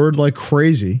 Toured like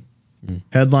crazy.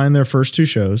 Headlined their first 2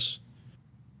 shows.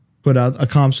 Put out a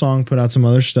comp song, put out some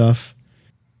other stuff,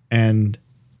 and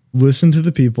listened to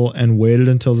the people and waited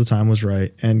until the time was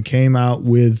right and came out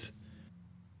with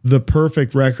the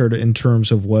perfect record in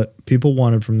terms of what people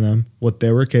wanted from them, what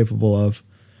they were capable of,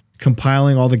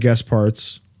 compiling all the guest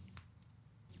parts.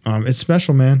 It's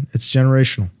special, man. It's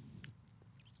generational.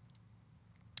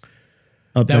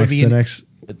 Up that next,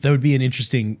 that would be an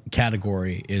interesting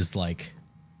category is like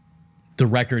the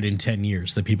record in 10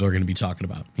 years that people are going to be talking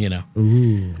about, you know?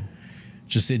 Ooh.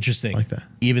 Just interesting. Like that.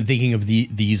 Even thinking of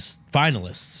these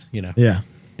finalists, you know? Yeah.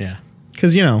 Yeah.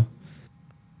 Because, you know,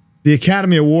 the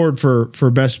Academy Award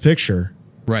for Best Picture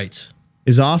right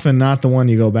is often not the one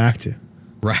you go back to.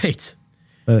 Right.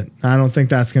 But I don't think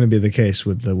that's going to be the case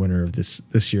with the winner of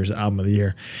this year's Album of the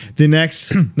Year. The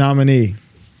next nominee,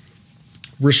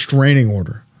 Restraining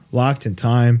Order, Locked in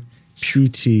Time,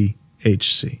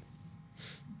 CTHC.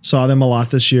 Saw them a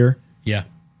lot this year. Yeah.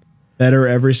 Better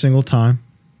every single time.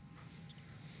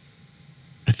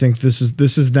 I think this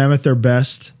is them at their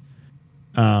best.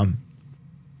 And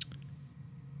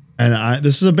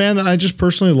this is a band that I just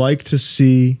personally like to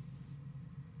see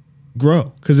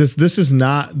grow, because this is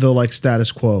not the like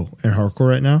status quo in hardcore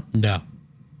right now. No.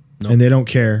 Nope. And they don't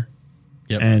care.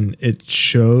 Yep. And it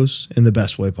shows in the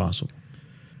best way possible.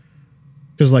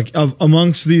 Because like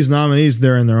amongst these nominees,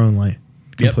 they're in their own lane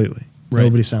completely. Yep. Right.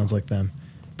 Nobody sounds like them,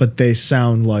 but they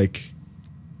sound like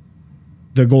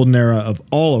the golden era of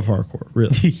all of hardcore.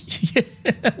 Really.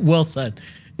 Yeah. Well said.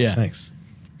 Yeah. Thanks.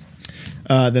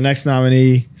 The next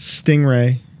nominee,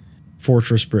 Stingray,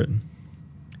 Fortress Britain.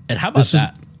 And how about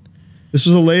that? This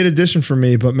was a late addition for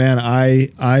me, but man,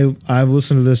 I've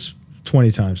listened to this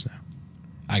 20 times now.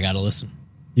 I gotta listen.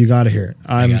 You gotta hear it.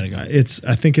 I gotta go.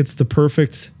 I think it's the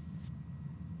perfect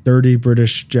dirty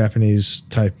British Japanese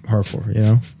type hardcore, you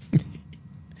know?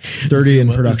 Dirty in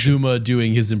production. Zuma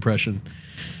doing his impression.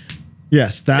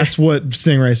 Yes, that's what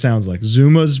Stingray sounds like.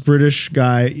 Zuma's British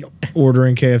guy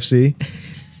ordering KFC.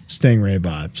 Stingray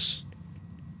vibes.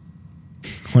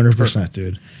 100%,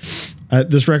 dude.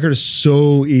 This record is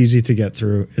so easy to get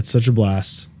through. It's such a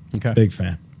blast. Okay. Big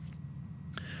fan.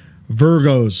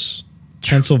 Virgos,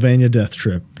 Pennsylvania Death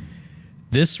Trip.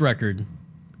 This record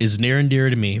is near and dear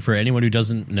to me. For anyone who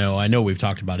doesn't know, I know we've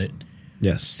talked about it.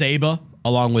 Yes. Saba,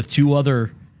 along with 2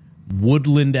 other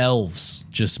woodland elves,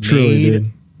 just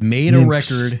Truly, made a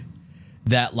record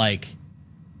that like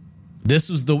this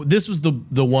was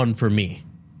the one for me.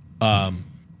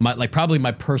 Probably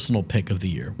my personal pick of the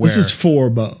year. This is for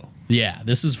Bo. Yeah,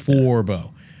 this is for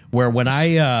Bo. Where when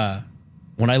I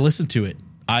listened to it,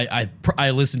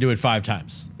 I listened to it 5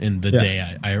 times in the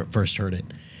day I first heard it,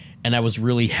 and I was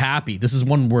really happy. This is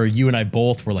one where you and I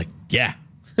both were like, yeah,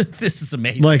 this is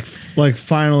amazing. Like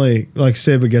finally, like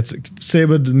Saba gets it.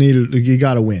 Saba needed. You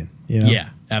got to win. You know. Yeah,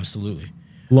 absolutely.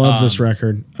 Love this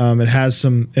record. It has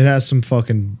some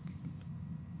fucking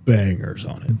bangers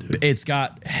on it, dude. It's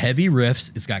got heavy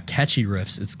riffs. It's got catchy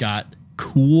riffs. It's got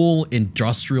cool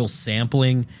industrial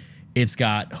sampling. It's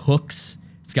got hooks.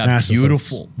 It's got massive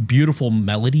beautiful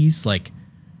melodies. Like,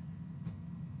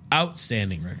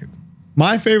 outstanding record.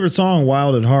 My favorite song,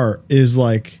 Wild at Heart, is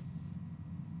like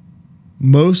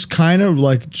most kind of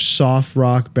like soft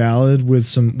rock ballad with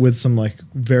some like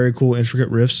very cool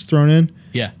intricate riffs thrown in.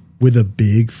 Yeah. With a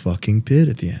big fucking pit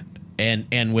at the end.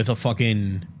 And with a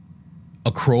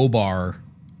crowbar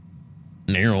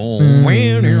Yeah,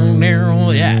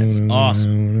 it's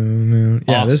awesome.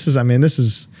 Yeah, this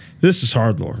is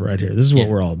HardLore right here. This is what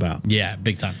we're all about. Yeah,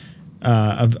 big time.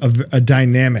 A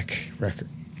dynamic record.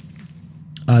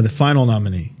 The final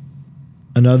nominee,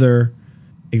 another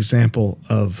example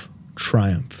of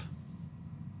triumph.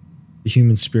 The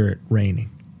Human Spirit reigning.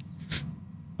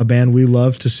 A band we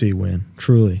love to see win,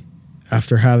 truly.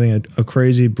 After having a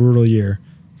crazy, brutal year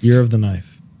of the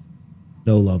knife.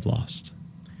 No love lost.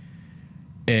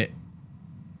 It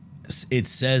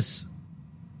says,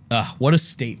 what a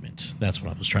statement. That's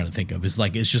what I was trying to think of. It's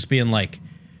just being like,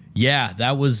 yeah,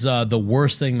 that was the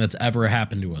worst thing that's ever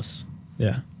happened to us.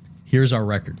 Yeah. Here's our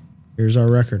record.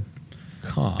 And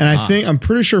I'm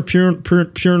pretty sure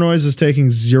Pure Noise is taking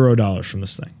 $0 from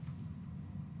this thing.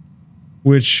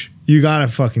 Which you gotta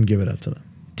fucking give it up to them.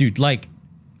 Dude, like,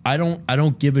 I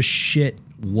don't give a shit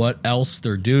what else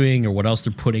they're doing or what else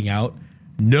they're putting out.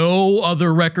 No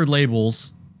other record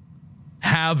labels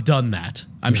have done that.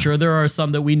 I'm sure there are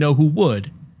some that we know who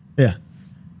would. Yeah.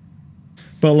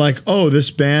 But like,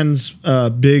 this band's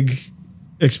big,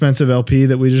 expensive LP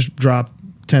that we just dropped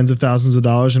tens of thousands of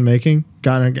dollars in making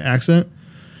got in an accident.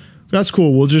 That's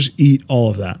cool. We'll just eat all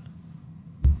of that.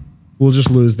 We'll just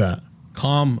lose that.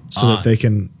 So that they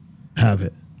can have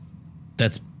it.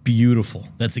 That's beautiful.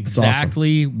 That's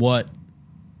exactly what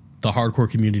the hardcore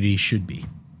community should be.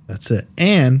 That's it.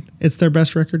 And it's their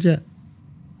best record yet.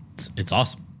 It's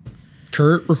awesome.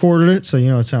 Kurt recorded it, so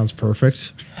it sounds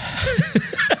perfect.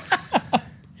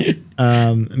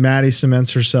 Maddie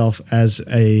cements herself as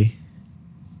a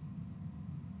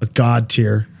god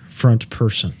tier front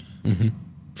person. Mm-hmm.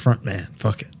 Front man.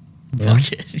 Fuck it.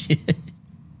 Fuck it.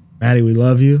 Maddie, we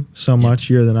love you so much.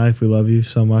 You're the knife. We love you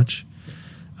so much.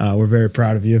 We're very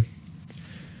proud of you.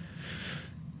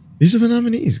 These are the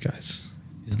nominees, guys.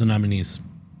 These are the nominees.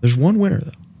 There's one winner,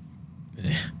 though.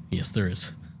 Yes, there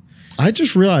is. I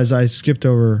just realized I skipped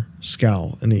over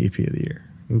Scowl in the EP of the year.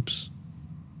 Oops.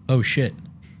 Oh, shit.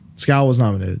 Scowl was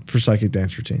nominated for Psychic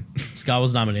Dance Routine. Scowl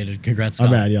was nominated. Congrats, Scowl.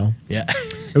 My bad, y'all. Yeah.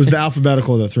 It was the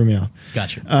alphabetical that threw me off.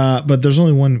 Gotcha. But there's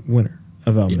only one winner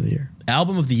of Album of the Year.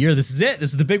 Album of the Year. This is it.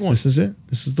 This is the big one. This is it.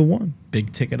 This is the one.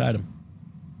 Big ticket item.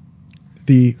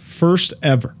 The first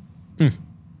ever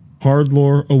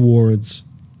HardLore Awards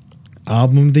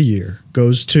Album of the Year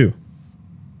goes to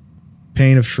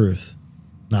Pain of Truth,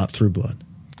 Not Through Blood.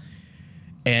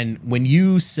 And when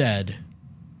you said,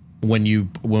 when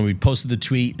we posted the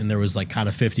tweet and there was like kind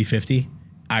of 50-50,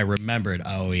 I remembered,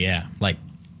 oh yeah, like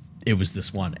it was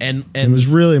this one. And it was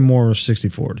really more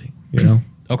 60-40,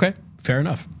 Okay, fair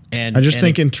enough. And I just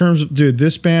think in terms of, dude,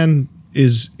 this band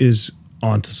is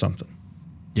onto something.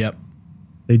 Yep.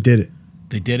 They did it.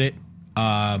 They did it.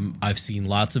 I've seen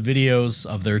lots of videos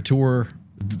of their tour,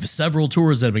 several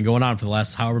tours that have been going on for the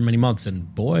last however many months,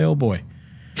 and boy, oh boy,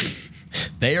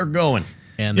 they are going.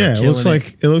 And they're it looks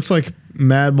like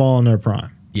Madball in their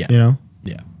prime. Yeah,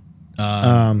 yeah.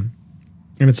 And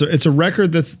it's a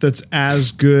record that's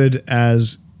as good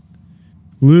as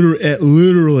it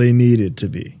literally needed to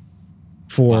be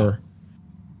for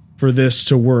this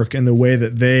to work in the way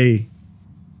that they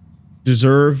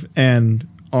deserve and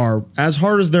are, as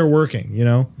hard as they're working,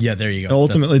 Yeah, there you go. It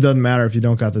ultimately doesn't matter if you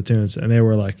don't got the tunes. And they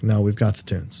were like, no, we've got the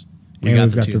tunes. We've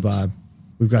got the vibe.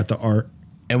 We've got the art.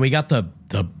 And we got the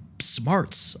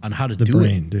smarts on how to do it. The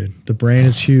brain, dude. The brain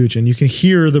is huge. And you can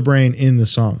hear the brain in the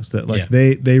songs that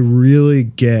they really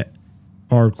get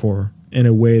hardcore in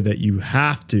a way that you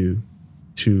have to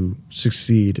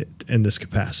succeed in this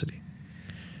capacity.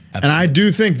 Absolutely. And I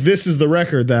do think this is the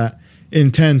record that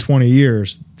in 10, 20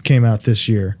 years came out this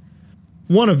year.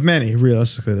 One of many,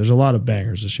 realistically. There's a lot of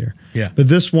bangers this year. Yeah. But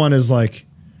this one is like,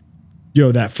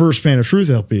 that first Pain of Truth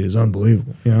LP is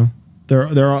unbelievable.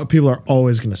 There are people are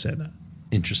always going to say that.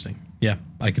 Interesting. Yeah,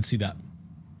 I could see that.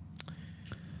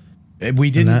 We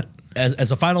didn't,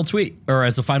 as a final tweet or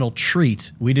as a final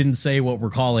treat, we didn't say what we're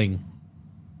calling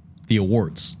the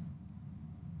awards.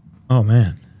 Oh,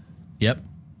 man. Yep.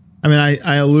 I mean,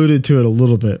 I alluded to it a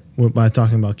little bit by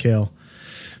talking about Kale.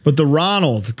 But the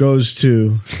Ronald goes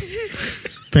to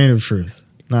Pain of Truth,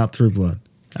 Not Through Blood.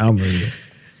 Album of the Year.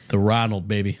 The Ronald,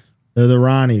 baby. They're the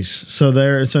Ronnies.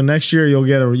 So next year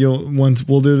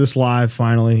we'll do this live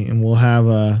finally, and we'll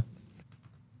have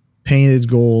painted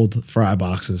gold fry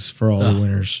boxes for all the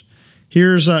winners.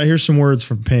 Here's some words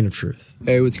from Pain of Truth.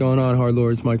 Hey, what's going on,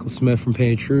 HardLore? It's Michael Smith from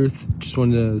Pain of Truth. Just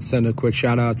wanted to send a quick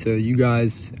shout out to you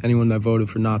guys, anyone that voted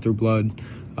for Not Through Blood.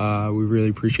 We really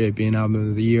appreciate being Album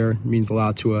of the Year. It means a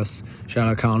lot to us. Shout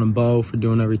out Colin and Bo for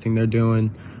doing everything they're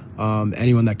doing.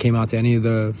 Anyone that came out to any of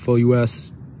the full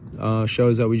U.S.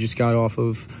 shows that we just got off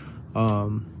of.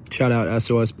 shout out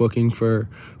SOS Booking for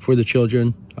the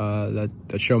children. That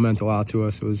show meant a lot to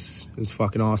us. It was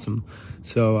fucking awesome.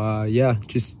 So yeah,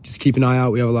 just keep an eye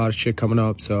out. We have a lot of shit coming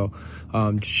up. So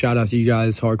just shout out to you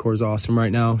guys. Hardcore is awesome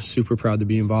right now. Super proud to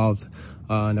be involved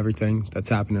in everything that's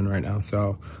happening right now.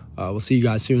 So we'll see you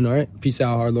guys soon. All right, peace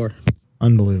out, HardLore.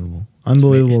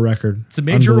 Unbelievable record. It's a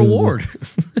major award.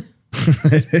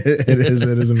 It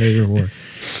is a major award.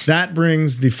 That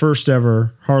brings the first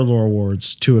ever HardLore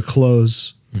Awards to a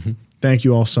close. Mm-hmm. Thank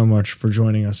you all so much for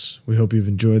joining us. We hope you've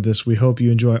enjoyed this. We hope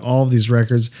you enjoy all of these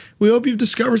records. We hope you've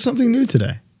discovered something new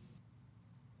today.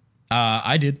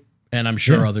 I did, and I'm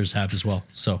sure others have as well.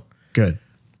 So good.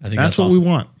 I think that's what awesome. we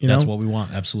want. That's what we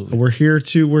want. Absolutely. We're here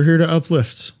to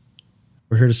uplift.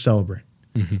 We're here to celebrate.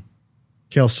 Mm-hmm.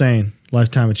 Kale Sane,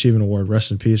 Lifetime Achievement Award.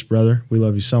 Rest in peace, brother. We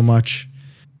love you so much.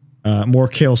 More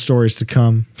Kale stories to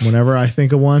come. Whenever I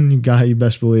think of one, you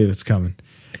best believe it's coming.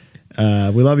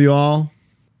 We love you all.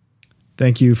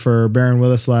 Thank you for bearing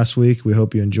with us last week. We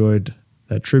hope you enjoyed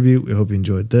that tribute. We hope you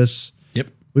enjoyed this. Yep.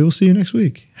 We will see you next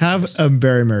week. Have a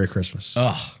very Merry Christmas.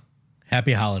 Oh,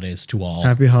 happy holidays to all.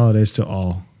 Happy holidays to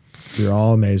all. You're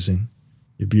all amazing.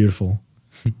 You're beautiful.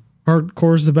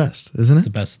 Hardcore is the best, isn't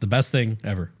it? It's the best thing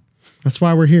ever. That's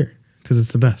why we're here, because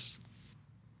it's the best.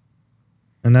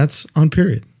 And that's on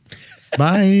period.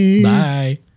 Bye. Bye.